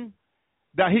 anything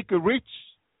that he could reach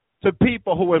to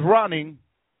people who was running.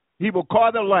 He will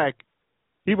cut their leg.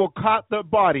 He will cut their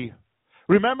body.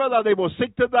 Remember that they will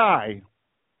seek to die,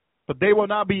 but they will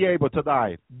not be able to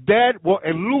die. Death will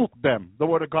elude them, the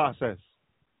word of God says,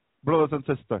 brothers and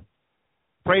sisters.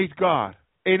 Praise God.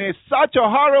 And it's such a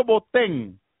horrible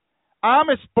thing. I'm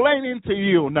explaining to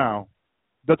you now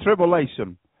the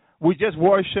tribulation. We just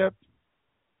worship.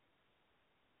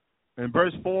 In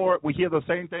verse 4, we hear the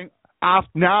same thing.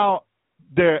 Now,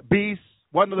 the beast,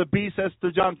 one of the beasts says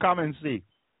to John, come and see.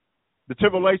 The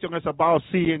tribulation is about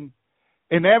seeing.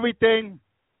 And everything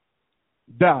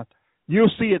that you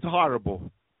see is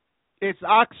horrible. It's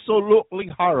absolutely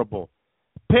horrible.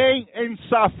 Pain and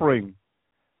suffering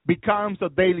becomes the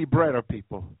daily bread of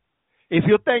people. If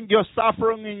you think you're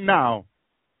suffering now,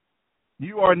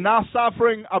 you are not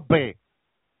suffering a bit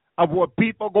of what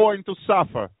people are going to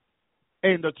suffer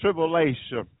in the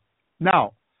tribulation.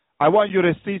 Now, I want you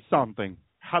to see something.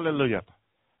 Hallelujah.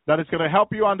 That is going to help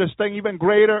you understand even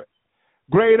greater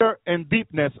and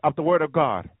deepness of the Word of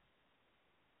God.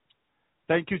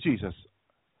 Thank you, Jesus.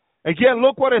 Again,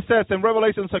 look what it says in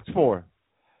Revelation 6:4.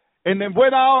 And then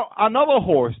went out another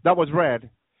horse that was red,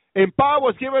 and power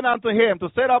was given unto him to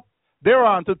set up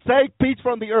thereon to take peace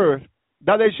from the earth,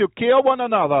 that they should kill one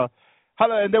another.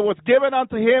 And there was given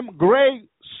unto him great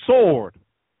sword.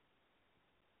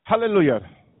 Hallelujah.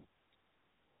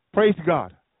 Praise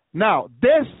God. Now,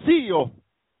 this seal,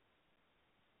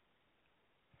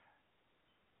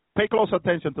 pay close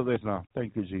attention to this now.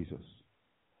 Thank you, Jesus.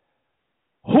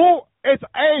 Who is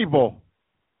able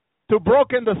to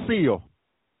broken the seal?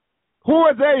 Who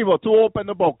is able to open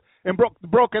the book and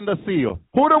broken the seal?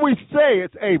 Who do we say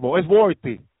is able, is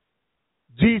worthy?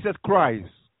 Jesus Christ.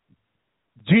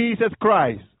 Jesus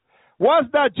Christ.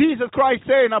 What's that Jesus Christ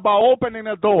saying about opening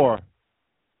a door?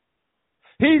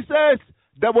 He says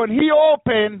that when he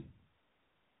opened,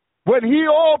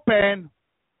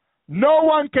 no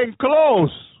one can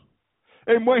close.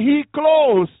 And when he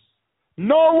closed,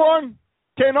 no one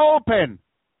can open.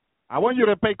 I want you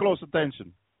to pay close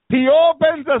attention. He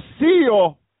opens the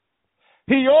seal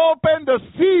He opened the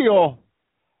seal.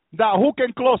 Now, who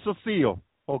can close the seal?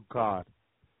 Oh, God.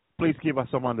 Please give us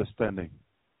some understanding.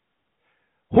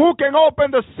 Who can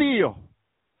open the seal?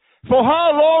 For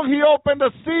how long he opened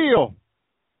the seal?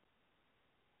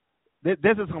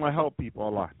 This is going to help people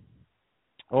a lot.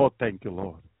 Oh, thank you,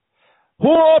 Lord.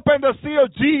 Who opened the seal?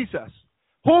 Jesus.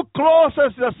 Who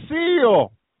closes the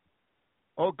seal?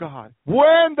 Oh, God.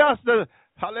 When does the...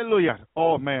 Hallelujah.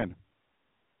 Oh, man.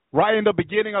 Right in the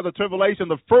beginning of the tribulation,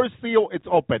 the first seal, it's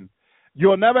open.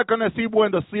 You're never going to see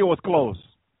when the seal is closed.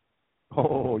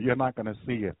 Oh, you're not going to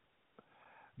see it.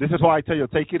 This is why I tell you,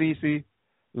 take it easy.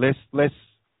 Let's,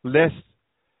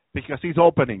 because he's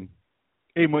opening.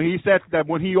 And when he said that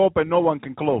when he opened, no one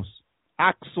can close.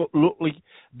 Absolutely.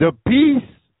 The peace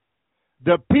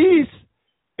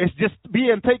is just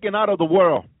being taken out of the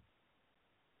world.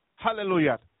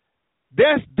 Hallelujah.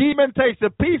 This demon takes the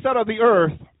peace out of the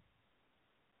earth,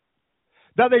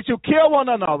 that they should kill one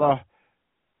another,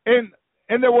 and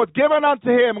there was given unto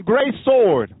him great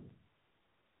sword.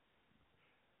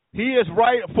 He is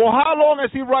right. For how long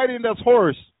is he riding this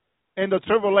horse in the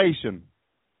tribulation?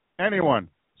 Anyone?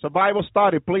 So Bible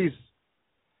study, please.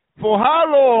 For how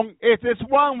long is this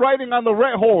one riding on the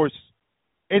red horse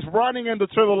is running in the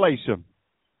tribulation?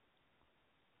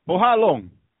 For how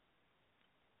long?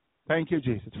 Thank you,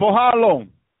 Jesus. For how long?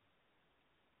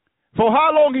 For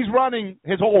how long he's running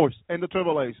his horse in the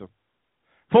tribulation?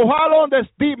 For how long this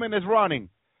demon is running?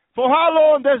 For how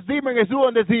long this demon is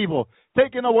doing this evil?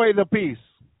 Taking away the peace.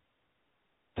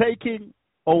 Taking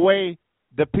away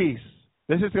the peace.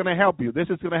 This is going to help you. This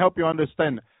is going to help you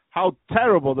understand how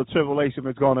terrible the tribulation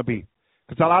is going to be.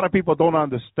 Because a lot of people don't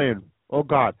understand. Oh,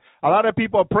 God. A lot of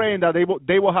people are praying that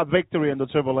they will have victory in the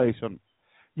tribulation.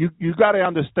 You got to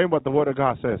understand what the Word of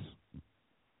God says.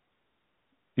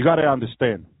 You got to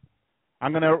understand.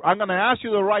 I'm gonna ask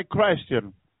you the right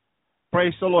question.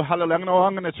 Praise the Lord. Hallelujah.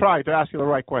 I'm gonna try to ask you the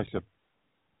right question.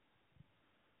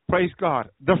 Praise God.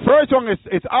 The first one is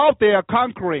it's out there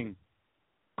conquering.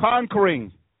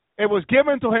 Conquering. It was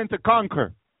given to him to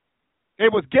conquer.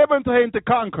 It was given to him to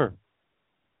conquer.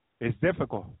 It's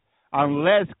difficult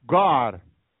unless God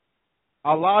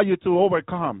allow you to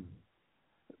overcome.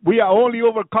 We are only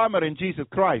overcomer in Jesus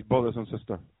Christ, brothers and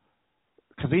sisters,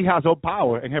 because he has all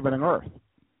power in heaven and earth.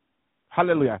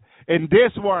 Hallelujah. In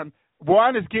this one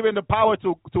is given the power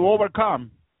to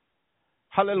overcome.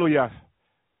 Hallelujah.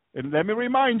 And let me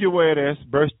remind you where it is.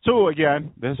 Verse 2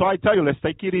 again. This is why I tell you, let's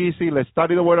take it easy. Let's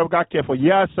study the Word of God carefully.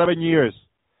 Yes, 7 years.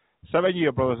 7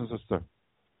 years, brothers and sisters.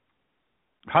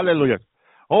 Hallelujah.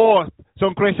 Oh,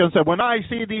 some Christians say, when I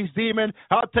see these demons,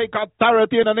 I'll take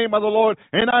authority in the name of the Lord,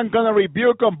 and I'm going to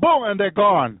rebuke them. Boom, and they're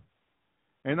gone.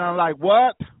 And I'm like,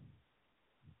 what?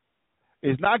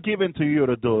 It's not given to you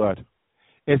to do that.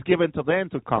 It's given to them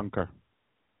to conquer.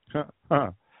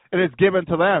 It is given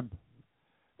to them.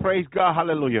 Praise God,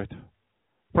 hallelujah.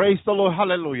 Praise the Lord,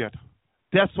 hallelujah.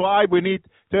 That's why we need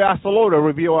to ask the Lord to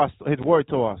reveal us His word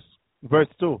to us. Verse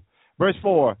 2. Verse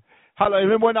 4.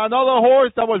 Hallelujah. When another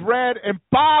horse that was red and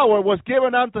power was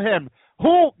given unto him.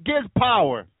 Who gives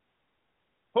power?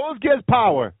 Who gives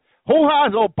power? Who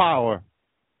has all power?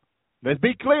 Let's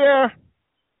be clear.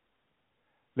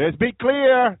 Let's be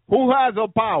clear. Who has all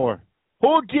power?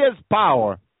 Who gives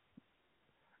power?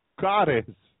 God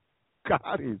is.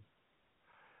 God is.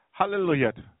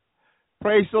 Hallelujah.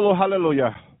 Praise the Lord.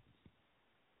 Hallelujah.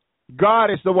 God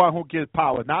is the one who gives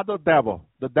power, not the devil.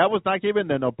 The devil's not giving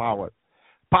them no power.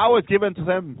 Power is given to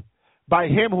them by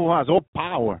him who has all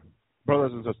power,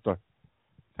 brothers and sisters.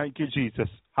 Thank you, Jesus.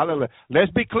 Hallelujah.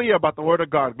 Let's be clear about the word of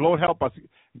God. Lord, help us,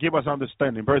 give us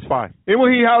understanding. Verse 5. And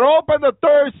when he had opened the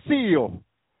third seal,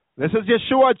 this is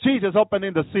Yeshua, Jesus,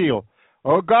 opening the seal.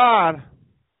 Oh God,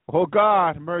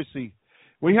 mercy.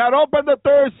 We had opened the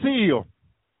third seal.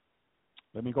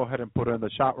 Let me go ahead and put it in the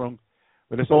chat room.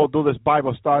 Let's all do this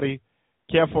Bible study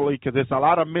carefully, because there's a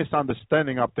lot of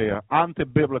misunderstanding up there,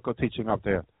 anti-biblical teaching up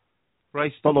there.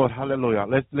 Praise the Lord. Hallelujah.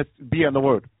 Let's be in the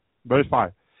word. Verse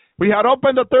 5. We had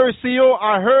opened the third seal.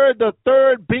 I heard the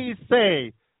third beast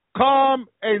say, come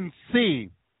and see.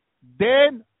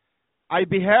 Then I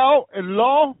beheld, and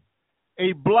lo,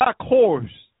 a black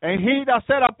horse, and he that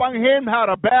sat upon him had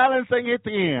a balance in his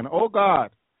hand. Oh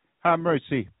God, have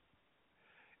mercy.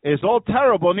 It's all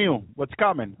terrible news what's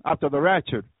coming after the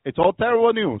rapture. It's all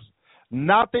terrible news.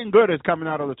 Nothing good is coming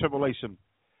out of the tribulation.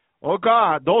 Oh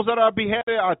God, those that are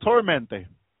beheaded are tormented.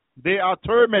 They are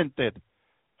tormented.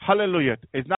 Hallelujah.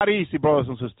 It's not easy, brothers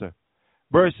and sisters.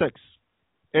 Verse 6.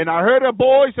 And I heard a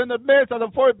voice in the midst of the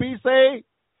fourth beast say,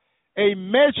 a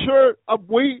measure of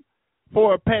wheat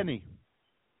for a penny,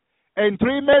 and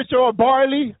 3 measures of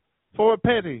barley for a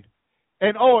penny,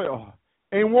 and oil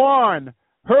and one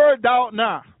heard thou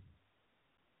not.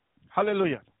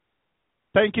 Hallelujah.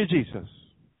 Thank you, Jesus.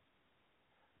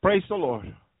 Praise the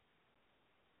Lord.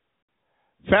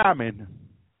 Famine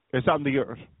is on the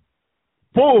earth.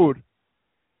 Food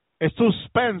is too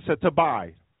expensive to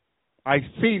buy. I've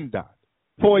seen that.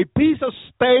 For a piece of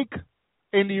steak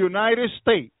in the United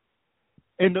States,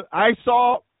 I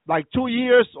saw like 2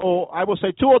 years, or I would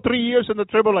say 2 or 3 years in the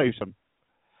tribulation,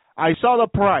 I saw the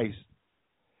price,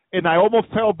 and I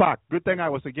almost fell back. Good thing I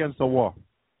was against the war.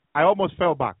 I almost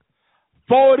fell back.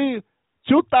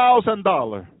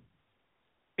 $42,000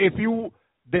 if you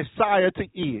desire to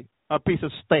eat a piece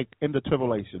of steak in the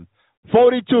tribulation.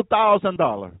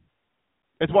 $42,000.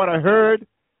 It's what I heard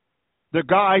the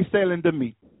guy selling the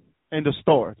meat in the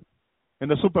store, in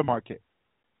the supermarket.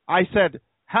 I said,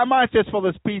 how much is for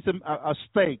this piece of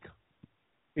steak?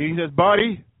 And he says,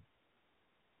 buddy,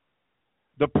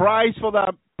 the price for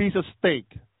that piece of steak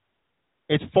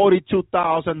is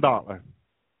 $42,000.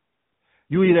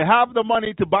 You either have the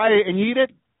money to buy it and eat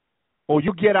it, or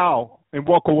you get out and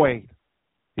walk away,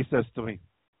 he says to me.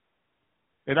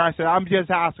 And I said, I'm just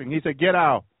asking. He said, get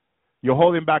out. You're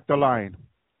holding back the line.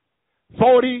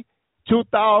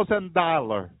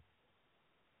 $42,000.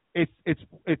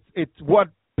 It's what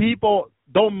people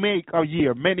don't make a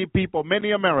year. Many people,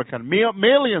 many Americans,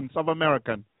 millions of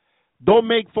Americans don't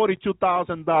make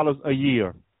 $42,000 a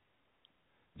year.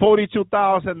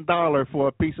 $42,000 for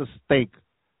a piece of steak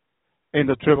in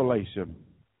the tribulation.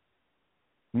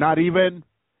 Not even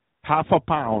half a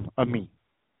pound of meat.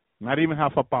 Not even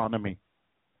half a pound of meat.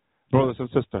 Brothers and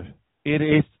sisters, it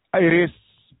is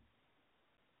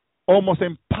almost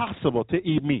impossible to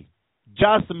eat meat.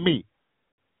 Just meat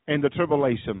in the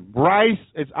tribulation. Rice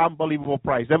is unbelievable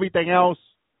price. Everything else,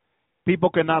 people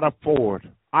cannot afford.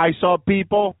 I saw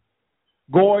people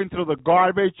going through the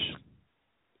garbage,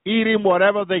 eating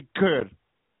whatever they could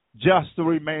just to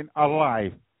remain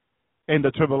alive in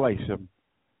the tribulation.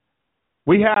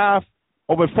 We have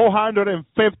over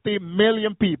 450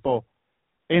 million people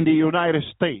in the United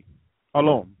States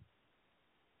alone.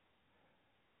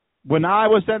 When I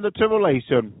was in the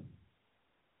tribulation,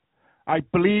 I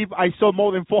believe I saw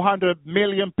more than 400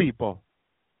 million people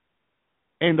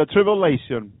in the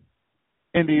tribulation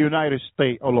in the United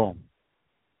States alone.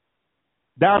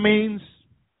 That means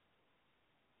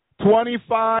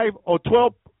 25 or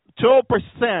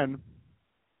 12%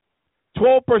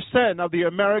 of the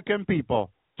American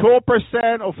people,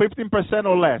 12% or 15%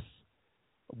 or less,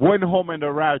 went home in the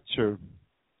rapture,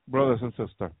 brothers and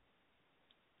sisters.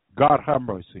 God have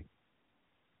mercy.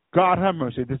 God have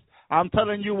mercy. I'm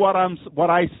telling you what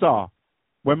I saw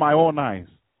with my own eyes.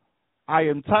 I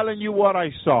am telling you what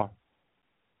I saw.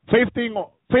 15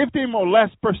 or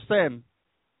less percent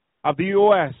of the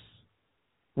U.S.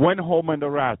 went home in the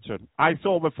rapture. I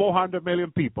saw over 400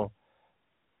 million people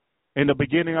in the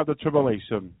beginning of the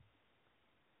tribulation.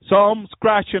 Some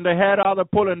scratching the head, other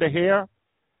pulling the hair,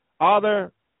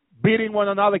 other beating one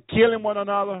another, killing one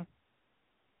another.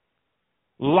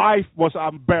 Life was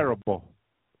unbearable.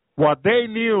 What they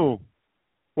knew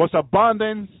was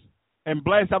abundance and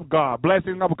blessing of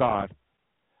God,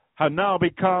 had now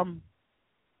become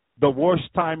the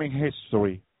worst time in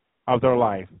history of their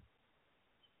life.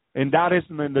 And that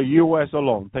isn't in the U.S.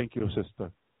 alone. Thank you,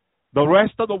 sister. The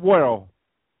rest of the world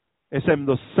is in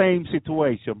the same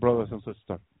situation, brothers and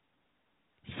sisters.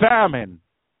 Famine.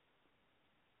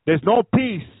 There's no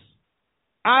peace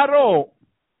at all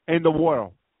in the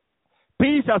world.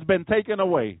 Peace has been taken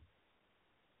away.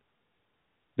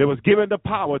 They was given the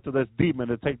power to this demon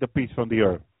to take the peace from the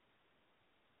earth.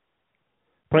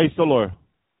 Praise the Lord.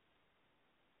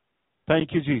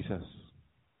 Thank you, Jesus.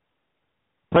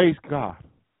 Praise God.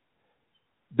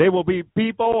 There will be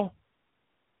people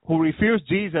who refuse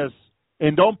Jesus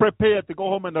and don't prepare to go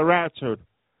home in the rapture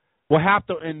will have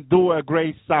to endure a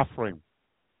great suffering.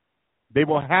 They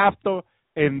will have to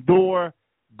endure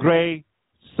great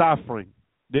suffering.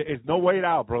 There is no way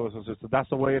out, brothers and sisters. That's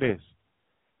the way it is.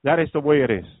 That is the way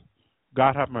it is.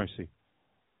 God have mercy.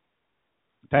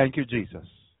 Thank you, Jesus.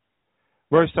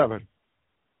 Verse 7.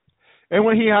 And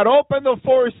when he had opened the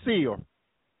fourth seal,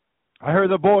 I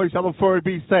heard the voice of the third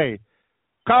beast say,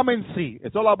 come and see.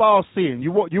 It's all about seeing.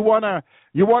 You want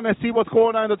to see what's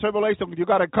going on in the tribulation, you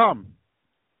got to come.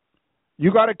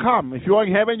 You got to come. If you're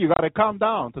in heaven, you got to come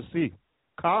down to see.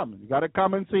 Come. You got to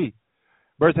come and see.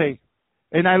 Verse 8.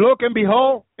 And I look, and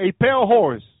behold, a pale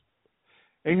horse.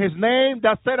 And his name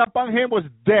that sat upon him was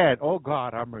Dead. Oh,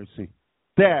 God, have mercy.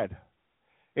 Dead.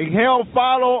 And hell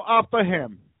followed after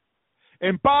him.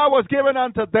 And power was given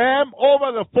unto them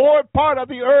over the fourth part of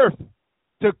the earth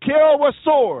to kill with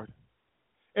sword,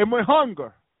 and with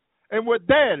hunger, and with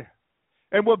death,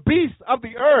 and with beasts of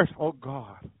the earth. Oh,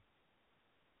 God.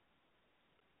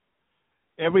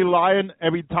 Every lion,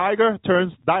 every tiger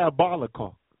turns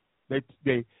diabolical.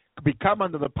 They become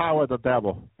under the power of the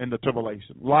devil in the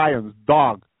tribulation. Lions,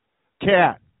 dog,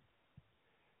 cat.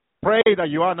 Pray that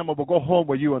your animal will go home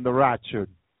with you in the rapture.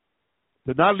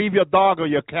 Do not leave your dog or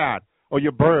your cat or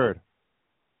your bird.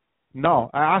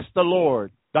 No, I ask the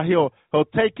Lord that he'll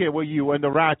take it with you in the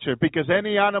rapture, because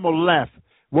any animal left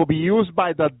will be used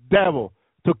by the devil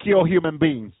to kill human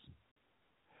beings.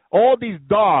 All these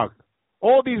dogs,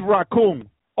 all these raccoons,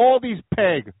 all these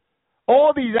pigs,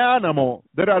 all these animals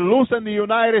that are loose in the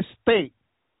United States,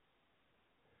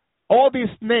 all these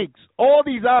snakes, all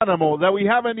these animals that we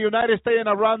have in the United States and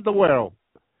around the world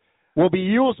will be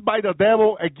used by the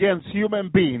devil against human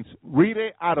beings. Read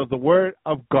it out of the Word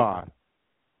of God.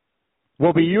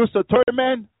 Will be used to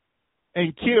torment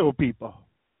and kill people.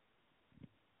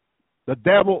 The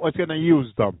devil is going to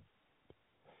use them.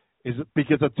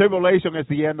 Because the tribulation is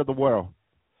the end of the world.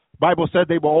 The Bible said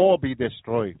they will all be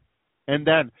destroyed. And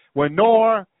then when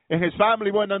Noah and his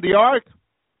family went on the ark,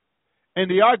 and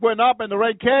the ark went up and the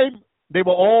rain came, they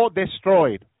were all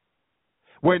destroyed.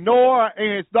 When Noah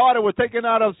and his daughter were taken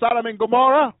out of Sodom and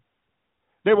Gomorrah,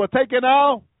 they were taken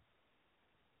out,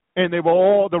 and they were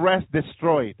all, the rest,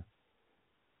 destroyed.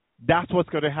 That's what's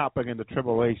going to happen in the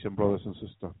tribulation, brothers and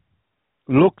sisters.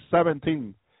 Luke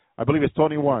 17, I believe it's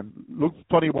 21. Luke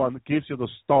 21 gives you the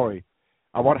story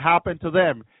of what happened to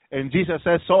them. And Jesus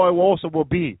says, so it also will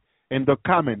be in the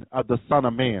coming of the Son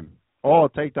of Man. Oh,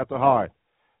 take that to heart.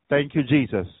 Thank you,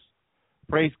 Jesus.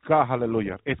 Praise God,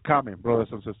 hallelujah. It's coming, brothers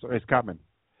and sisters. It's coming.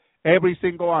 Every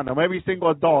single animal, every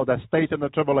single dog that stays in the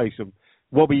tribulation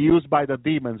will be used by the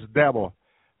demons, devil,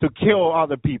 to kill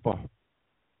other people.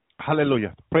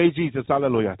 Hallelujah. Praise Jesus,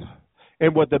 hallelujah.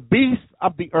 And with the beasts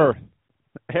of the earth,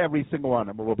 every single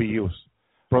animal will be used,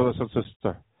 brothers and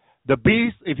sisters. The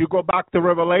beast, if you go back to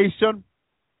Revelation,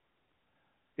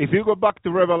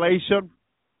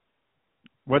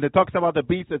 when it talks about the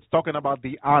beast, it's talking about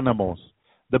the animals,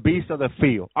 the beasts of the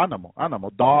field. Animal,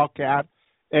 dog, cat,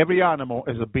 every animal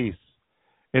is a beast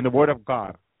in the Word of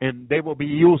God. And they will be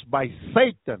used by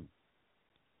Satan,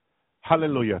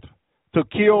 hallelujah, to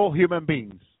kill human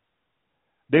beings.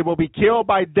 They will be killed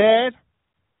by death.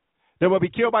 They will be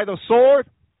killed by the sword,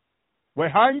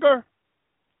 with hunger.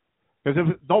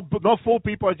 Because no fool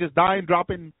people are just dying,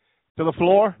 dropping to the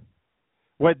floor.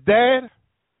 With death,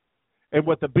 and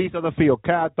with the beasts of the field,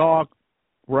 cat, dog,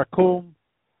 raccoon,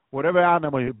 whatever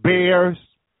animal, bears.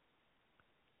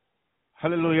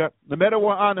 Hallelujah. No matter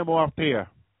what animal out there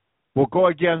will go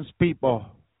against people.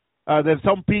 There's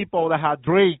some people that had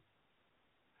dreams.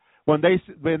 When they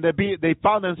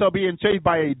found themselves being chased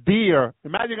by a deer.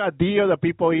 Imagine a deer that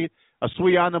people eat, a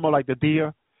sweet animal like the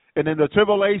deer. And in the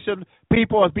tribulation,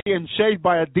 people are being chased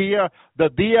by a deer. The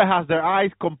deer has their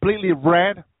eyes completely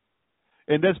red.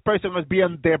 And this person was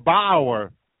being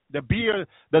devoured. The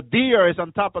deer is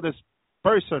on top of this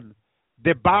person,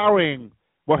 devouring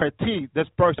with her teeth this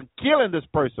person, killing this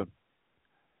person.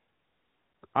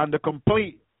 Under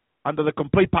the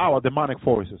complete power of demonic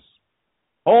forces.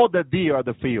 All the deer of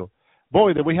the field.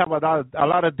 Boy, we have a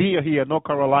lot of deer here in North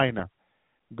Carolina.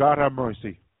 God have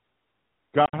mercy.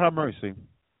 God have mercy.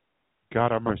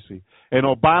 God have mercy. And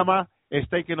Obama is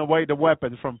taking away the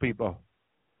weapons from people.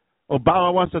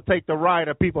 Obama wants to take the right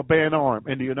of people bearing arms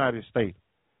in the United States.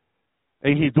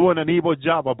 And he's doing an evil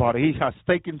job about it. He has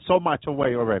taken so much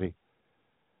away already.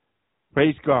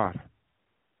 Praise God.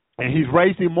 And he's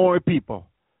raising more people.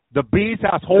 The beast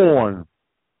has horns.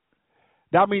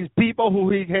 That means people who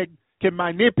he can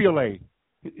manipulate.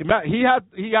 He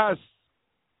has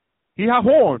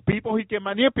horns. People he can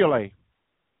manipulate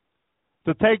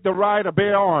to take the right of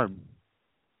bear arms,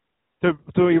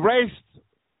 to erase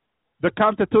the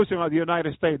Constitution of the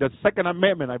United States, the Second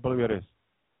Amendment, I believe it is,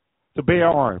 to bear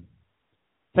arms.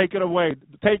 Take it away.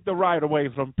 Take the right away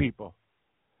from people.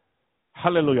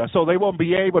 Hallelujah. So they won't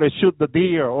be able to shoot the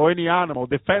deer or any animal,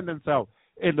 defend themselves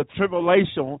in the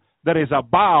tribulation that is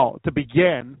about to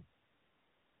begin.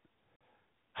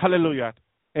 Hallelujah.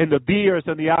 And the deers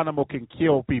and the animal can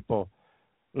kill people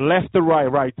left to right,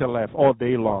 right to left all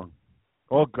day long.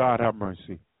 Oh, God have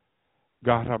mercy.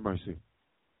 God have mercy.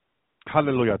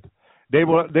 Hallelujah. They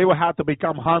will have to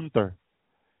become hunter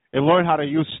and learn how to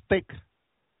use stick,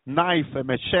 knife, and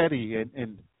machete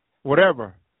and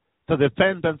whatever to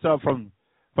defend themselves from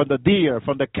the deer,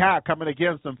 from the cat coming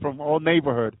against them from all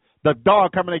neighborhood, the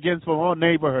dog coming against from all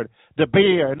neighborhood, the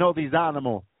bear and all these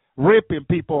animals ripping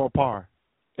people apart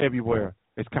everywhere.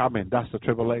 It's coming. That's the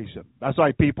tribulation. That's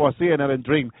why people are seeing it in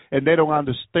dreams, and they don't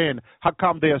understand how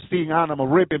come they are seeing animals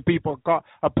ripping people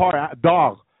apart,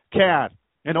 dog, cat,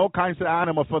 and all kinds of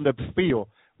animals from the field.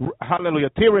 Hallelujah.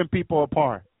 Tearing people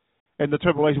apart in the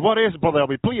tribulation. What is, Brother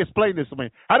Elby? Please explain this to me.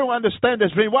 I don't understand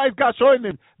this dream. Why is God showing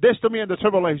this to me in the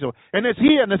tribulation? And it's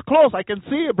here and it's close. I can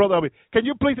see it, Brother Elby. Can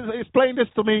you please explain this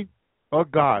to me? Oh,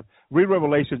 God. Read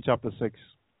Revelation chapter 6.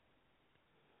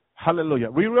 Hallelujah.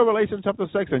 Read Revelation chapter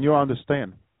 6 and you'll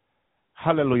understand.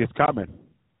 Hallelujah. It's coming.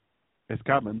 It's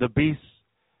coming. The beasts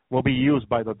will be used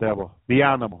by the devil. The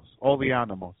animals, all the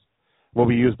animals will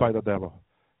be used by the devil.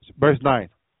 Verse 9.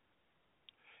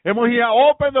 And when he had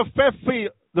opened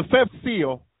the fifth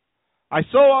seal, I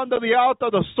saw under the altar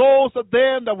the souls of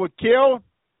them that were killed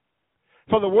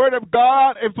for the word of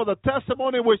God and for the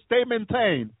testimony which they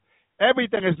maintain.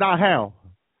 Everything is not hell.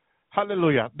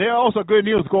 Hallelujah. There are also good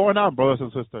news going on, brothers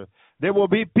and sisters. There will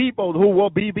be people who will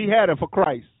be beheaded for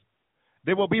Christ.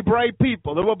 There will be brave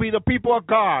people. There will be the people of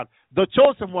God, the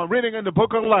chosen one, reading in the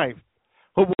book of life,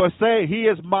 who will say, he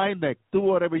is my neck. Do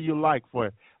whatever you like for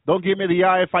it. Don't give me the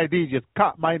RFID. Just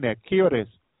cut my neck. Here it is.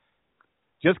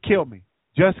 Just kill me.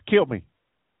 Just kill me.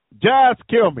 Just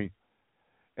kill me.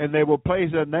 And they will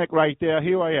place their neck right there.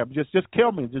 Here I am. Just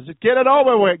kill me. Just get it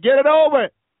over with. Get it over.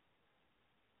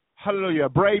 Hallelujah.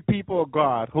 Brave people of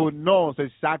God who knows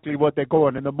exactly what they're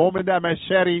going. And the moment that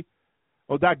machete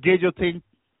or that guillotine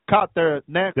cut their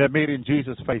neck, they're meeting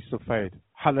Jesus face to face.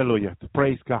 Hallelujah.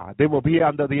 Praise God. They will be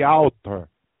under the altar.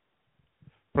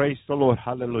 Praise the Lord.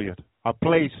 Hallelujah. A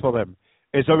place for them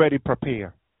is already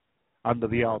prepared under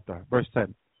the altar. Verse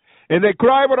 10. And they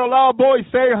cry with a loud voice,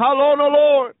 saying, Hallelujah, O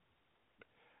Lord,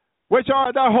 which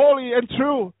art thou holy and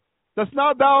true. Dost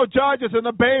not thou judges and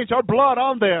avenge our blood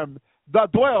on them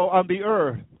that dwell on the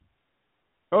earth?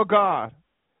 Oh God,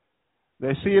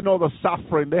 they're seeing all the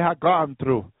suffering they have gone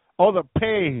through, all the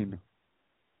pain.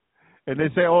 And they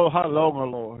say, oh, how long, O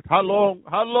Lord? How long?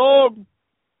 How long?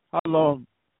 How long?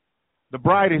 The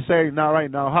bride is saying now,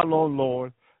 right now, how long,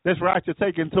 Lord? This rapture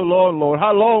taking too long, Lord.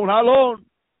 How long? How long?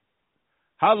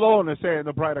 How long is saying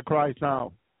the bride of Christ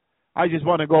now? I just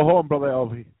want to go home, Brother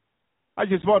Elvie. I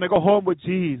just want to go home with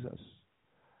Jesus.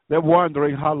 They're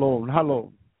wondering how long, how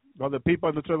long. Well, the people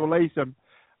in the tribulation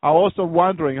are also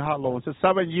wondering how long. It's a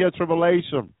 7-year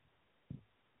tribulation.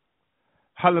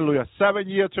 Hallelujah.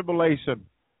 7-year tribulation.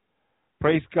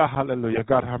 Praise God. Hallelujah.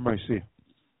 God have mercy.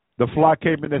 The flood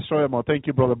came and destroyed them all. Thank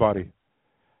you, Brother Buddy.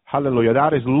 Hallelujah.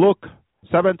 That is Luke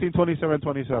 17, 27,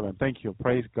 27. Thank you.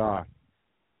 Praise God.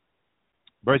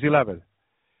 Verse 11.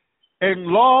 And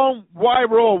long white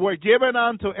robes were given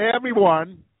unto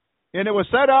everyone, and it was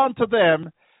said unto them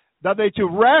that they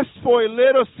should rest for a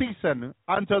little season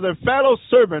until their fellow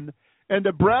servant and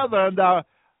the brethren that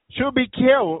should be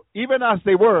killed, even as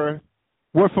they were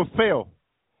fulfilled.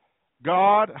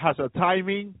 God has a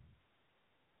timing.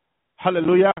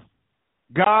 Hallelujah.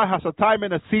 God has a time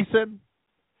and a season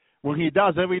when he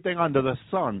does everything under the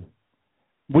sun.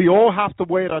 We all have to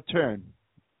wait our turn.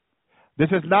 This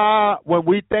is not when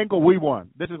we think or we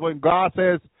want. This is when God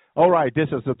says, all right, this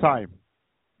is the time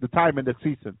and the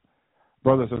season,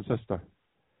 brothers and sisters.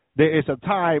 There is a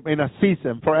time and a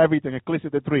season for everything,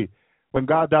 Ecclesiastes 3, when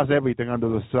God does everything under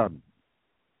the sun.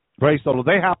 Praise the Lord.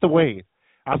 They have to wait.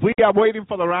 As we are waiting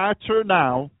for the rapture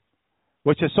now,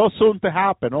 which is so soon to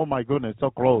happen, oh my goodness, so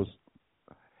close.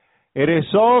 It is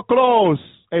so close,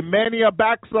 and many are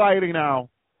backsliding now.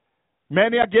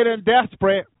 Many are getting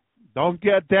desperate. Don't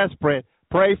get desperate.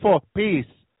 Pray for peace.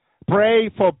 Pray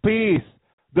for peace.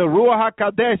 The Ruach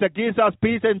HaKodesh that gives us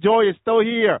peace and joy is still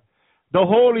here. The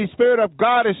Holy Spirit of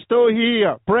God is still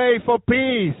here. Pray for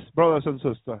peace, brothers and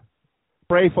sisters.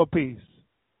 Pray for peace.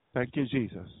 Thank you,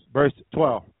 Jesus. Verse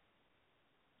 12.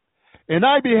 And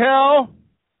I beheld,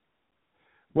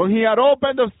 when he had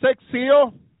opened the sixth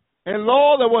seal, and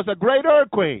lo, there was a great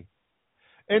earthquake,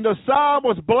 and the sun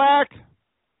was black,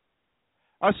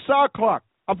 a sackcloth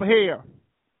of hair,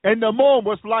 and the moon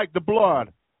was like the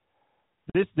blood.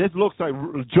 This looks like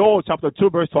Joel chapter 2,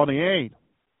 verse 28.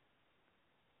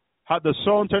 Had the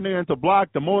sun turning into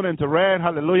black, the moon into red,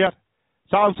 hallelujah.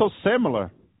 Sounds so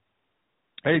similar.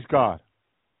 Praise God.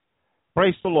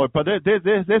 Praise the Lord. But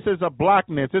this is a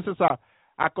blackness. This is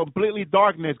a completely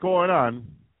darkness going on.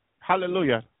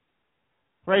 Hallelujah.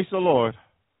 Praise the Lord.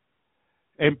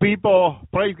 And people,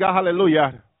 praise God,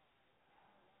 hallelujah.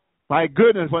 My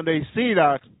goodness, when they see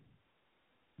that,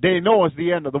 they know it's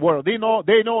the end of the world. They know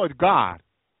it's God.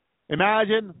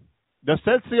 Imagine the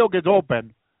sixth seal gets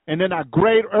open, and then a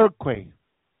great earthquake.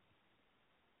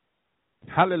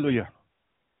 Hallelujah.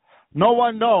 No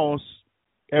one knows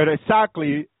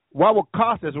exactly what will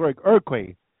cause this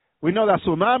earthquake. We know that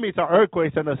tsunamis are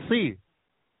earthquakes in the sea.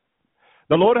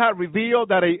 The Lord had revealed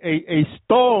that a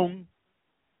stone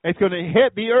is going to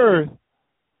hit the earth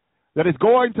that is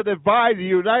going to divide the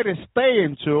United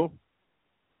States into,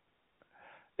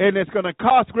 and it's going to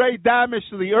cause great damage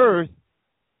to the earth.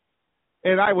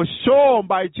 And I was shown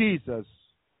by Jesus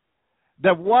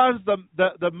that once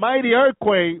the mighty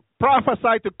earthquake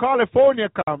prophesied to California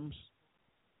comes,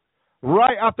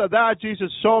 right after that,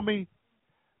 Jesus showed me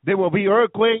there will be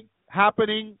earthquake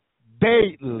happening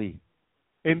daily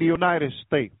in the United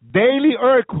States. Daily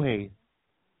earthquake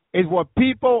is what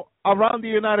people around the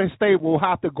United States will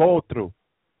have to go through.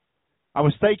 I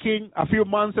was taking a few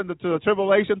months into the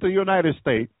tribulation to the United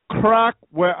States. Crack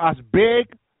were as big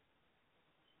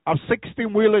as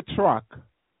 16-wheeler truck.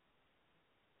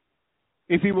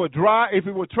 If he would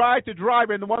try to drive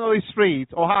in one of these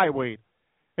streets or highway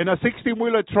in a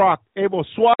 16-wheeler truck, it will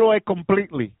swallow it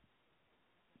completely.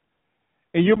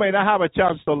 And you may not have a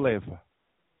chance to live.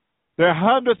 They're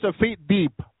hundreds of feet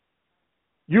deep.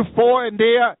 You fall in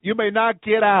there, you may not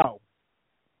get out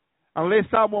unless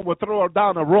someone will throw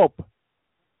down a rope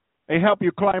and help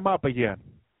you climb up again.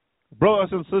 Brothers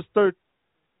and sisters,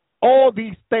 all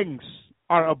these things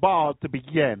are about to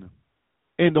begin.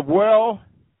 And the world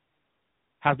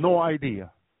has no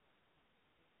idea.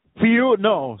 Few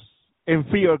knows and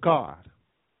fear God.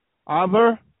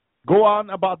 Others go on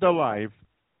about their life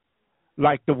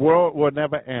like the world will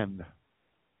never end.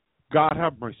 God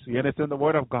have mercy, and it's in the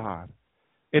Word of God.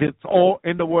 It is all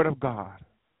in the Word of God.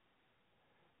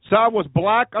 Sun was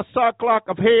black as sackcloth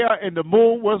of hair, and the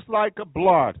moon was like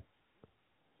blood.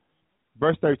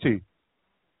 Verse 13.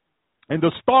 And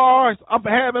the stars of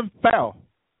heaven fell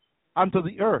unto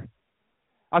the earth,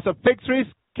 as a fig tree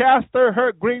casteth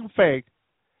her green fig,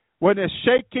 when a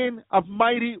shaking of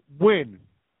mighty wind.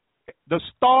 The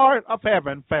stars of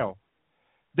heaven fell.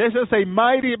 This is a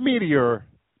mighty meteor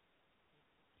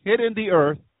hitting the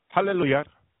earth. Hallelujah.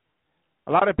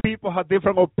 A lot of people have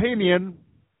different opinion.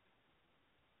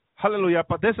 Hallelujah.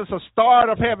 But this is a star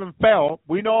of heaven fell.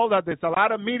 We know that there's a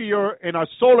lot of meteor in our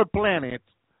solar planet.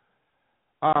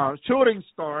 Shooting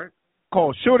star,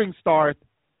 called shooting star.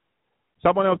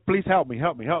 Someone else, please help me.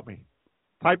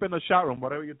 Type in the chat room,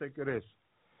 whatever you think it is.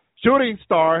 Shooting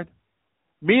star,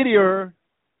 meteor,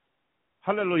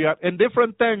 hallelujah, and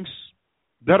different things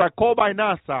that are called by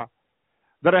NASA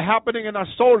that are happening in our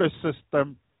solar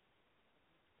system.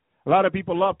 A lot of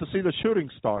people love to see the shooting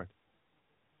star.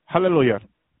 Hallelujah.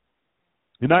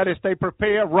 United States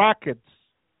prepare rockets,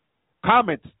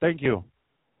 comets, thank you,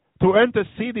 to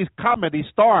intercede these comets, these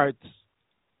stars,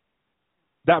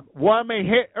 that one may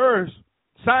hit Earth.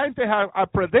 Scientists are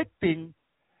predicting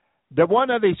that one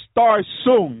of these stars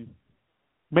soon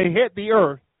may hit the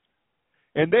Earth.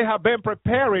 And they have been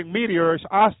preparing meteors,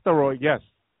 asteroids, yes.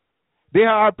 They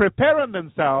are preparing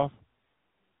themselves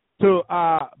to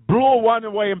blow one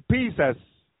away in pieces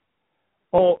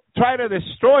or try to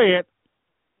destroy it,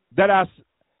 that as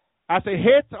it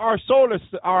hits our solar,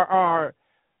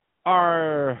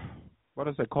 our what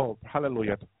is it called?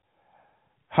 Hallelujah.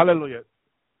 Hallelujah.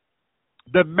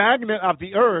 The magnet of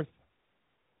the earth,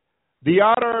 the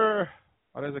outer,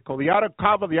 what is it called? The outer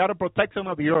cover, the outer protection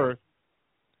of the earth,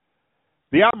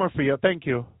 the atmosphere, thank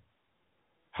you.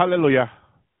 Hallelujah.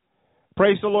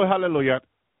 Praise the Lord, hallelujah.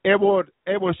 It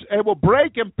will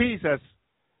break in pieces.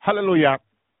 Hallelujah.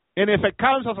 And if it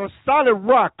comes as a solid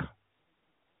rock,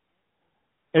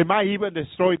 it might even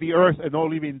destroy the earth and all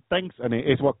living things in it.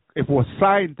 It's what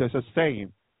scientists are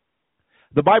saying.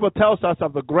 The Bible tells us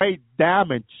of the great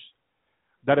damage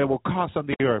that it will cause on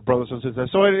the earth, brothers and sisters.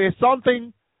 So it is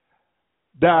something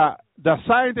that the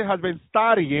scientists have been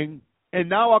studying and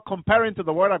now are comparing to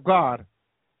the Word of God.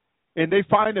 And they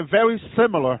find it very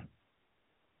similar.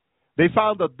 They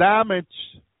found the damage,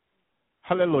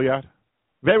 hallelujah,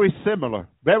 very similar.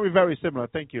 Very, very similar.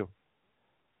 Thank you.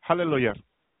 Hallelujah.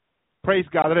 Praise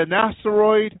God. That an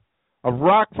asteroid, a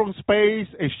rock from space,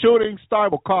 a shooting star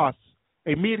will cause,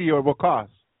 a meteor will cause,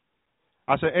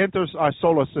 as it enters our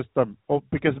solar system,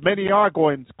 because many are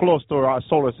going close to our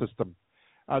solar system.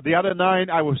 The other night,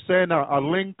 I was sent a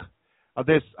link of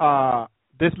this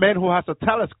man who has a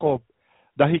telescope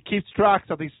that he keeps tracks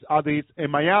of these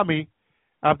in Miami,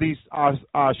 of these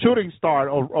shooting star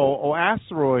or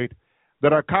asteroid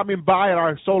that are coming by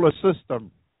our solar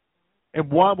system. And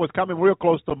one was coming real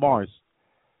close to Mars,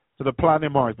 to the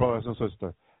planet Mars, brothers and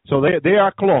sisters. So they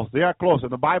are close. They are close.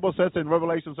 And the Bible says in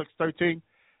Revelation 6:13,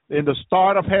 "In the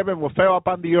star of heaven will fell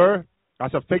upon the earth,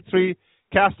 as a fig tree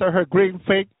cast her green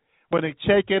fig, when it's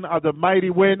shaken of the mighty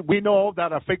wind." We know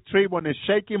that a fig tree, when it's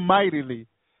shaking mightily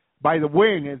by the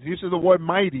wind, it uses the word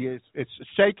mighty. It's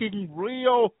shaking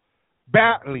real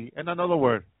badly, in another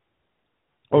word,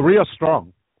 or real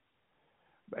strong.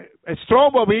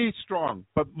 Strong will be strong,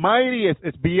 but mighty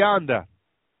is beyond that.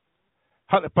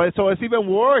 So it's even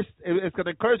worse. It's going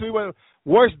to cause even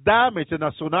worse damage than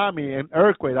a tsunami and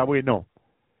earthquake that we know.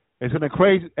 It's going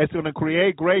to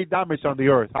create great damage on the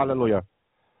earth. Hallelujah.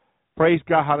 Praise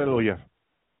God. Hallelujah.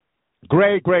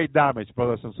 Great damage,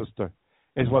 brothers and sisters,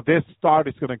 is what this start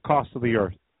is going to cost to the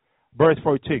earth. Verse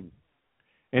 14.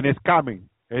 And it's coming.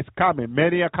 It's coming.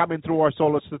 Many are coming through our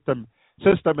solar system,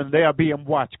 and they are being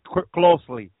watched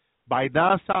closely by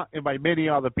NASA and by many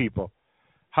other people.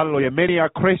 Hallelujah. Many are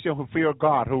Christians who fear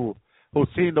God, who've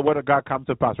seen the word of God come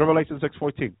to pass. Revelation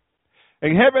 6:14.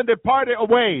 And heaven departed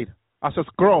away as a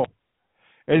scroll.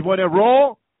 And when it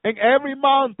rolled, and every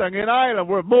mountain and island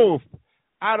were moved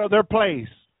out of their place.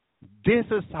 This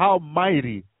is how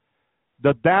mighty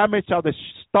the damage of the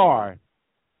star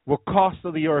will cost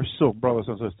to the earth soon, brothers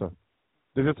and sisters.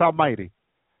 This is how mighty.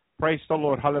 Praise the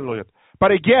Lord. Hallelujah.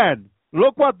 But again,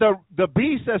 look what the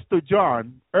beast says to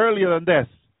John earlier than this.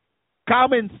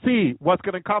 Come and see what's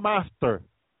going to come after.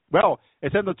 Well,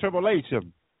 it's in the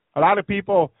tribulation. A lot of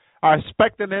people are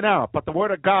expecting it now, but the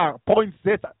Word of God points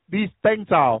these things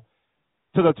out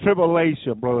to the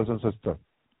tribulation, brothers and sisters.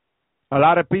 A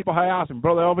lot of people have asked me,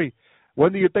 Brother Elvi,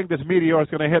 when do you think this meteor is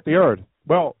going to hit the earth?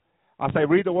 Well, as I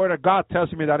read the Word of God,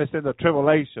 tells me that it's in the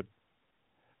tribulation.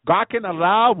 God can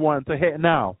allow one to hit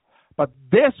now, but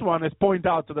this one is pointed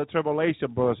out to the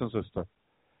tribulation, brothers and sisters.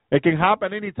 It can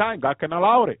happen anytime. God can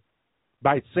allow it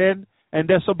by sin and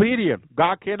disobedience.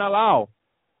 God can allow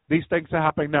these things to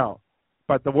happen now,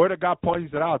 but the Word of God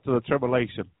points it out to the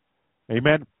tribulation.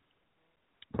 Amen.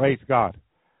 Praise God.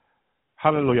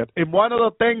 Hallelujah. And one of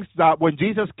the things that when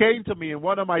Jesus came to me in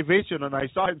one of my visions, and I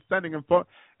saw him standing in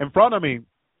front of me,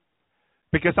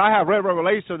 because I have read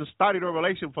Revelation and studied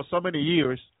Revelation for so many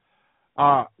years,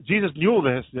 Jesus knew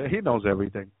this. He knows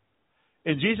everything.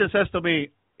 And Jesus says to me,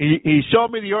 he showed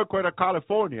me the earthquake of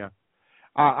California.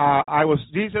 I was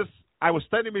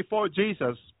standing before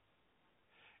Jesus,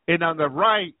 and on the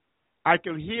right, I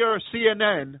could hear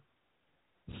CNN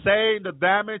saying the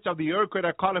damage of the earthquake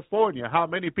of California, how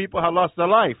many people have lost their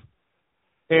life.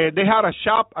 And they had a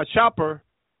chopper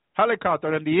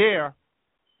helicopter in the air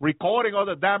recording all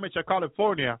the damage of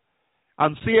California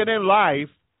on CNN Live.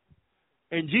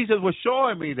 And Jesus was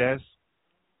showing me this.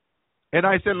 And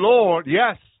I said, Lord,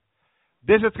 yes,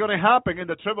 this is going to happen in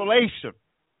the tribulation.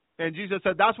 And Jesus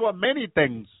said, that's what many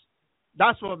things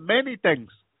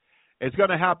is going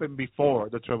to happen before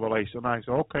the tribulation. I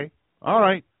said, okay, all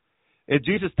right. If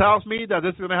Jesus tells me that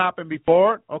this is going to happen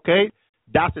before, okay,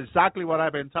 that's exactly what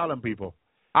I've been telling people.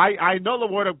 I know the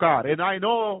Word of God, and I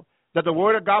know that the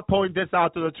Word of God points this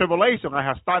out to the tribulation. I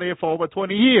have studied it for over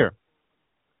 20 years.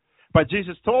 But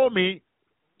Jesus told me,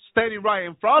 standing right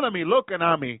in front of me, looking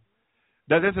at me,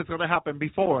 that this is going to happen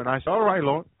before. And I said, all right,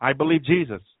 Lord, I believe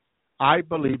Jesus. I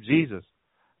believe Jesus.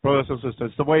 Brothers and sisters,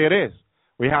 it's the way it is.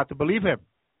 We have to believe him.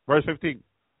 Verse 15.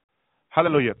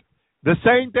 Hallelujah. The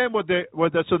same thing with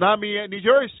the tsunami in New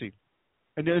Jersey,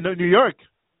 in New York.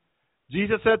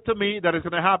 Jesus said to me that it's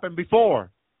going to happen before.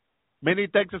 Many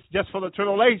think it's just for the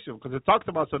tribulation because it talks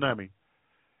about tsunami.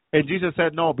 And Jesus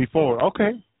said, no, before.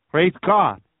 Okay, praise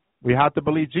God. We have to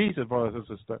believe Jesus, brothers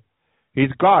and sisters.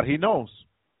 He's God. He knows.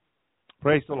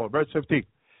 Praise the Lord. Verse 15.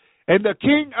 And the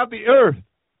king of the earth,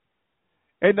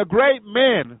 and the great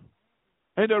men,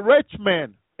 and the rich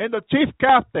men, and the chief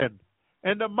captain,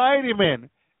 and the mighty men,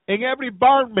 and every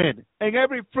bondman, and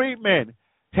every freedman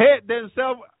hid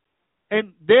themselves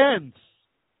in dens.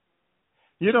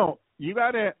 You know, you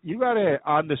gotta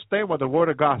understand what the Word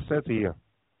of God says here.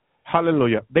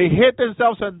 Hallelujah. They hid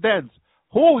themselves in dens.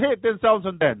 Who hid themselves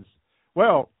in dens?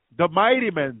 Well, the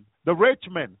mighty men, the rich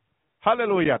men.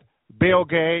 Hallelujah. Bill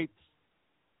Gates.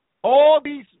 All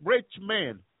these rich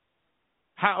men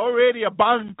have already a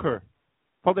bunker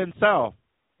for themselves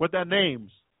with their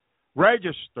names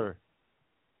registered.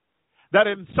 That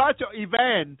in such an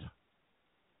event,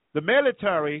 the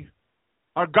military,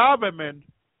 our government,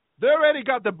 they already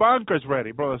got the bunkers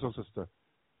ready, brothers and sisters.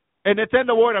 And it's in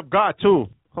the Word of God, too.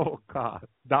 Oh, God,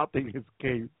 nothing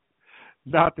escaped.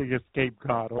 Nothing escaped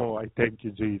God. Oh, I thank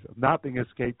you, Jesus. Nothing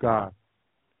escaped God.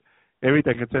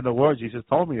 Everything is in the Word. Jesus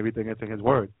told me everything is in His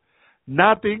Word.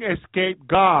 Nothing escaped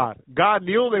God. God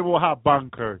knew they will have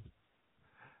bunkers.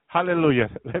 Hallelujah.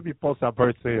 Let me post that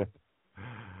verse here.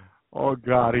 Oh,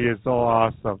 God, He is so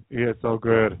awesome. He is so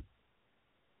good.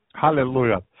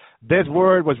 Hallelujah. This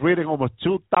word was written almost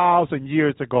 2,000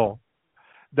 years ago.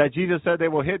 That Jesus said they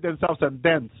will hid themselves in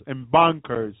dens, in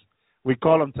bunkers. We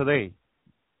call them today.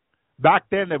 Back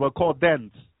then they were called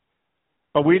dens.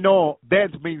 But we know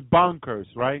dens means bunkers,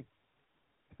 right?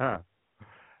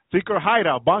 Secret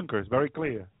hideout, bunkers, very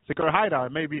clear. Secret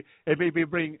hideout,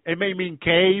 it may mean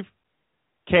cave,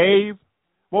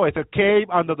 Boy, it's a cave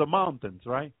under the mountains,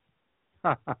 right?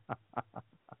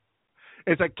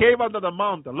 It's a cave under the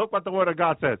mountain. Look what the Word of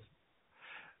God says.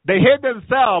 They hid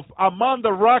themselves among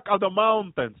the rock of the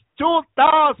mountains.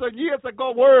 2,000 years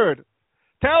ago, Word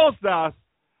tells us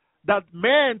that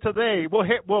men today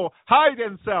will hide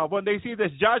themselves when they see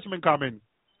this judgment coming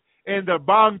in their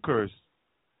bunkers.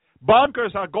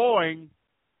 Bunkers are going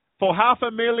for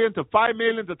 $500,000 to $5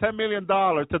 million to $10 million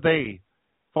today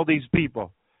for these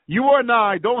people. You and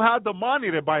I don't have the money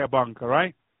to buy a bunker,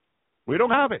 right? We don't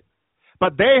have it.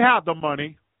 But they have the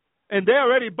money, and they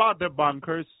already bought their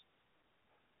bunkers.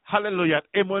 Hallelujah.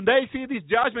 And when they see this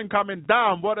judgment coming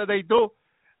down, what do?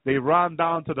 They run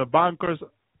down to the bunkers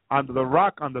under the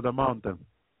rock, under the mountain.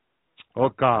 Oh,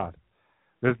 God.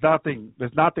 There's nothing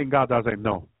God doesn't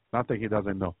know. Nothing he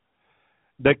doesn't know.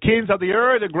 The kings of the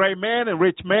earth, the great men and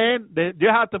rich men, they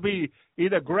have to be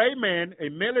either great men, a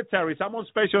military, someone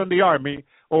special in the army,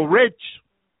 or rich,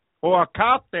 or a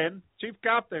captain, chief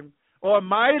captain, or a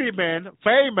mighty man,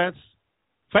 famous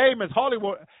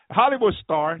Hollywood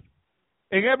star,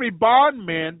 and every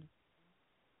bondman,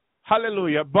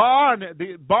 hallelujah,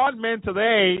 the bondman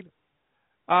today,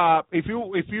 if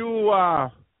you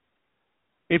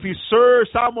serve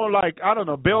someone like, I don't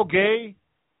know, Bill Gates,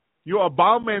 you're a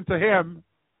bondman to him,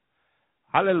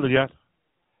 hallelujah,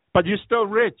 but you're still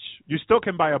rich. You still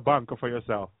can buy a bunker for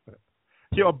yourself.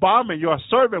 You're a bondman, you're a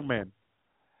servant man.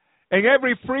 And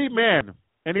every free man,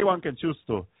 anyone can choose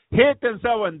to, hid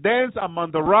themselves and dance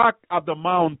among the rock of the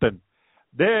mountain.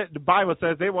 The Bible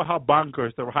says they will have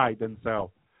bunkers to hide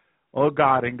themselves. Oh,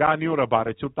 God, and God knew about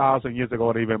it 2,000 years ago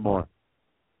or even more.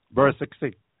 Verse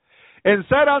 16. And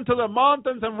said unto the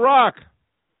mountains and rock,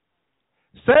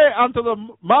 say unto the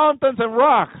mountains and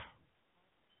rock.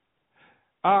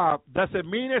 Does it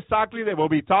mean exactly they will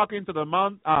be talking to the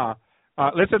mount?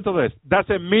 Listen to this. Does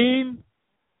it mean?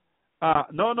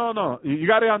 No. You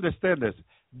got to understand this.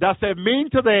 Does it mean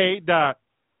today that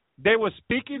they were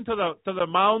speaking to the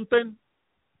mountain?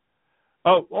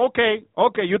 Oh, okay.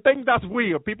 You think that's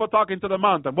weird? People talking to the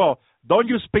mountain. Well, don't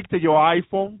you speak to your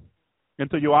iPhone and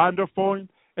to your Android phone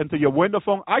and to your window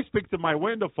phone? I speak to my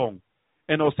window phone,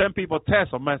 and it'll send people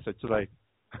text or message today.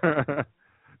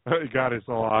 God is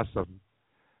so awesome.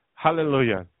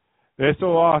 Hallelujah. They're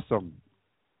so awesome.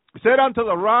 Said unto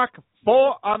the rock,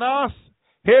 fall on us,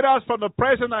 hid us from the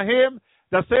presence of him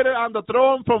that sitteth on the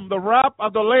throne, from the wrath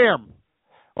of the Lamb.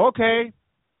 Okay.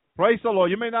 Praise the Lord.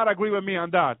 You may not agree with me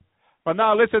on that. But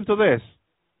now listen to this.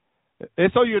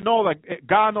 It's so you know that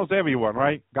God knows everyone,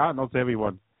 right? God knows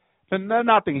everyone. And there's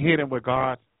nothing hidden with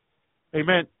God.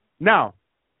 Amen. Now,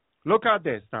 look at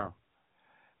this now.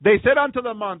 They said unto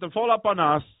the mountain, fall upon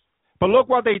us. But look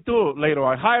what they do later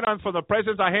on. Hide us from the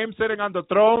presence of him sitting on the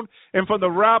throne and from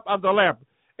the wrath of the Lamb.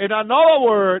 In another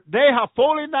word, they have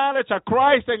full knowledge of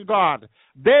Christ and God.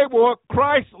 They were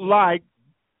Christ-like,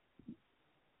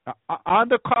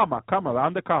 under comma.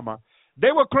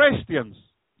 They were Christians.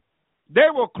 They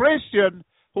were Christians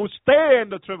who stay in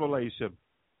the tribulation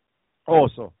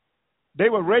also. They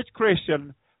were rich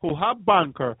Christians who have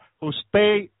bunker, who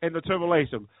stay in the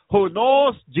tribulation, who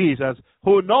knows Jesus,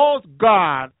 who knows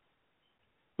God,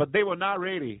 but they were not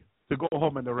ready to go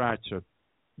home in the rapture.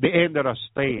 They ended up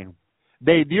staying.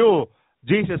 They knew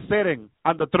Jesus sitting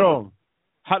on the throne,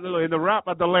 hallelujah, in the wrath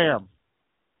of the Lamb.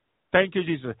 Thank you,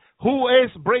 Jesus. Who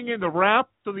is bringing the wrath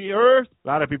to the earth? A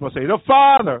lot of people say, the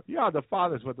Father. Yeah, the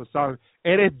Father is with the Son.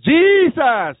 It is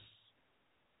Jesus.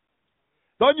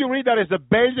 Don't you read that it's the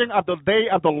vengeance of the day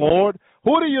of the Lord?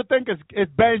 Who do you think is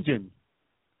vengeing?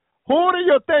 Who do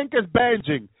you think is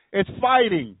vengeing? It's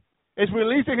fighting. It's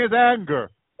releasing his anger.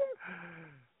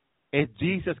 It's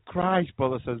Jesus Christ,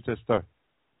 brothers and sisters.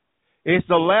 It's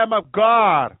the Lamb of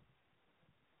God.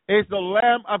 It's the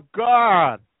Lamb of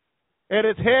God. It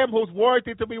is him who's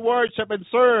worthy to be worshipped and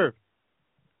served.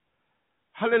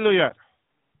 Hallelujah.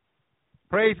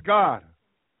 Praise God.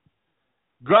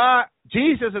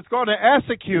 Jesus is going to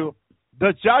execute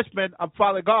the judgment of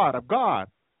Father God, of God.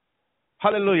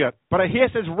 Hallelujah. But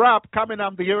here's his wrath coming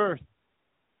on the earth.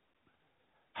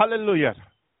 Hallelujah.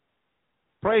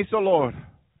 Praise the Lord.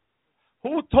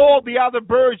 Who told the other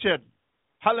virgin?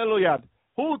 Hallelujah.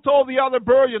 Who told the other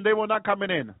virgin they were not coming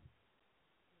in?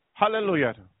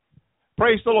 Hallelujah.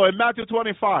 Praise the Lord. In Matthew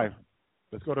 25.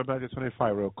 Let's go to Matthew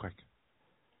 25 real quick.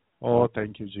 Oh,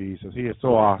 thank you, Jesus. He is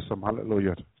so awesome.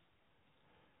 Hallelujah.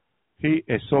 He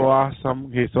is so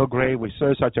awesome. He is so great. We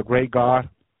serve such a great God.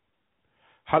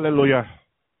 Hallelujah.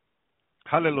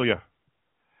 Hallelujah.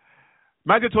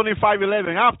 Matthew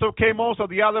 25:11. After came also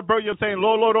the other virgin saying,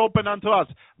 Lord, Lord, open unto us.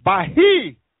 But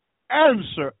he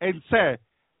answered and said,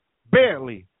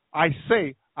 Verily I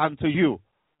say unto you,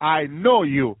 I know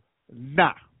you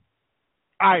not.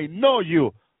 I know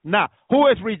you not. Who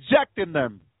is rejecting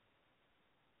them?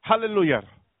 Hallelujah.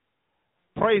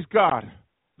 Praise God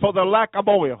for the lack of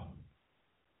oil.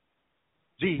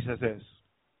 Jesus is.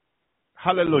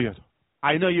 Hallelujah.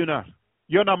 I know you not.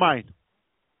 You're not mine.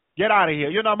 Get out of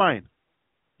here. You're not mine.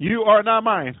 You are not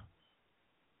mine.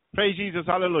 Praise Jesus.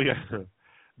 Hallelujah.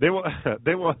 They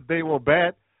will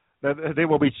bet that they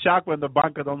will be shocked when the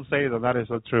banker don't say that. That is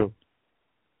so true.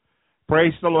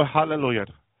 Praise the Lord. Hallelujah.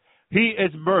 He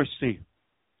is mercy.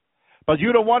 But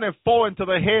you don't want to fall into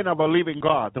the hand of a living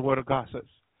God, the word of God says.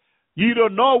 You do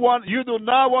not want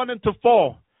him to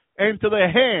fall into the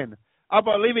hand of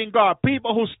a living God.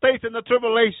 People who stay in the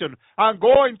tribulation are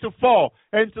going to fall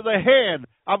into the hand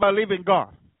of a living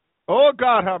God. Oh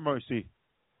God, have mercy.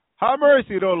 Have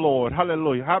mercy, oh Lord.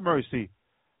 Hallelujah. Have mercy.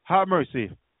 Have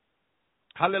mercy.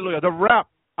 Hallelujah. The wrath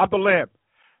of the Lamb.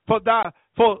 For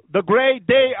the great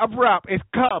day of wrath is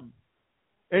come.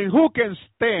 And who can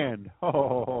stand?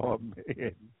 Oh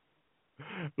man.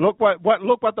 Look what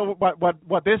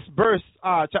this verse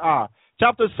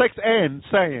chapter 6 ends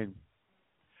saying.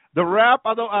 The wrath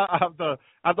of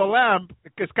the Lamb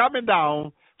is coming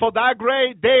down, for that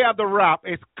great day of the wrath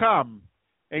is come.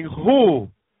 And who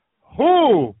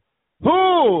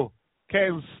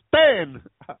can stand?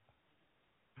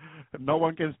 No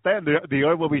one can stand. The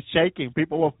earth will be shaking.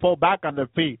 People will fall back on their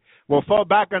feet, will fall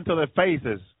back onto their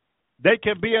faces. They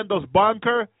can be in those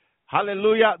bunkers.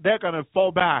 Hallelujah. They're going to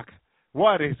fall back.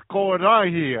 What is going on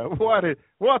here?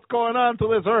 What's going on to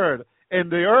this earth?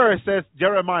 And the earth, says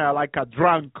Jeremiah, like a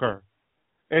drunkard.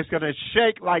 It's going to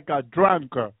shake like a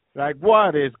drunkard. Like,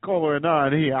 what is going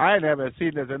on here? I never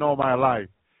seen this in all my life.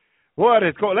 Let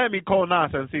me call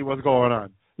NASA and see what's going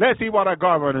on. Let's see what our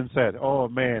government said. Oh,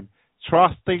 man.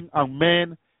 Trusting on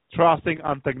men, trusting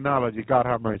on technology. God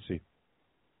have mercy.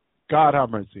 God have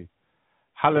mercy.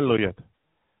 Hallelujah.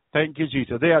 Thank you,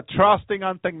 Jesus. They are trusting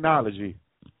on technology.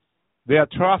 They are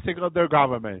trusting on their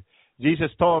government. Jesus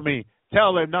told me,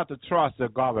 tell them not to trust their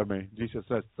government. Jesus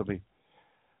says to me.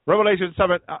 Revelation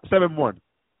 7:1.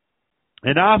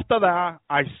 And after that,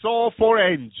 I saw 4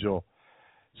 angels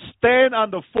stand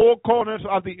on the 4 corners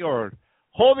of the earth,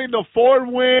 holding the 4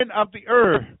 winds of the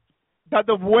earth, that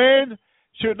the wind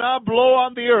should not blow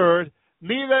on the earth,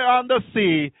 neither on the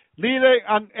sea, neither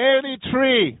on any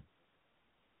tree.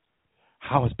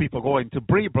 How is people going to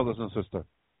breathe, brothers and sisters?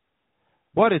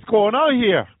 What is going on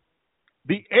here?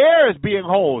 The air is being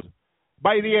held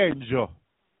by the angel.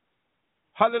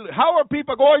 Hallelujah. How are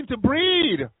people going to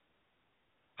breathe?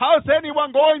 How is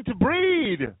anyone going to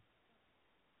breathe?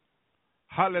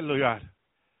 Hallelujah.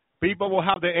 People will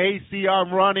have the AC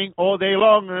on running all day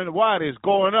long, and what is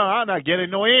going on? I'm not getting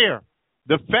no air.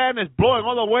 The fan is blowing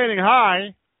all the way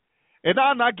high, and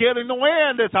I'm not getting no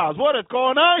air in this house. What is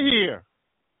going on here?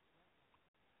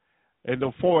 And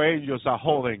the 4 angels are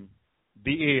holding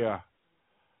the air.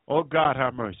 Oh, God,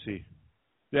 have mercy.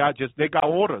 They got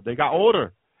order. They got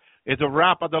order. It's a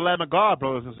wrap of the Lamb of God,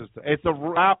 brothers and sisters. It's a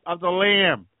wrap of the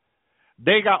Lamb.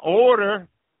 They got order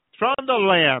from the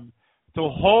Lamb to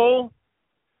hold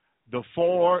the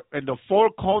 4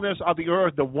 corners of the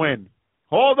earth, the wind.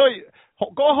 Go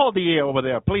hold the air over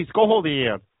there, please. Go hold the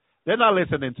air. They're not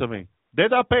listening to me. They're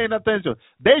not paying attention.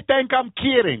 They think I'm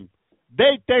kidding.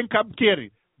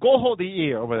 Go hold the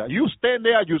air over there. You stand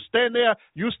there. You stand there.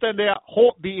 You stand there.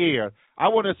 Hold the air. I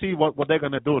want to see what they're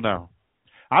going to do now.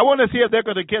 I want to see if they're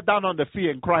going to get down on their feet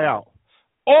and cry out.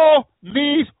 All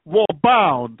knees will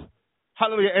bound.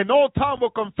 Hallelujah. And all tongue will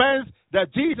confess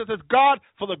that Jesus is God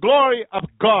for the glory of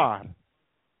God.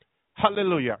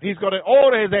 Hallelujah. He's going to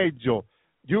order his angel.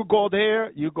 You go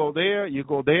there, you go there, you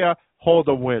go there, hold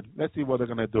the wind. Let's see what they're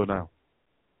going to do now.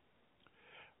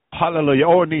 Hallelujah.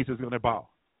 All knees is going to bow.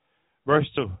 Verse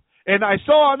 2. And I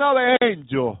saw another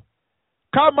angel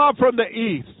come up from the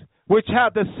east, which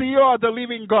had the seal of the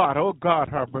living God. Oh, God,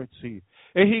 have mercy.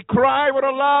 And he cried with a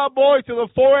loud voice to the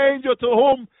 4 angels to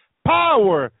whom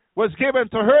power was given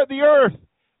to hurt the earth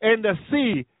and the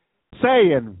sea,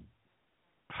 saying,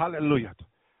 hallelujah.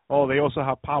 Oh, they also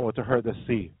have power to hurt the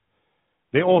sea.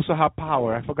 They also have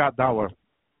power. I forgot that one.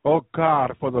 Oh,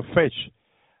 God, for the fish.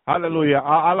 Hallelujah.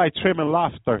 I like trim and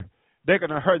laughter. They're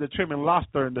going to hurt the trim and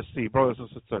laughter in the sea, brothers and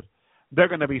sisters. They're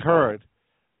going to be hurt.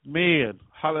 Man,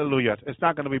 hallelujah. It's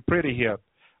not going to be pretty here.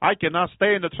 I cannot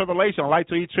stay in the tribulation. I like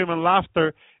to eat trim and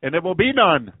laughter, and there will be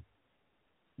none.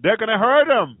 They're going to hurt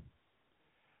them.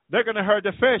 They're going to hurt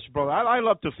the fish, brother. I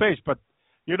love to fish, but,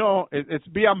 you know, it's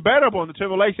be unbearable in the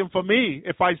tribulation for me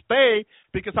if I stay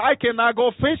because I cannot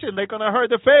go fishing. They're going to hurt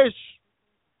the fish.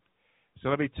 It's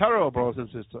going to be terrible, brothers and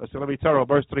sisters. It's going to be terrible.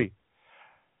 Verse 3.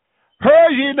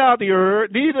 Heard ye not the earth,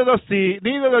 neither the sea,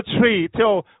 neither the tree,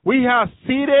 till we have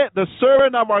seated the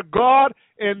servant of our God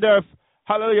in their,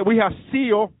 hallelujah, we have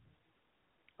sealed,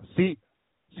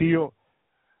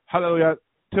 hallelujah,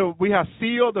 till we have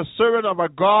sealed the servant of our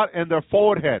God in their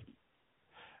forehead.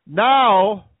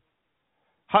 Now,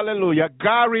 hallelujah,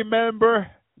 God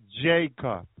remember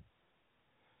Jacob.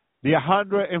 The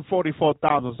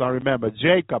 144,000, I remember.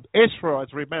 Jacob, Israel,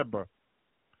 is remember.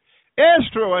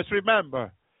 Israel is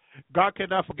remember. God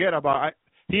cannot forget about.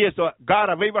 He is the God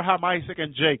of Abraham, Isaac,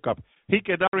 and Jacob. He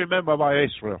cannot remember about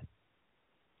Israel,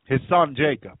 his son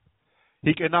Jacob.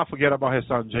 He cannot forget about his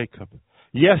son Jacob.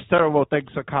 Yes, terrible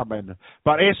things are coming,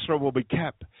 but Israel will be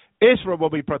kept. Israel will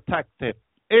be protected.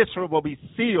 Israel will be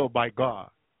sealed by God.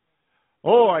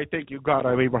 Oh, I thank you, God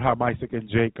of Abraham, Isaac, and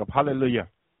Jacob. Hallelujah.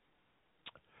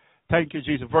 Thank you,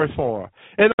 Jesus. Verse 4.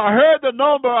 And I heard the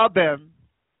number of them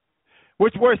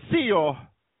which were sealed.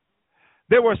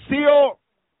 They were sealed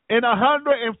in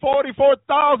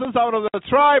 144,000 out of the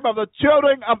tribe of the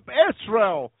children of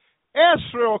Israel.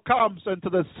 Israel comes into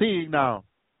the scene now.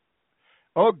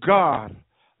 Oh God,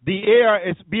 the air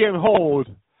is being held.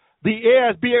 The air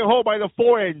is being held by the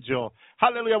four angel.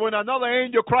 Hallelujah. When another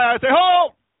angel cries, I say,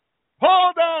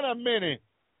 hold on a minute.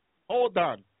 Hold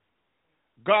on.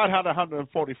 God had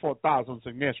 144,000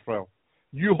 in Israel.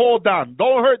 You hold on.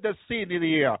 Don't hurt the scene in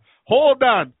the air. Hold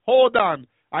on.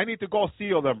 I need to go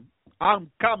seal them. I'm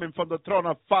coming from the throne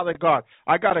of Father God.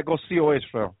 I got to go seal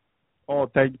Israel. Oh,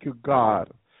 thank you,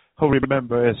 God, who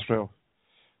remember Israel.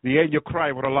 The angel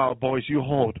cried with a loud voice, you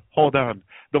hold on.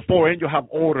 The four angels have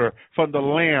order from the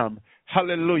Lamb.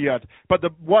 Hallelujah. But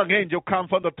the one angel come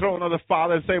from the throne of the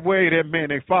Father and say, wait a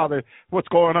minute, Father, what's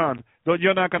going on?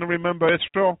 You're not going to remember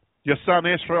Israel? Your son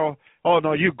Israel? Oh,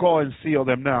 no, you go and seal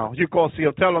them now. You go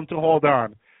seal. Tell them to hold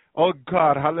on. Oh,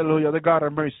 God, hallelujah, the God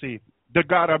of mercy. The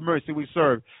God of mercy we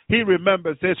serve. He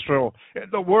remembers Israel. In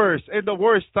the worst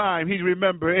time, he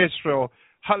remembers Israel.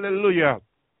 Hallelujah.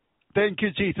 Thank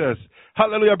you, Jesus.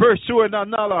 Hallelujah. Verse 2 and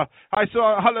another. I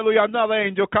saw, hallelujah, another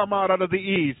angel come out of the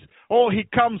east. Oh, he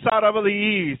comes out of the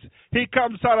east. He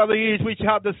comes out of the east, which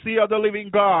had the sea of the living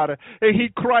God. And he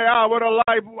cried out with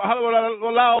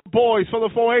a loud voice for the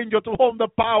four angels to whom the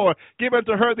power given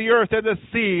to her the earth and the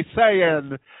sea,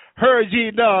 saying, heard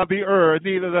ye not the earth,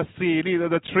 neither the sea, neither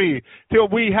the tree, till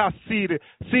we have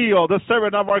sealed the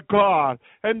servant of our God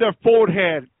and their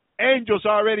forehead. Angels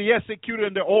are already executed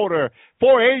in the order.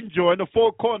 Four angels in the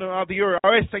four corners of the earth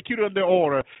are executed in the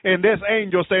order. And this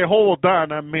angel say, hold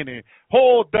on a minute.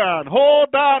 Hold on.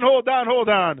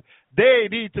 They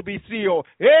need to be sealed.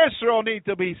 Israel needs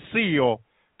to be sealed.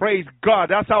 Praise God.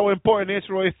 That's how important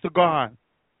Israel is to God.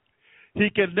 He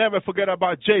can never forget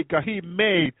about Jacob. He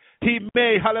made,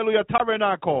 hallelujah,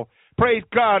 tabernacle. Praise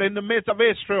God, in the midst of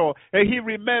Israel. And he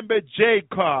remembered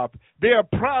Jacob. They are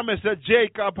promised that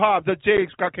Jacob has, that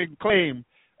Jacob can claim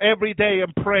every day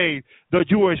and pray. The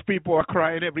Jewish people are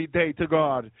crying every day to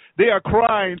God. They are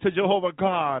crying to Jehovah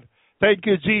God. Thank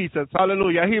you, Jesus.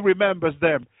 Hallelujah. He remembers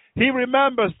them. He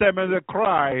remembers them and they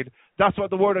cried. That's what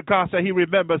the word of God said. He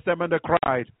remembers them and they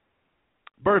cried.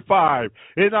 Verse 5.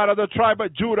 And out of the tribe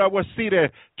of Judah were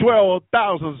seated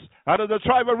 12,000. Out of the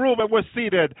tribe of Reuben were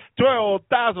seated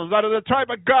 12,000. Out of the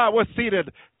tribe of Gad were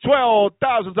seated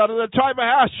 12,000. Out of the tribe of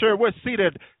Asher were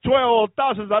seated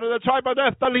 12,000. Out of the tribe of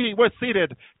Naphtali were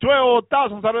seated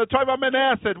 12,000. Out of the tribe of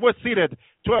Manasseh were seated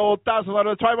 12,000. Out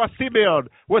of the tribe of Simeon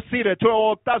were seated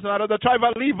 12,000. Out of the tribe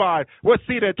of Levi were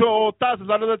seated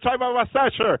 12,000. Out of the tribe of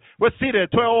Assasher were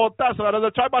seated 12,000. Out of the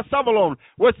tribe of Zabulon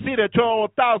were seated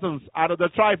 12,000. Out of the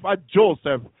tribe of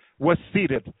Joseph were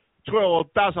seated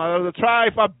 12,000. Out of the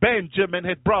tribe of Benjamin,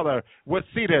 his brother, were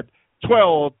seated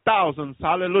 12,000.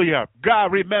 Hallelujah.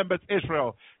 God remembers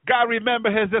Israel. God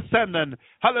remembers his descendant.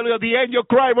 Hallelujah. The angel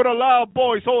cried with a loud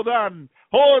voice, hold on.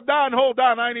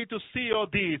 I need to seal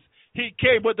these. He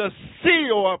came with the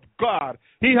seal of God.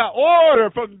 He had order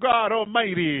from God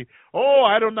Almighty. Oh,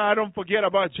 I don't forget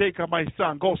about Jacob, my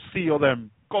son. Go seal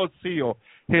them. Go seal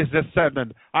his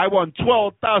descendant. I want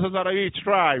 12,000 out of each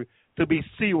tribe to be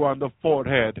sealed on the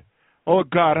forehead. Oh,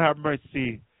 God, have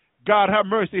mercy. God, have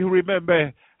mercy who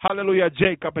remember, hallelujah,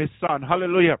 Jacob, his son.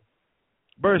 Hallelujah.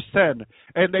 Verse 10,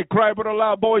 and they cried with a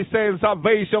loud voice, saying,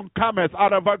 salvation cometh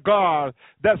out of our God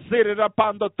that sitteth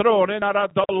upon the throne and out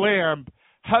of the Lamb.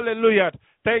 Hallelujah.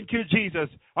 Thank you, Jesus.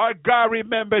 Our God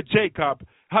remembered Jacob.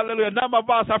 Hallelujah. None of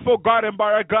us are forgotten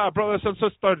by our God, brothers and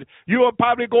sisters. You are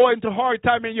probably going through hard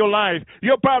time in your life.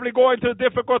 You're probably going through a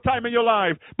difficult time in your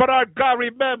life. But our God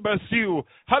remembers you.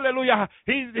 Hallelujah.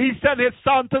 He sent his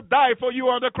son to die for you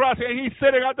on the cross, and he's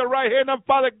sitting at the right hand of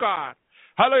Father God.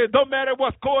 Hallelujah. Don't matter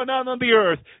what's going on the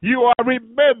earth. You are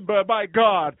remembered by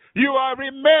God. You are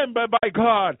remembered by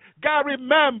God. God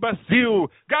remembers you.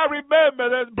 God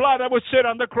remembers the blood that was shed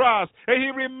on the cross. And He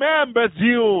remembers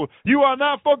you. You are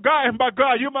not forgotten by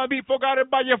God. You might be forgotten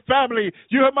by your family.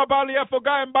 You might be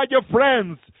forgotten by your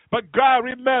friends. But God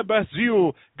remembers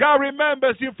you. God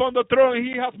remembers you from the throne.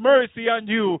 He has mercy on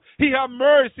you. He has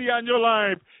mercy on your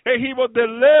life. And He will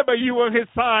deliver you in His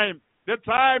time. The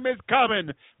time is coming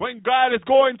when God is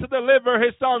going to deliver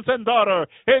His sons and daughters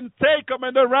and take them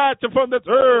in the rapture from this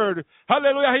earth.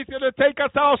 Hallelujah. He's going to take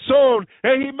us out soon.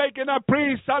 And He's making a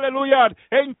priest. Hallelujah.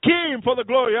 And king for the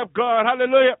glory of God.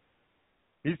 Hallelujah.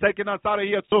 He's taking us out of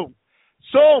here soon.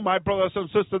 So, my brothers and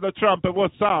sisters, the trumpet will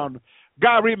sound.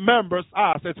 God remembers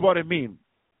us. That's what it means.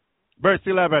 Verse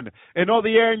 11, and all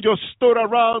the angels stood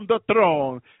around the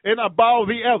throne, and about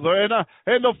the other,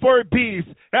 and the four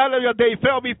beasts. Hallelujah, they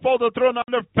fell before the throne on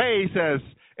their faces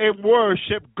and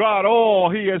worshiped God. Oh,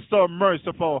 He is so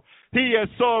merciful. He is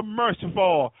so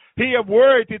merciful. He is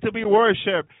worthy to be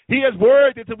worshipped. He is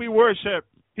worthy to be worshipped.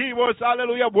 He was,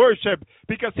 hallelujah, worshiped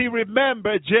because he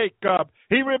remembered Jacob.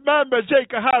 He remembered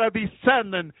Jacob had a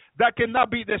descendant that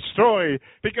cannot be destroyed.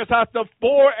 Because as the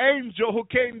four angels who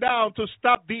came down to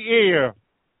stop the air,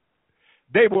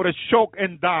 they would have choked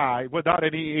and died without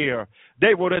any air.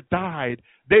 They would have died.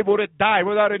 They would have died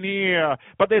without any air.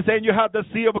 But this angel had the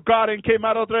seal of God and came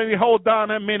out of there and hold on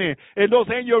a minute. And those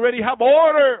angels already have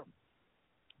order.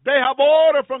 They have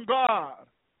order from God.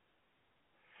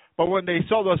 But when they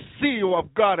saw the seal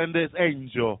of God in this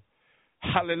angel,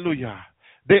 hallelujah,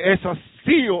 there is a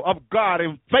seal of God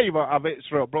in favor of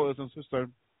Israel, brothers and sisters.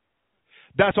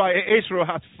 That's why Israel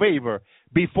has favor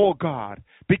before God,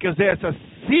 because there's a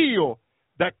seal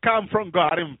that comes from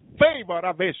God in favor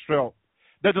of Israel.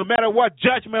 That no matter what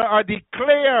judgment are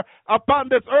declared upon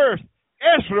this earth,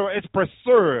 Israel is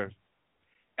preserved.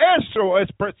 Israel is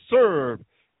preserved.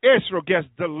 Israel gets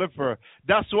delivered.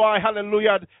 That's why,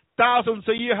 hallelujah, thousands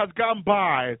of years has gone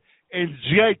by, and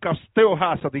Jacob still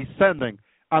has a descendant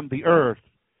on the earth.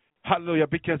 Hallelujah,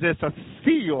 because there's a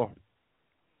seal,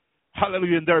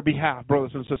 hallelujah, in their behalf,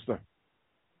 brothers and sisters.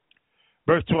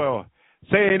 Verse 12,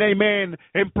 saying amen,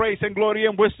 and praise and glory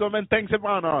and wisdom and thanks and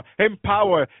honor and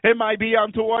power, it might be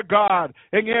unto our God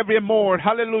and every more.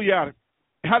 Hallelujah,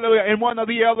 hallelujah. And one of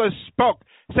the others spoke,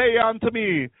 say unto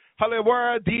me, hallelujah,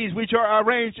 where are these which are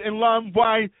arranged in long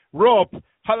white robe?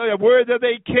 Hallelujah. Where did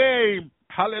they came?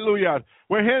 Hallelujah.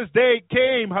 Where hence they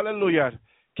came? Hallelujah.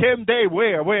 Came they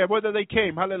where? Where did they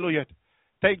came? Hallelujah.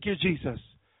 Thank you, Jesus.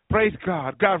 Praise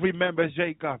God. God remembers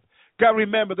Jacob. God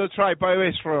remember the tribe of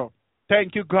Israel.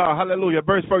 Thank you, God. Hallelujah.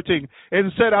 Verse 14.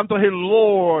 And said unto him,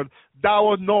 Lord,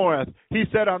 thou knowest. He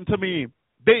said unto me,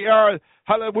 they are,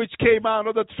 hallelujah, which came out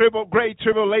of the great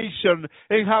tribulation,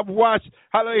 and have washed,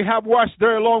 hallelujah, have washed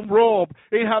their long robe,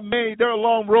 and have made their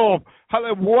long robe,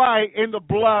 hallelujah, white in the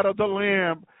blood of the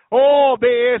Lamb. Oh,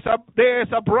 there is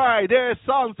a bride, there is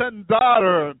sons and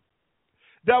daughters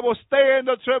that will stay in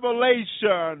the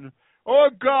tribulation. Oh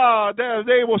God,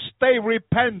 they will stay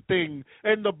repenting,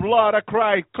 and the blood of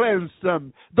Christ cleanse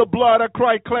them. The blood of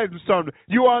Christ cleanse them.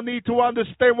 You all need to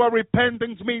understand what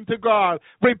repentance means to God.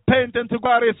 Repenting to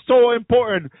God is so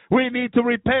important. We need to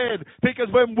repent, because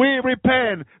when we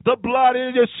repent, the blood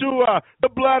of Yeshua, the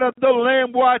blood of the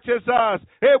Lamb watches us.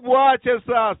 It watches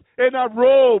us. And our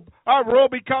robe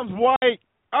becomes white.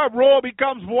 Our robe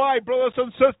becomes white, brothers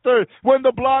and sisters, when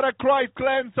the blood of Christ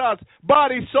cleanses us,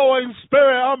 body, soul, and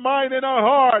spirit, our mind, and our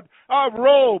heart. Our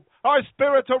robe, our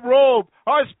spiritual robe,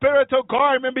 our spiritual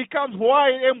garment becomes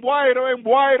white and whiter and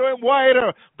whiter and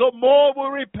whiter. The more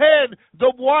we repent,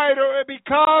 the whiter it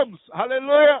becomes.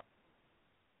 Hallelujah.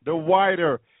 The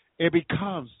whiter it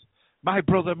becomes. My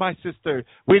brother, my sister,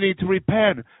 we need to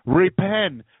repent.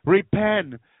 Repent.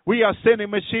 Repent. We are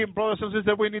sinning machine, brothers and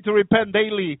sisters. We need to repent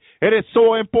daily. It is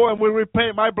so important we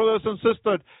repent, my brothers and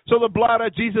sisters, so the blood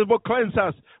of Jesus will cleanse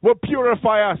us, will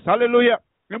purify us. Hallelujah.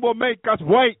 And will make us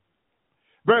white.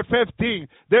 Verse 15,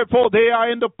 therefore they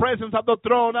are in the presence of the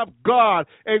throne of God,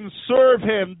 and serve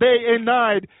him day and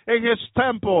night in his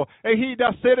temple. And he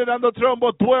that sitteth on the throne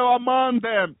will dwell among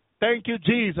them. Thank you,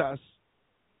 Jesus.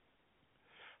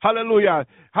 Hallelujah.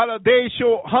 Hallelujah. They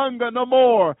shall hunger no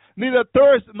more, neither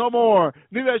thirst no more,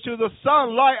 neither shall the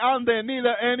sun light on them,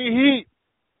 neither any heat.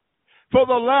 For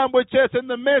the Lamb which is in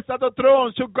the midst of the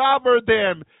throne shall govern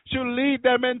them, shall lead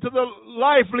them into the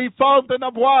lively fountain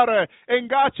of water, and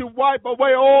God shall wipe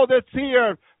away all their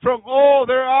tears from all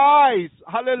their eyes.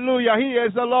 Hallelujah. He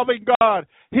is a loving God.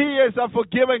 He is a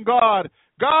forgiving God.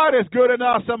 God is good and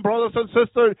awesome, brothers and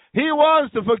sisters. He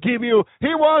wants to forgive you.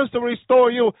 He wants to restore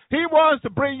you. He wants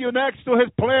to bring you next to His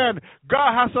plan.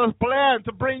 God has a plan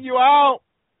to bring you out.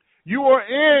 You are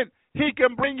in. He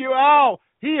can bring you out.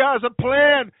 He has a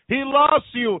plan. He loves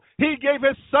you. He gave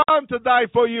His Son to die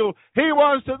for you. He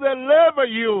wants to deliver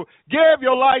you. Give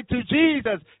your life to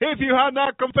Jesus. If you have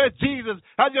not confessed Jesus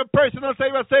as your personal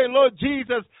Savior, say, Lord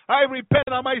Jesus, I repent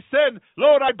of my sin.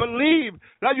 Lord, I believe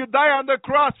that you died on the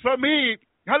cross for me.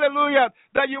 Hallelujah.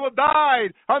 That you will die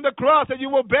on the cross and you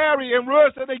will bury and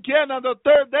rose again on the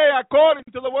third day according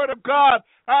to the word of God.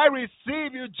 I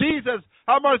receive you, Jesus,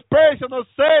 our most personal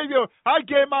Savior. I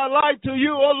give my life to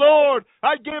you, oh Lord.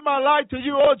 I give my life to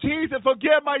you, oh Jesus.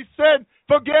 Forgive my sin.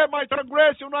 Forgive my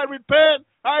transgression. I repent.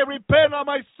 I repent of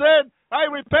my sin. I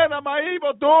repent of my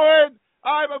evil doing.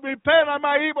 I repent of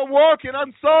my evil walking.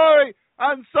 I'm sorry.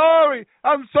 I'm sorry.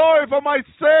 I'm sorry for my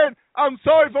sin. I'm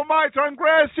sorry for my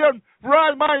transgression.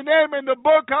 Write my name in the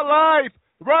book of life.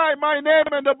 Write my name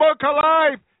in the book of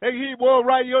life. And He will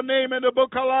write your name in the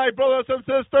book of life, brothers and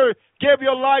sisters. Give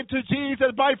your life to Jesus,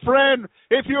 my friend.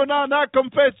 If you not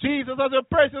confess Jesus as your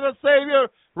personal Savior,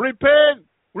 repent,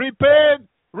 repent,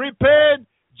 repent.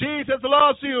 Jesus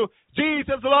loves you.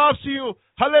 Jesus loves you.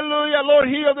 Hallelujah. Lord,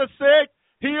 heal the sick.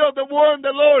 Heal the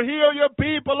wounded, Lord. Heal your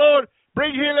people, Lord.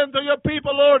 Bring healing to your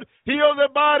people, Lord. Heal their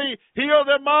body. Heal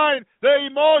their mind, their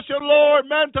emotion, Lord.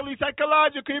 Mentally,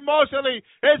 psychologically, emotionally,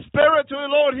 and spiritually,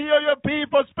 Lord. Heal your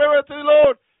people spiritually,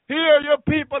 Lord. Heal your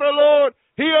people, Lord.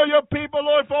 Heal your people,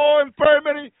 Lord, for all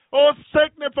infirmity, all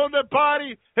sickness from the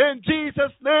body. In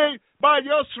Jesus' name, by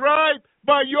your stripe,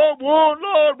 by your wound,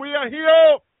 Lord, we are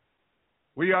healed.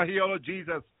 We are healed, Lord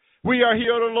Jesus. We are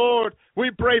healed, Lord.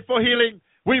 We pray for healing.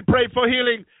 We pray for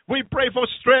healing. We pray for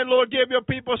strength, Lord. Give your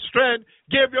people strength.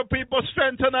 Give your people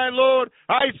strength tonight, Lord.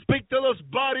 I speak to this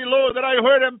body, Lord, that I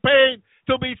hurt in pain,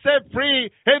 to be set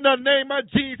free in the name of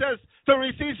Jesus, to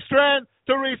receive strength,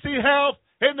 to receive health.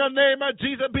 In the name of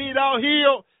Jesus, be thou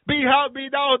healed. Be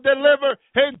thou delivered.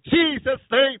 In Jesus'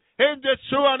 name, in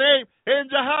Yeshua name, in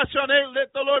Jehoshua name,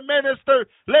 let the Lord minister.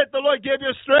 Let the Lord give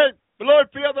you strength. Lord,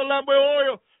 fill the lamp with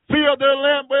oil. Fill the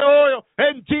lamp with oil.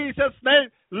 In Jesus' name,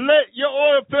 let your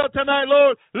oil fill tonight,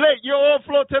 Lord. Let your oil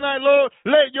flow tonight, Lord.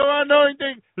 Let your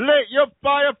anointing, let your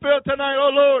fire fill tonight,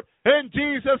 oh Lord. In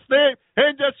Jesus' name,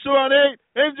 in Yeshua name,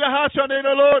 in Jehoshua name,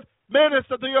 oh Lord.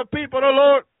 Minister to your people, oh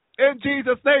Lord. In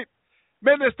Jesus' name.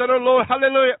 Minister, oh Lord.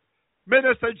 Hallelujah.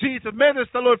 Minister, Jesus.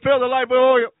 Minister, Lord. Fill the light with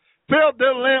oil. Fill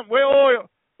the lamp with oil.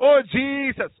 Oh,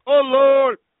 Jesus. Oh,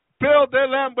 Lord. Fill the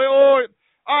lamp with oil.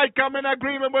 I come in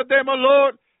agreement with them, oh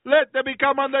Lord. Let them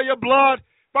become under your blood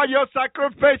by your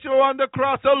sacrificial on the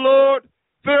cross, oh Lord.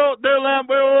 Fill the lamp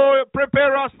with oil.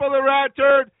 Prepare us for the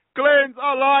rapture. Cleanse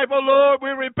our life, oh Lord. We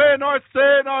repent our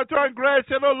sin, our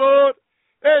transgression, oh Lord.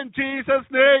 In Jesus'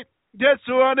 name,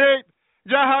 Yeshua name,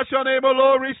 Jehoshua name, oh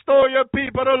Lord. Restore your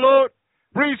people, oh Lord.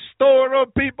 Restore our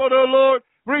people, oh Lord.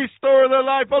 Restore their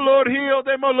life, oh Lord. Heal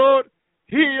them, oh Lord.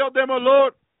 Heal them, oh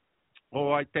Lord.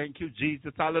 Oh, I thank you,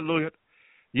 Jesus. Hallelujah.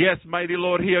 Yes, mighty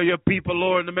Lord, heal your people,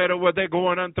 Lord, no matter what they're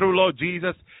going on through, Lord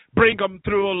Jesus. Bring them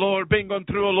through, oh Lord. Bring them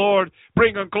through, oh Lord.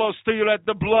 Bring them close to you. Let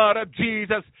the blood of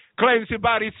Jesus cleanse your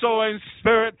body, soul, and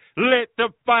spirit. Let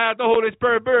the fire of the Holy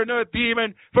Spirit burn no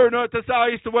demon, for north to south,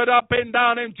 east to west, up and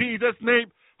down in Jesus'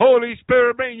 name. Holy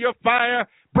Spirit, bring your fire.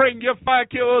 Bring your fire,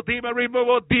 kill all demon, remove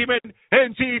all demon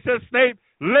in Jesus' name.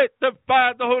 Let the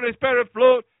fire of the Holy Spirit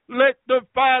flow. Let the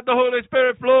fire of the Holy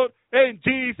Spirit flow in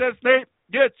Jesus' name.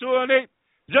 Get to a name.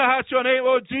 Jehoshua name,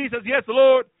 oh Jesus, yes,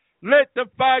 Lord. Let the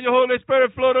fire of your Holy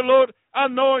Spirit flow, the Lord.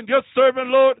 Anoint your servant,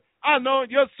 Lord.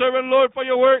 Anoint your servant, Lord, for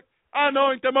your work.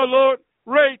 Anoint them, oh Lord.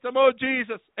 Raise them, oh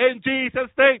Jesus. In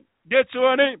Jesus' name, get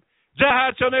your name.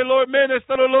 Jehoshua name, Lord,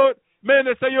 minister, oh Lord.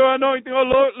 Minister your anointing, oh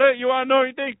Lord. Let your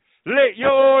anointing, let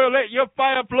your oil, let your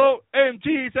fire flow. In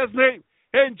Jesus' name.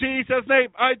 In Jesus' name,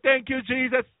 I thank you,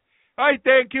 Jesus. I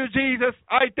thank you, Jesus.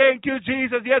 I thank you,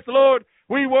 Jesus. Yes, Lord.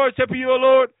 We worship you, oh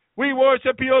Lord. We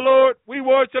worship you, Lord. We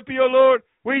worship you, Lord.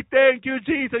 We thank you,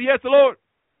 Jesus. Yes, Lord.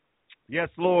 Yes,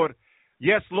 Lord.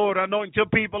 Yes, Lord. Anoint your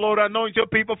people, Lord. Anoint your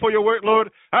people for your work,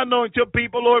 Lord. Anoint your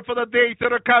people, Lord, for the days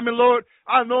that are coming, Lord.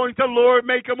 Anoint the Lord.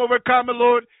 Make them overcoming,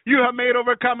 Lord. You have made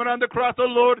overcoming on the cross, oh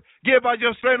Lord. Give us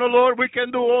your strength, oh Lord. We can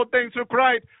do all things through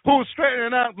Christ who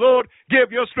strengthens us, Lord.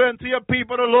 Give your strength to your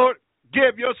people, oh Lord.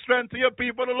 Give your strength to your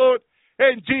people, oh Lord.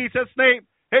 In Jesus' name.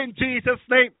 In Jesus'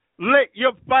 name. Let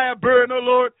your fire burn, oh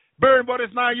Lord. Burn what is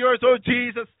not yours, oh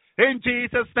Jesus. In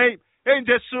Jesus' name. In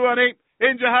Yeshua name.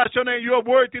 In Jehoshua name. You are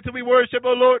worthy to be worshipped,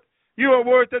 oh Lord. You are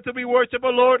worthy to be worshipped, oh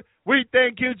Lord. We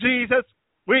thank you, Jesus.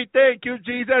 We thank you,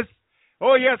 Jesus.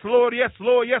 Oh, yes, Lord. Yes,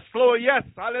 Lord. Yes, Lord. Yes.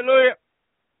 Hallelujah.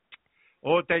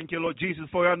 Oh, thank you, Lord Jesus,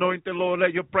 for your anointing, Lord.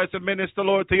 Let your presence minister,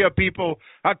 Lord, to your people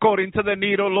according to the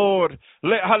need, oh Lord.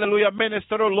 Let, hallelujah,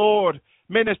 minister, oh Lord.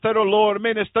 Minister, oh Lord.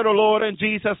 Minister, oh Lord, in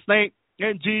Jesus' name.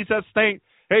 In Jesus' name.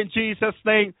 In Jesus'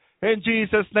 name. In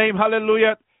Jesus' name.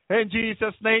 Hallelujah. In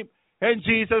Jesus' name. In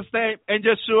Jesus' name. In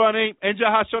Yeshua's name. In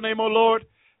Jehoshaphat's name, oh Lord.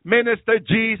 Minister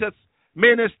Jesus.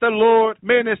 Minister, Lord.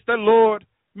 Minister, Lord.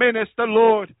 Minister,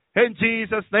 Lord. In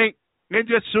Jesus' name. In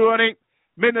Yeshua's name.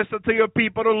 Minister to your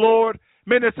people, oh Lord.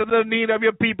 Minister to the need of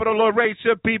your people, oh Lord. Raise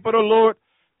your people, oh Lord.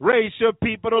 Raise your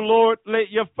people, oh Lord.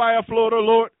 Let your fire flow, oh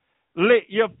Lord. Let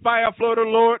your fire flow, oh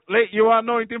Lord. Let your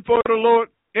anointing flow, oh Lord.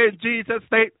 In Jesus'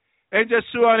 name. In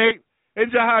Yeshua's name.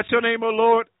 In Jehoshaphat's name, oh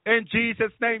Lord. In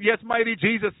Jesus' name. Yes, mighty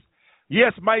Jesus.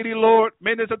 Yes, mighty Lord.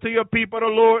 Minister to your people, oh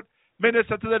Lord.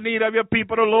 Minister to the need of your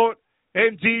people, oh Lord.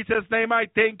 In Jesus' name, I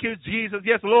thank you, Jesus.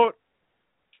 Yes, Lord.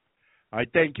 I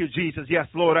thank you, Jesus. Yes,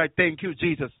 Lord. I thank you,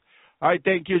 Jesus. I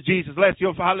thank you, Jesus. Let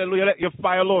your hallelujah, let your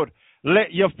fire, Lord.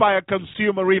 Let your fire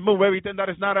consume and remove everything that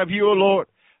is not of you, O Lord.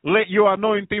 Let your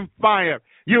anointing fire,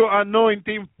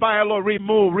 Lord,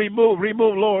 remove,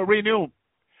 Lord, renew.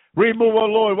 Remove, O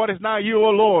Lord, what is not you, O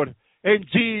Lord. In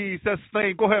Jesus'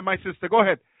 name. Go ahead, my sister. Go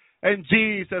ahead. In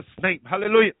Jesus' name.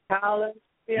 Hallelujah. Hallelujah.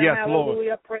 Yes, Lord.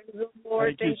 Hallelujah. Praise the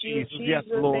Lord. Thank you, Jesus. Yes,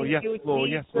 Lord. Thank Yes, you, Lord.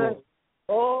 Jesus. Yes, Lord.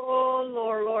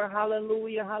 Oh, Lord.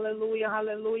 Hallelujah. Hallelujah.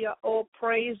 Hallelujah. Oh,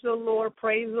 praise the Lord.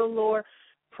 Praise the Lord.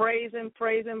 Praise Him,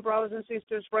 brothers and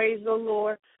sisters. Praise the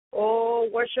Lord. Oh,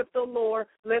 worship the Lord.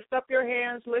 Lift up your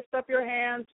hands. Lift up your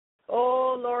hands.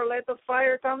 Oh, Lord, let the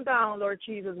fire come down, Lord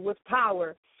Jesus, with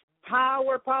power.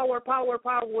 Power,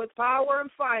 with power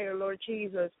and fire, Lord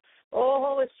Jesus. Oh,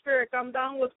 Holy Spirit, come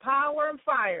down with power and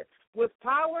fire. With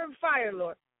power and fire,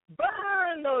 Lord.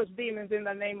 Burn those demons in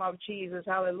the name of Jesus.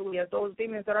 Hallelujah. Those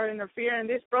demons that are interfering in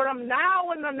this program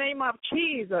now in the name of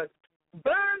Jesus.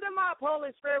 Burn them up,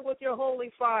 Holy Spirit, with your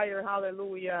holy fire.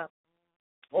 Hallelujah.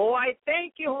 Oh, I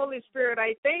thank you, Holy Spirit.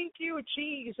 I thank you,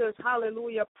 Jesus.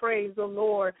 Hallelujah. Praise the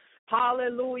Lord.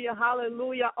 Hallelujah.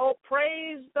 Hallelujah. Oh,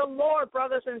 praise the Lord,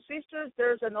 brothers and sisters.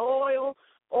 There's an oil.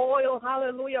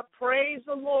 Hallelujah. Praise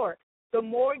the Lord. The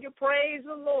more you praise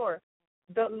the Lord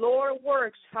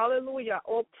works. Hallelujah.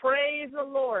 Oh, praise the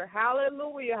Lord.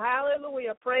 Hallelujah.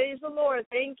 Hallelujah. Praise the Lord.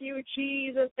 Thank you,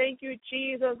 Jesus. Thank you,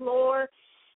 Jesus, Lord.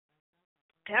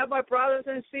 Have my brothers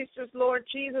and sisters, Lord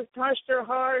Jesus, touch their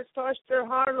hearts,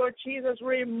 Lord Jesus.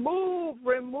 Remove,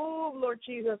 Lord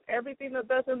Jesus, everything that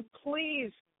doesn't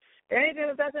please, anything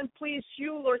that doesn't please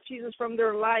you, Lord Jesus, from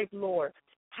their life, Lord.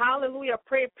 Hallelujah.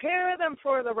 Prepare them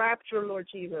for the rapture, Lord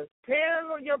Jesus. Prepare,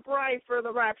 Lord, your bride for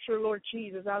the rapture, Lord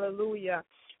Jesus. Hallelujah.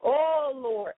 Oh,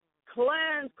 Lord.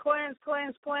 Cleanse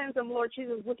them, Lord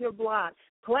Jesus, with your blood.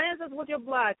 Cleanse us with your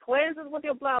blood. Cleanse us with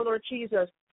your blood, Lord Jesus.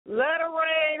 Let it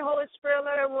rain, Holy Spirit.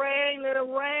 Let it rain. Let it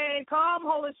rain. Come,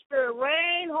 Holy Spirit.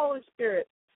 Rain, Holy Spirit.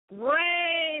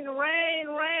 Rain,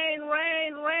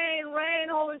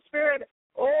 Holy Spirit.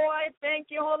 Oh, I thank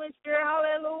you, Holy Spirit.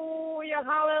 Hallelujah,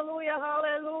 hallelujah,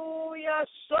 hallelujah.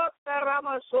 Sota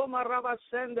rama soma raba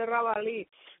sende rabali.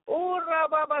 Ura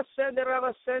baba sende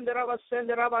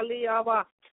rabali ava.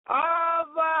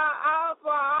 Abba.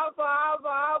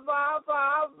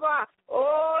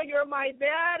 Oh, you're my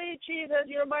daddy, Jesus.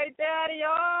 You're my daddy.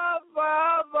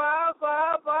 Abba.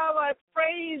 I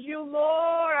praise you,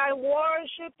 Lord. I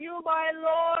worship you, my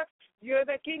Lord. You're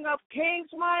the King of Kings,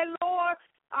 my Lord.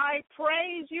 I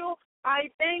praise you. I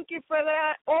thank you for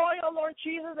that oil, Lord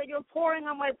Jesus, that you're pouring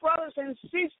on my brothers and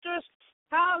sisters.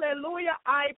 Hallelujah.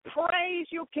 I praise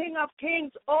you, King of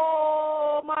Kings.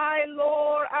 Oh, my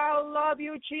Lord, I love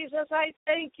you, Jesus. I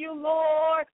thank you,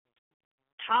 Lord.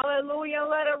 Hallelujah.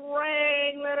 Let it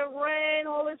rain,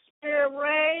 Holy Spirit.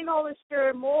 Rain, Holy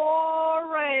Spirit. More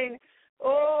rain.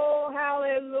 Oh,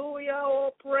 hallelujah.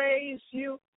 Oh, praise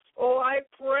you. Oh, I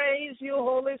praise you,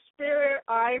 Holy Spirit.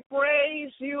 I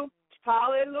praise you.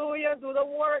 Hallelujah. Do the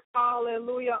work.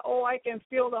 Hallelujah. Oh, I can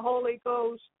feel the Holy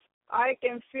Ghost. I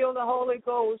can feel the Holy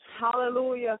Ghost.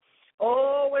 Hallelujah.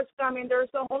 Oh, it's coming.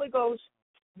 There's the Holy Ghost.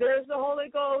 There's the Holy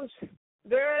Ghost.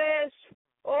 There it is.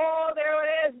 Oh, there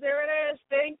it is. There it is.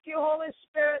 Thank you, Holy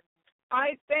Spirit.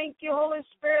 I thank you, Holy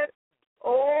Spirit.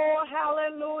 Oh,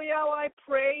 hallelujah. I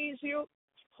praise you.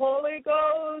 Holy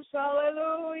Ghost,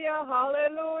 hallelujah,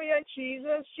 hallelujah,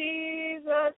 Jesus.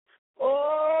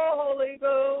 Oh, Holy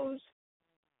Ghost.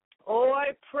 Oh,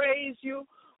 I praise you.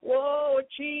 Oh,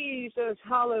 Jesus,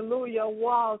 hallelujah.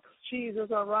 Walk, Jesus,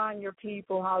 around your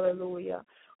people, hallelujah.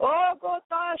 Oh, go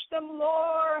touch them,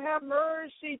 Lord. Have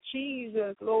mercy,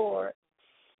 Jesus, Lord.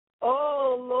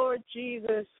 Oh, Lord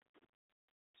Jesus,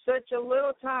 such a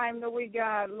little time that we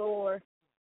got, Lord.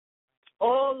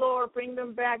 Oh, Lord, bring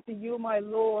them back to you, my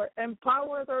Lord.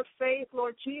 Empower their faith,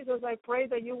 Lord Jesus. I pray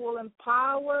that you will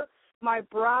empower my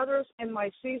brothers and my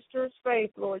sisters'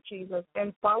 faith, Lord Jesus.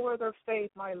 Empower their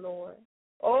faith, my Lord.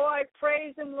 Oh, I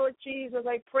praise him, Lord Jesus.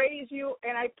 I praise you,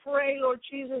 and I pray, Lord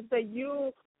Jesus, that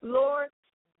you, Lord,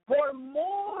 pour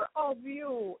more of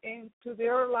you into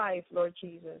their life, Lord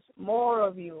Jesus. More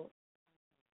of you.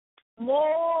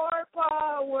 More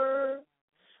power.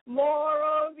 More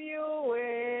of you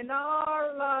in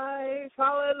our life.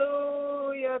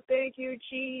 Hallelujah. Thank you,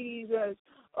 Jesus.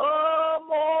 Oh,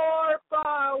 more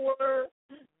power.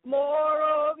 More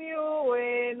of you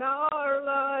in our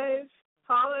life.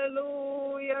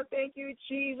 Hallelujah. Thank you,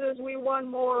 Jesus. We want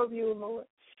more of you, Lord.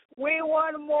 We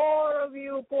want more of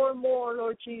you. Pour more,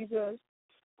 Lord Jesus.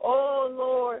 Oh,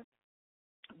 Lord.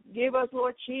 Give us,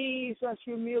 Lord Jesus,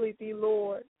 humility,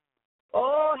 Lord.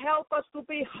 Oh, help us to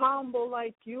be humble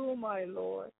like you, my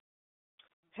Lord.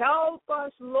 Help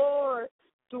us, Lord,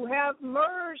 to have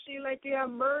mercy like you have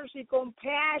mercy,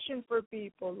 compassion for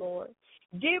people, Lord.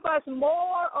 Give us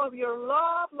more of your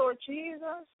love, Lord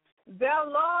Jesus, that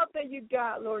love that you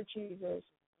got, Lord Jesus.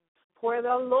 Pour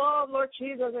the love, Lord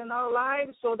Jesus, in our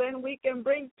lives so then we can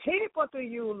bring people to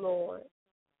you, Lord.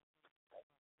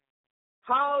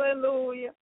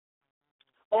 Hallelujah.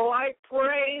 Oh, I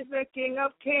praise the King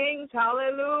of Kings.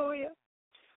 Hallelujah.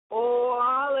 Oh,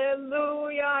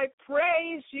 hallelujah. I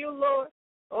praise you, Lord.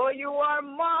 Oh, you are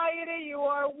mighty. You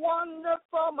are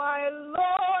wonderful, my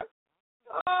Lord.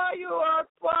 Oh, you are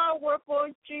powerful,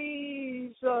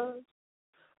 Jesus.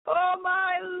 Oh,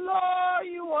 my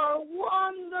Lord, you are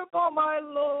wonderful, my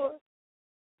Lord.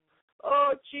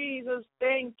 Oh, Jesus,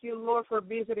 thank you, Lord, for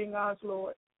visiting us,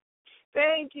 Lord.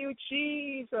 Thank you,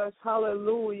 Jesus.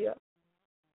 Hallelujah.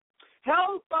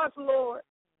 Help us, Lord.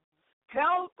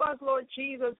 Help us, Lord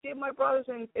Jesus. Give my brothers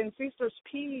and sisters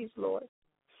peace, Lord.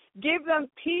 Give them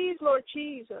peace, Lord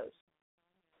Jesus.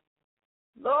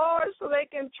 Lord, so they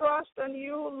can trust in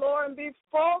you, Lord, and be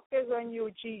focused on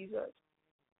you, Jesus.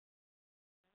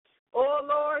 Oh,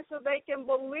 Lord, so they can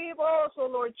believe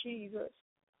also, Lord Jesus.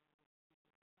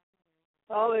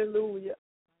 Hallelujah.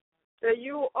 That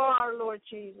you are, Lord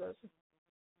Jesus,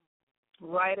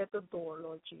 right at the door,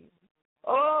 Lord Jesus.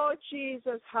 Oh,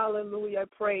 Jesus, hallelujah, I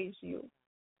praise you.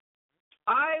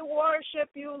 I worship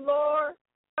you, Lord.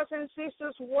 Brothers and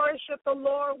sisters, worship the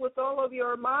Lord with all of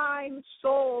your mind,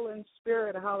 soul, and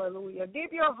spirit, hallelujah.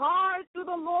 Give your heart to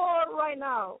the Lord right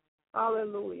now,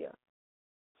 hallelujah.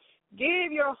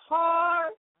 Give your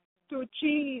heart to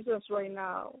Jesus right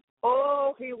now.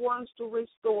 Oh, he wants to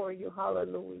restore you,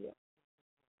 hallelujah.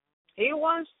 He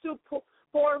wants to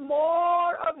pour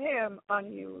more of him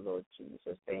on you, Lord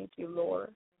Jesus. Thank you,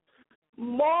 Lord.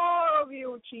 More of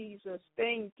you, Jesus.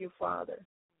 Thank you, Father.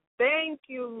 Thank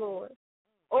you, Lord.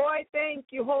 Oh, I thank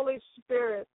you, Holy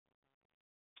Spirit.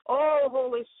 Oh,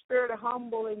 Holy Spirit,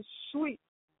 humble and sweet.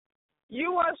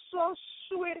 You are so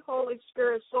sweet, Holy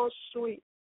Spirit, so sweet.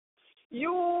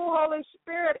 You, Holy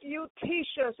Spirit, you teach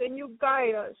us and you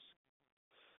guide us.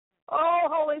 Oh,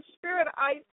 Holy Spirit,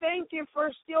 I thank you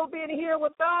for still being here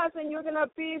with us, and you're going to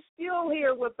be still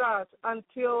here with us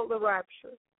until the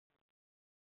rapture.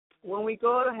 When we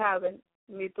go to heaven,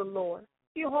 meet the Lord.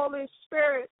 You, Holy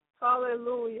Spirit,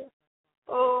 hallelujah.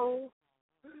 Oh,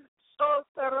 oh,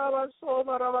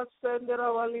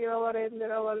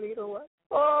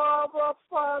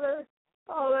 Father,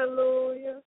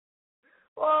 hallelujah.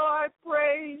 Oh, I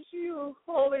praise you,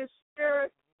 Holy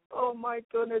Spirit. Oh, my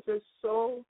goodness, it's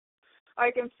so. I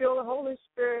can feel the Holy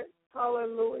Spirit.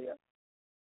 Hallelujah.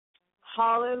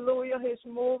 Hallelujah. He's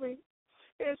moving.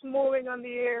 He's moving on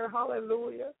the air.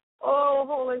 Hallelujah. Oh,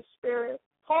 Holy Spirit.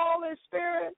 Holy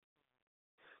Spirit.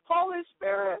 Holy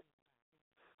Spirit.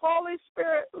 Holy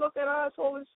Spirit. Look at us,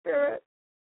 Holy Spirit.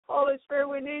 Holy Spirit,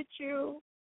 we need you.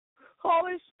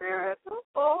 Holy Spirit.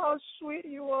 Oh, how sweet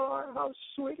you are. How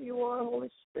sweet you are, Holy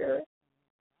Spirit.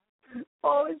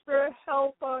 Holy Spirit,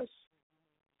 help us.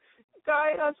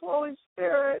 Guide us, Holy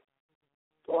Spirit,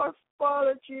 to our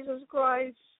Father Jesus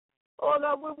Christ. Oh,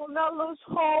 that we will not lose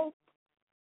hope,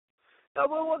 that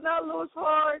we will not lose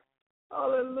heart.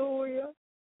 Hallelujah.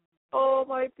 Oh,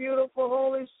 my beautiful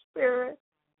Holy Spirit.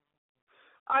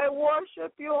 I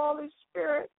worship you, Holy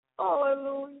Spirit.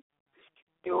 Hallelujah.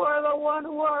 You are the one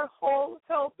who are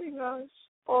helping us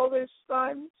all this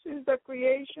time since the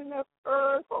creation of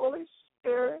earth, Holy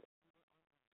Spirit.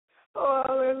 Oh,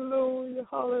 hallelujah,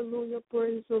 hallelujah,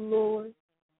 praise the Lord.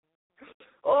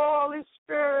 Oh, Holy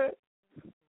Spirit,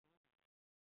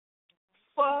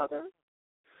 Father,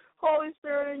 Holy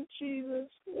Spirit and Jesus,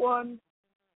 one.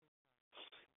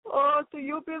 Oh, to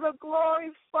you be the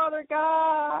glory, Father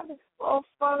God. Oh,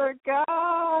 Father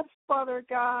God, Father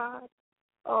God.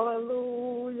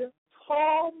 Hallelujah.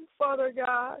 Home, Father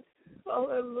God.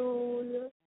 Hallelujah.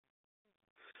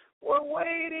 We're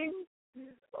waiting,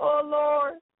 oh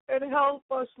Lord, and help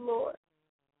us, Lord.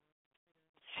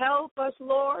 Help us,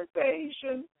 Lord,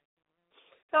 patient.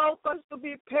 Help us to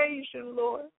be patient,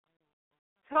 Lord.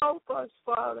 Help us,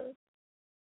 Father.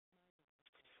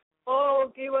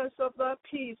 Oh, give us of that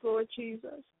peace, Lord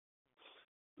Jesus.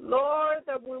 Lord,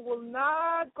 that we will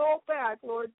not go back,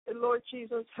 Lord. And Lord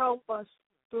Jesus, help us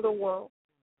to the world.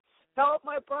 Help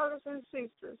my brothers and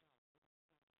sisters.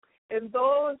 And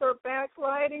those that are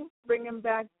backsliding, bring them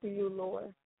back to you,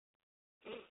 Lord.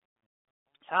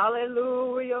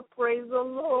 Hallelujah. Praise the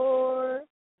Lord.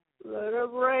 Let it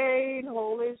rain,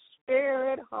 Holy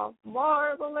Spirit. How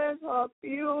marvelous, how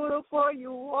beautiful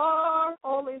you are,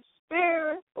 Holy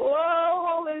Spirit.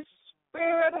 Oh, Holy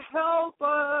Spirit, help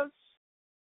us.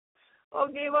 Oh,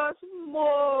 give us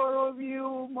more of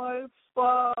you, my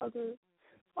Father.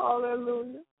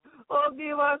 Hallelujah. Oh,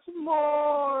 give us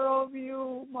more of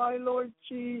you, my Lord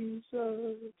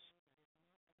Jesus.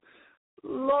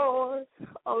 Lord,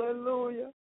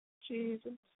 hallelujah,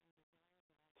 Jesus.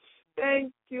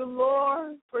 Thank you,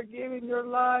 Lord, for giving your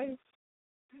life.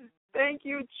 Thank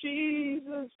you,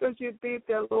 Jesus, because you did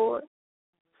that, Lord.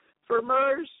 For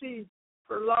mercy,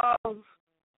 for love.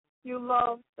 You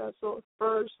loved us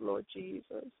first, Lord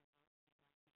Jesus.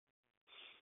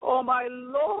 Oh, my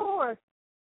Lord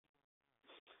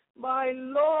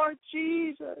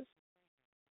Jesus.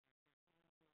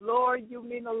 Lord, you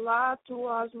mean a lot to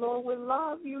us. Lord, we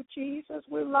love you, Jesus.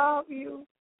 We love you.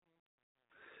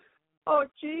 Oh,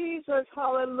 Jesus,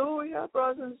 hallelujah.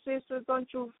 Brothers and sisters, don't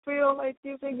you feel like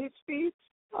using his feet?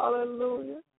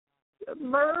 Hallelujah.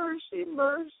 Mercy,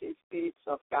 mercy, feet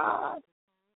of God.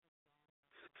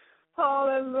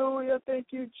 Hallelujah. Thank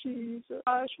you, Jesus.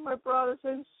 Gosh, my brothers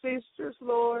and sisters,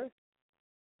 Lord.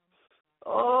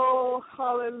 Oh,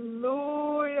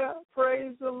 hallelujah.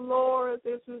 Praise the Lord.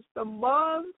 This is the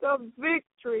month of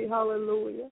victory.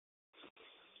 Hallelujah.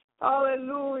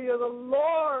 Hallelujah. The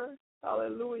Lord,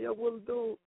 hallelujah, will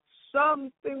do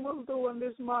something, will do in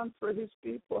this month for his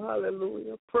people.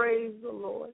 Hallelujah. Praise the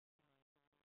Lord.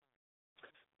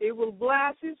 He will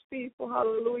bless his people.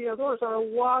 Hallelujah. Those that are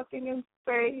walking in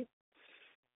faith.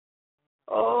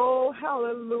 Oh,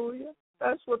 hallelujah.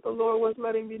 That's what the Lord was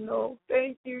letting me know.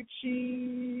 Thank you,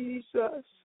 Jesus.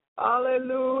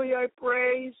 Hallelujah. I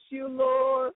praise you,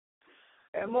 Lord.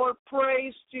 And more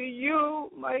praise to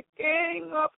you, my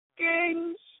King of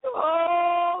Kings.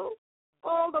 Oh,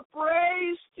 all the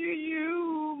praise to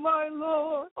you, my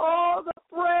Lord. All the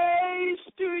praise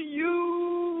to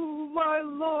you, my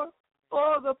Lord.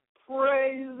 All the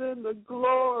praise and the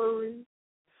glory.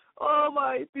 Oh,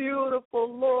 my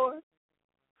beautiful Lord.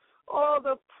 All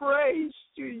the praise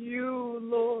to you,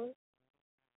 Lord.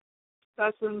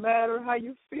 Doesn't matter how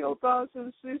you feel, brothers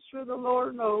and sisters, the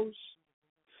Lord knows.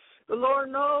 The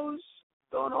Lord knows.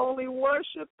 Don't only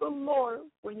worship the Lord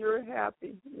when you're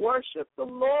happy. Worship the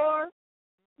Lord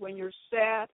when you're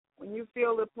sad, when you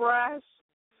feel depressed,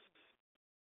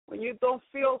 when you don't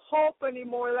feel hope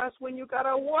anymore. That's when you got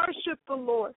to worship the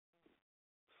Lord.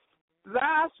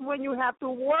 That's when you have to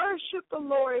worship the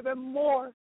Lord even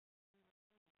more.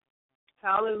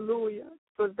 Hallelujah.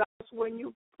 Because that's when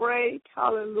you break,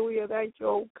 hallelujah, that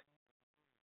yoke.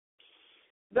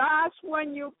 That's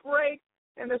when you break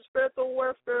in the spiritual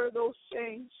warfare those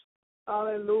chains.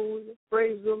 Hallelujah.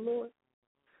 Praise the Lord.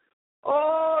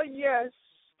 Oh, yes.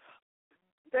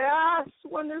 That's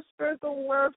when the spiritual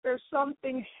warfare,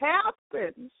 something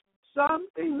happens.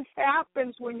 Something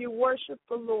happens when you worship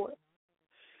the Lord.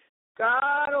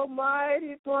 God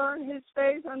Almighty turn his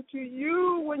face unto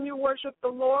you when you worship the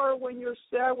Lord, when you're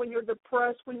sad, when you're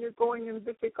depressed, when you're going in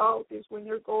difficulties, when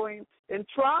you're going in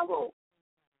trouble,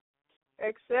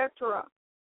 etc.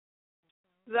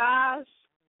 That's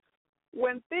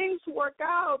when things work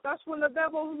out. That's when the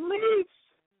devil leaves.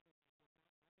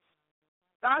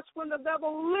 That's when the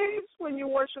devil leaves when you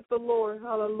worship the Lord.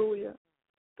 Hallelujah.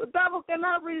 The devil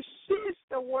cannot resist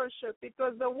the worship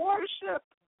because the worship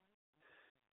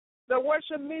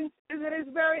means it is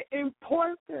very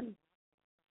important.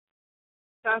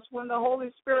 That's when the Holy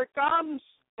Spirit comes,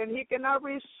 and he cannot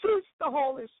resist the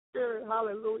Holy Spirit.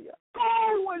 Hallelujah.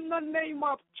 Go in the name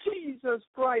of Jesus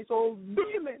Christ, all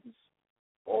demons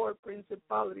or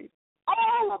principalities.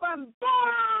 All of them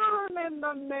burn in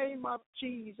the name of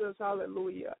Jesus.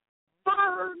 Hallelujah.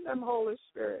 Burn them, Holy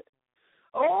Spirit.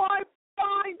 Oh, I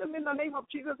bind them in the name of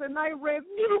Jesus, and I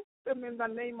rebuke them in the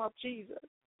name of Jesus.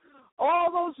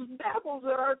 All those devils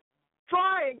that are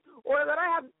trying or that I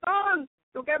have done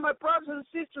to get my brothers and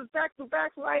sisters back to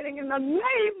backsliding in the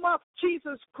name of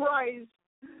Jesus Christ.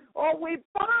 Oh, we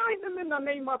bind them in the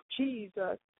name of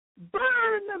Jesus.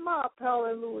 Burn them up,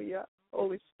 hallelujah,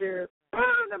 Holy Spirit.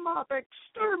 Burn them up,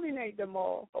 exterminate them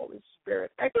all, Holy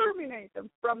Spirit. Exterminate them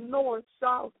from north,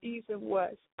 south, east, and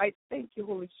west. I thank you,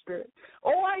 Holy Spirit.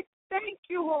 Oh, I thank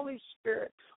you, Holy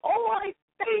Spirit. Oh, I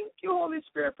thank you, Holy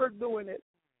Spirit, for doing it.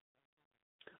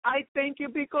 I thank you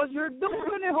because you're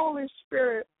doing it, Holy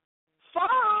Spirit.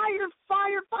 Fire,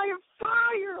 fire, fire,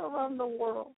 fire around the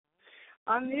world.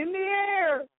 And in the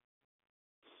air,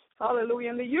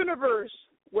 hallelujah, in the universe,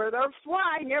 where they're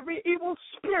flying every evil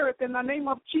spirit in the name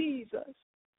of Jesus.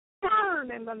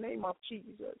 Burn in the name of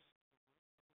Jesus.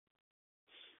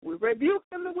 We rebuke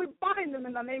them and we bind them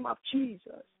in the name of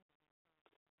Jesus.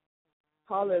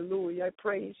 Hallelujah. I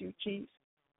praise you, Jesus.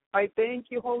 I thank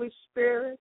you, Holy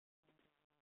Spirit.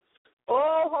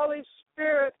 Oh, Holy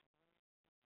Spirit,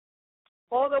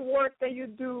 all the work that you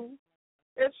do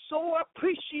is so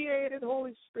appreciated,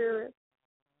 Holy Spirit.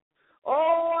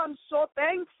 Oh, I'm so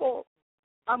thankful.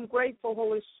 I'm grateful,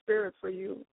 Holy Spirit, for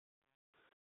you.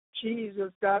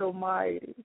 Jesus, God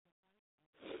Almighty.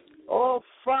 Oh,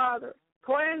 Father,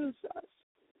 cleanse us.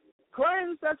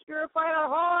 Cleanse us, purify our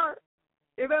heart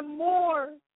even more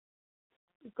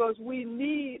because we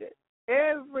need it.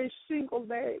 Every single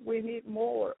day we need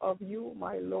more of you,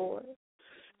 my Lord.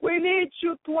 We need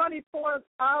you 24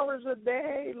 hours a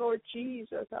day, Lord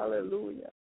Jesus. Hallelujah.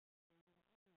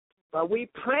 But we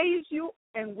praise you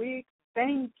and we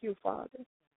thank you, Father.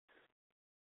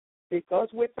 Because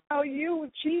without you,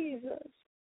 Jesus,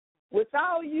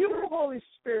 without you, Holy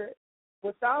Spirit,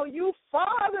 without you,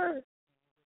 Father,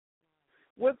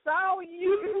 without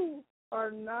you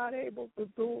are not able to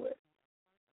do it.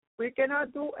 We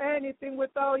cannot do anything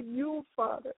without you,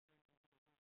 Father.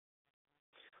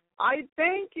 I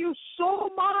thank you so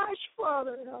much,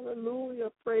 Father. Hallelujah.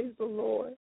 Praise the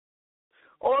Lord.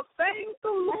 Oh, thank the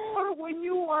Lord when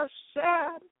you are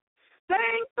sad.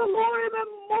 Thank the Lord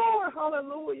even more.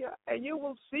 Hallelujah. And you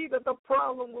will see that the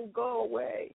problem will go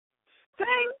away.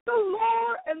 Thank the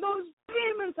Lord, and those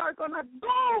demons are going to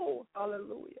go.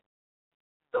 Hallelujah.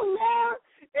 The Lord,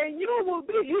 and you will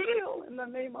be healed in the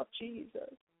name of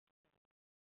Jesus.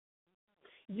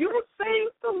 You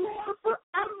thank the Lord for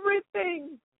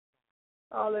everything.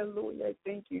 Hallelujah. I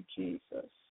thank you, Jesus.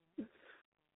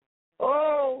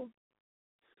 Oh,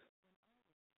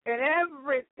 and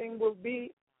everything will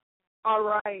be all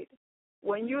right.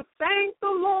 When you thank the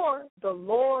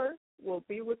Lord will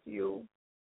be with you.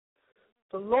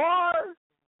 The Lord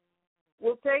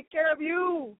will take care of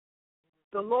you.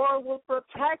 The Lord will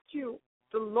protect you.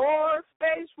 The Lord's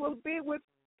face will be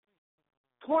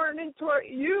turning toward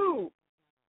you.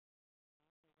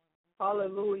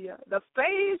 Hallelujah. The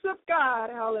face of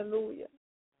God, hallelujah,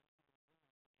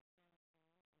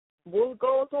 will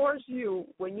go towards you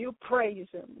when you praise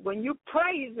him. When you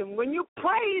praise him, when you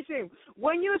praise him,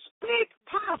 when you speak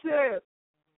positive,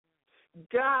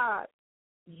 God,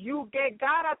 you get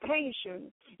God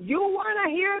attention. You want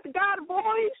to hear God's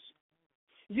voice?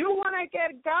 You want to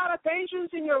get God attention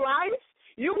in your life?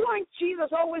 You want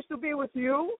Jesus always to be with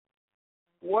you?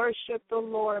 Worship the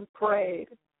Lord and pray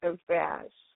and fast.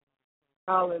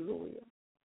 Hallelujah.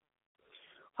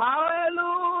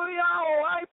 Hallelujah. Oh,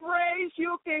 I praise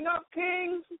you, King of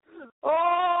Kings.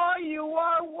 Oh, you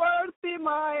are worthy,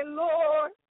 my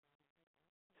Lord.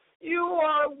 You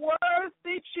are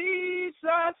worthy,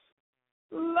 Jesus.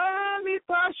 Let me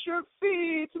touch your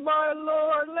feet, my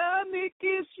Lord. Let me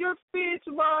kiss your feet,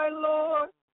 my Lord.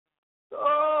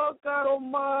 Oh, God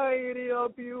Almighty, how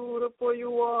beautiful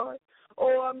you are.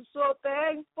 Oh, I'm so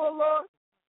thankful, Lord.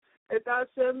 It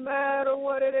doesn't matter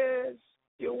what it is.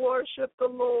 You worship the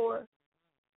Lord.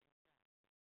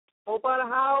 Oh, but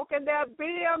how can that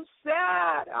be? I'm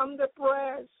sad. I'm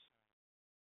depressed.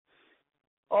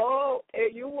 Oh,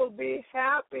 you will be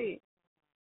happy.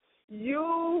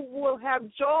 You will have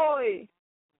joy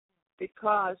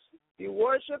because you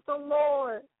worship the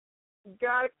Lord.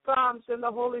 God comes and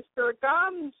the Holy Spirit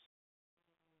comes.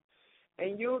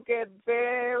 And you get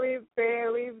very,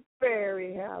 very,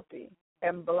 very happy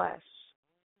and blessed.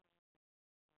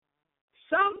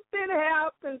 Something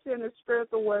happens in the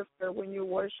spiritual warfare when you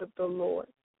worship the Lord.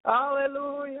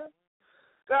 Hallelujah.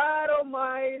 God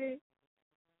Almighty.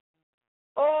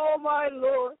 Oh, my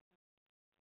Lord.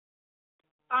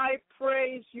 I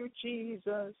praise you,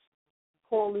 Jesus.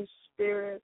 Holy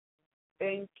Spirit,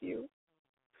 thank you.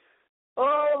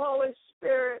 Oh, Holy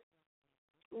Spirit,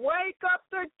 wake up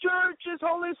the churches,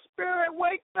 Holy Spirit.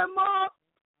 Wake them up.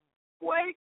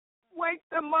 Wake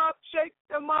them up. Shake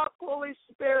them up, Holy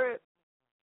Spirit.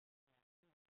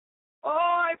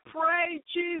 pray,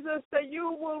 Jesus, that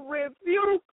you will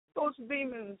rebuke those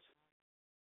demons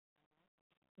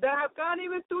that have gone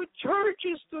even to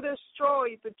churches to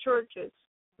destroy the churches.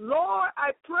 Lord,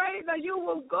 I pray that you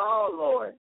will go,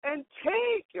 Lord, and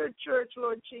take your church,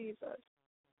 Lord Jesus.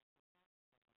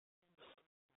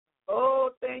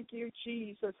 Oh, thank you,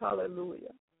 Jesus.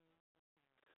 Hallelujah.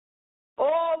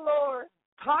 Oh, Lord,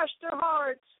 touch their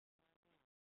hearts.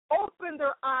 Open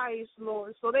their eyes,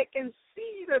 Lord, so they can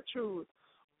see the truth.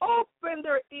 Open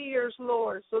their ears,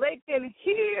 Lord, so they can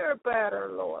hear better,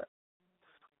 Lord.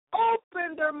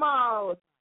 Open their mouth,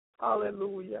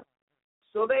 hallelujah,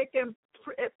 so they can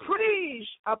preach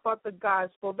about the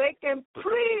gospel. They can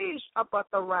preach about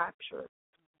the rapture.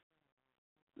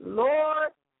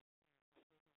 Lord,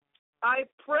 I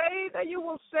pray that you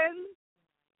will send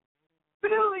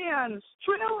billions,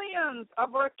 trillions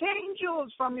of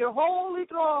archangels from your holy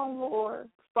throne, Lord.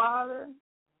 Father,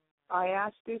 I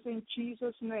ask this in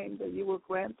Jesus' name, that you will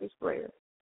grant this prayer.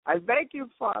 I beg you,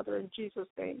 Father, in Jesus'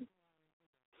 name.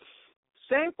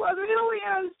 Send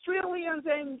quadrillions, trillions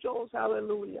angels,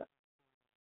 hallelujah.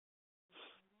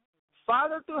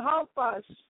 Father, to help us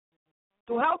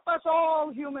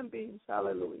all human beings,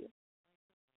 hallelujah.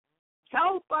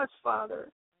 Help us,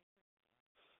 Father.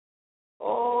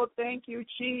 Oh, thank you,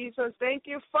 Jesus. Thank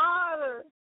you, Father.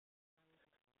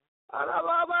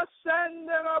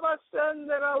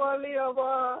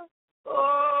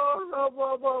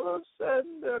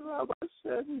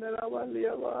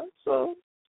 So,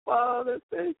 Father,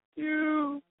 thank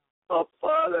you. Oh,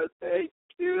 Father, thank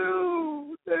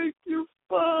you. Thank you,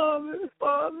 Father.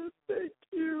 Father, thank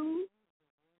you.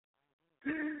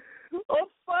 Oh,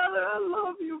 Father, I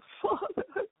love you, Father.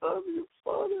 I love you,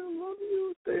 Father. I love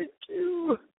you. Thank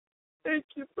you. Thank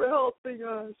you for helping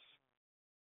us.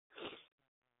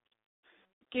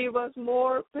 Give us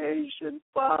more patience,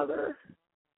 Father.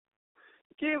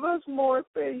 Give us more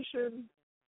patience,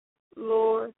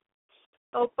 Lord.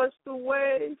 Help us to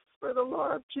wait for the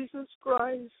Lord Jesus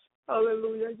Christ.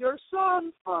 Hallelujah. Your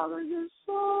Son, Father, your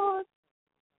Son.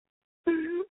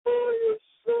 Oh, your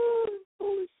Son,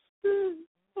 Holy Spirit.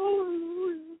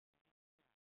 Hallelujah.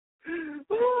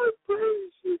 Oh, I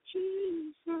praise you,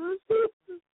 Jesus.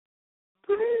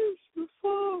 Praise you,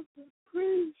 Father.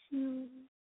 Praise you.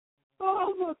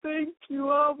 Abba, thank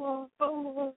you, Abba.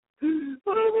 Abba,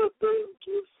 thank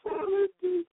you, Father.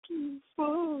 Thank you,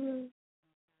 Father.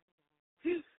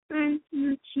 Thank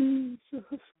you,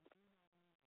 Jesus.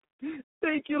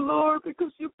 Thank you, Lord,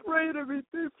 because you prayed every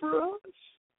day for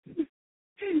us.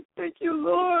 Thank you,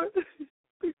 Lord,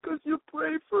 because you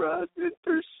pray for us,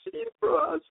 intercede for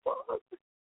us, Father.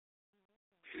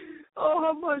 Oh,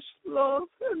 how much love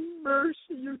and mercy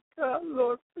you got,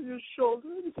 Lord, for your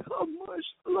children. How much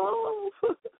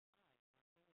love.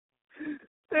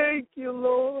 Thank you,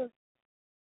 Lord.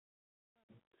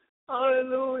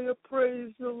 Hallelujah.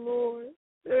 Praise the Lord.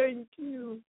 Thank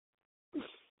you.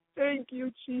 Thank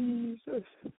you, Jesus.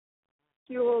 Thank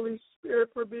you, Holy Spirit,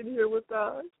 for being here with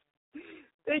us.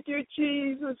 Thank you,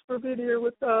 Jesus, for being here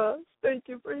with us. Thank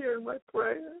you for hearing my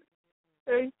prayer.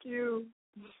 Thank you.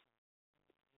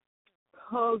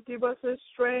 Oh, give us a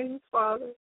strength,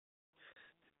 Father.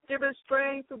 Give us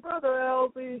strength to Brother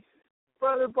Elby,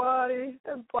 Brother Body,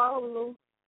 and Pablo.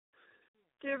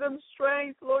 Give them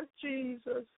strength, Lord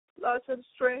Jesus. Lots of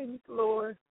strength,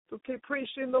 Lord, to keep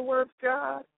preaching the word of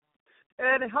God.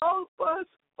 And help us,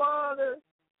 Father.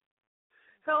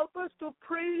 Help us to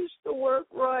preach the word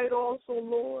right also,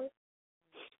 Lord.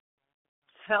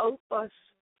 Help us.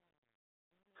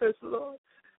 Because, Lord,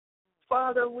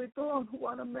 Father, we don't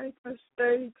want to make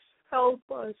mistakes. Help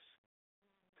us.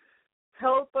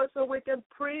 Help us so we can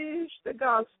preach the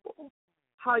gospel,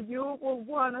 how you will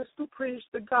want us to preach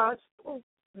the gospel.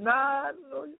 Not,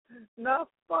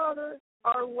 Father,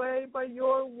 our way, but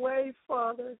your way,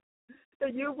 Father.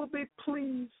 That you will be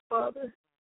pleased, Father.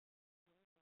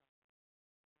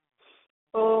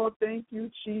 Oh, thank you,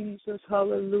 Jesus.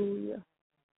 Hallelujah.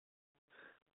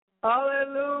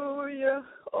 Hallelujah.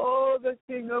 Oh, the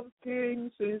King of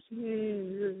Kings is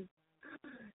here.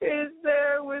 Is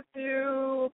there with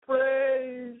you.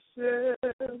 Praise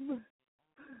him.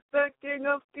 The King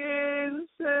of Kings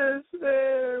is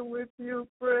there with you.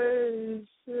 Praise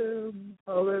him.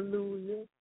 Hallelujah.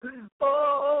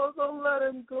 Oh, don't let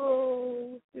him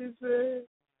go. He's there.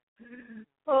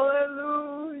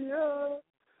 Hallelujah.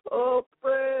 Oh,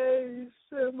 praise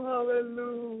him.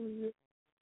 Hallelujah.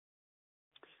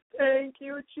 Thank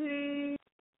you, Jesus.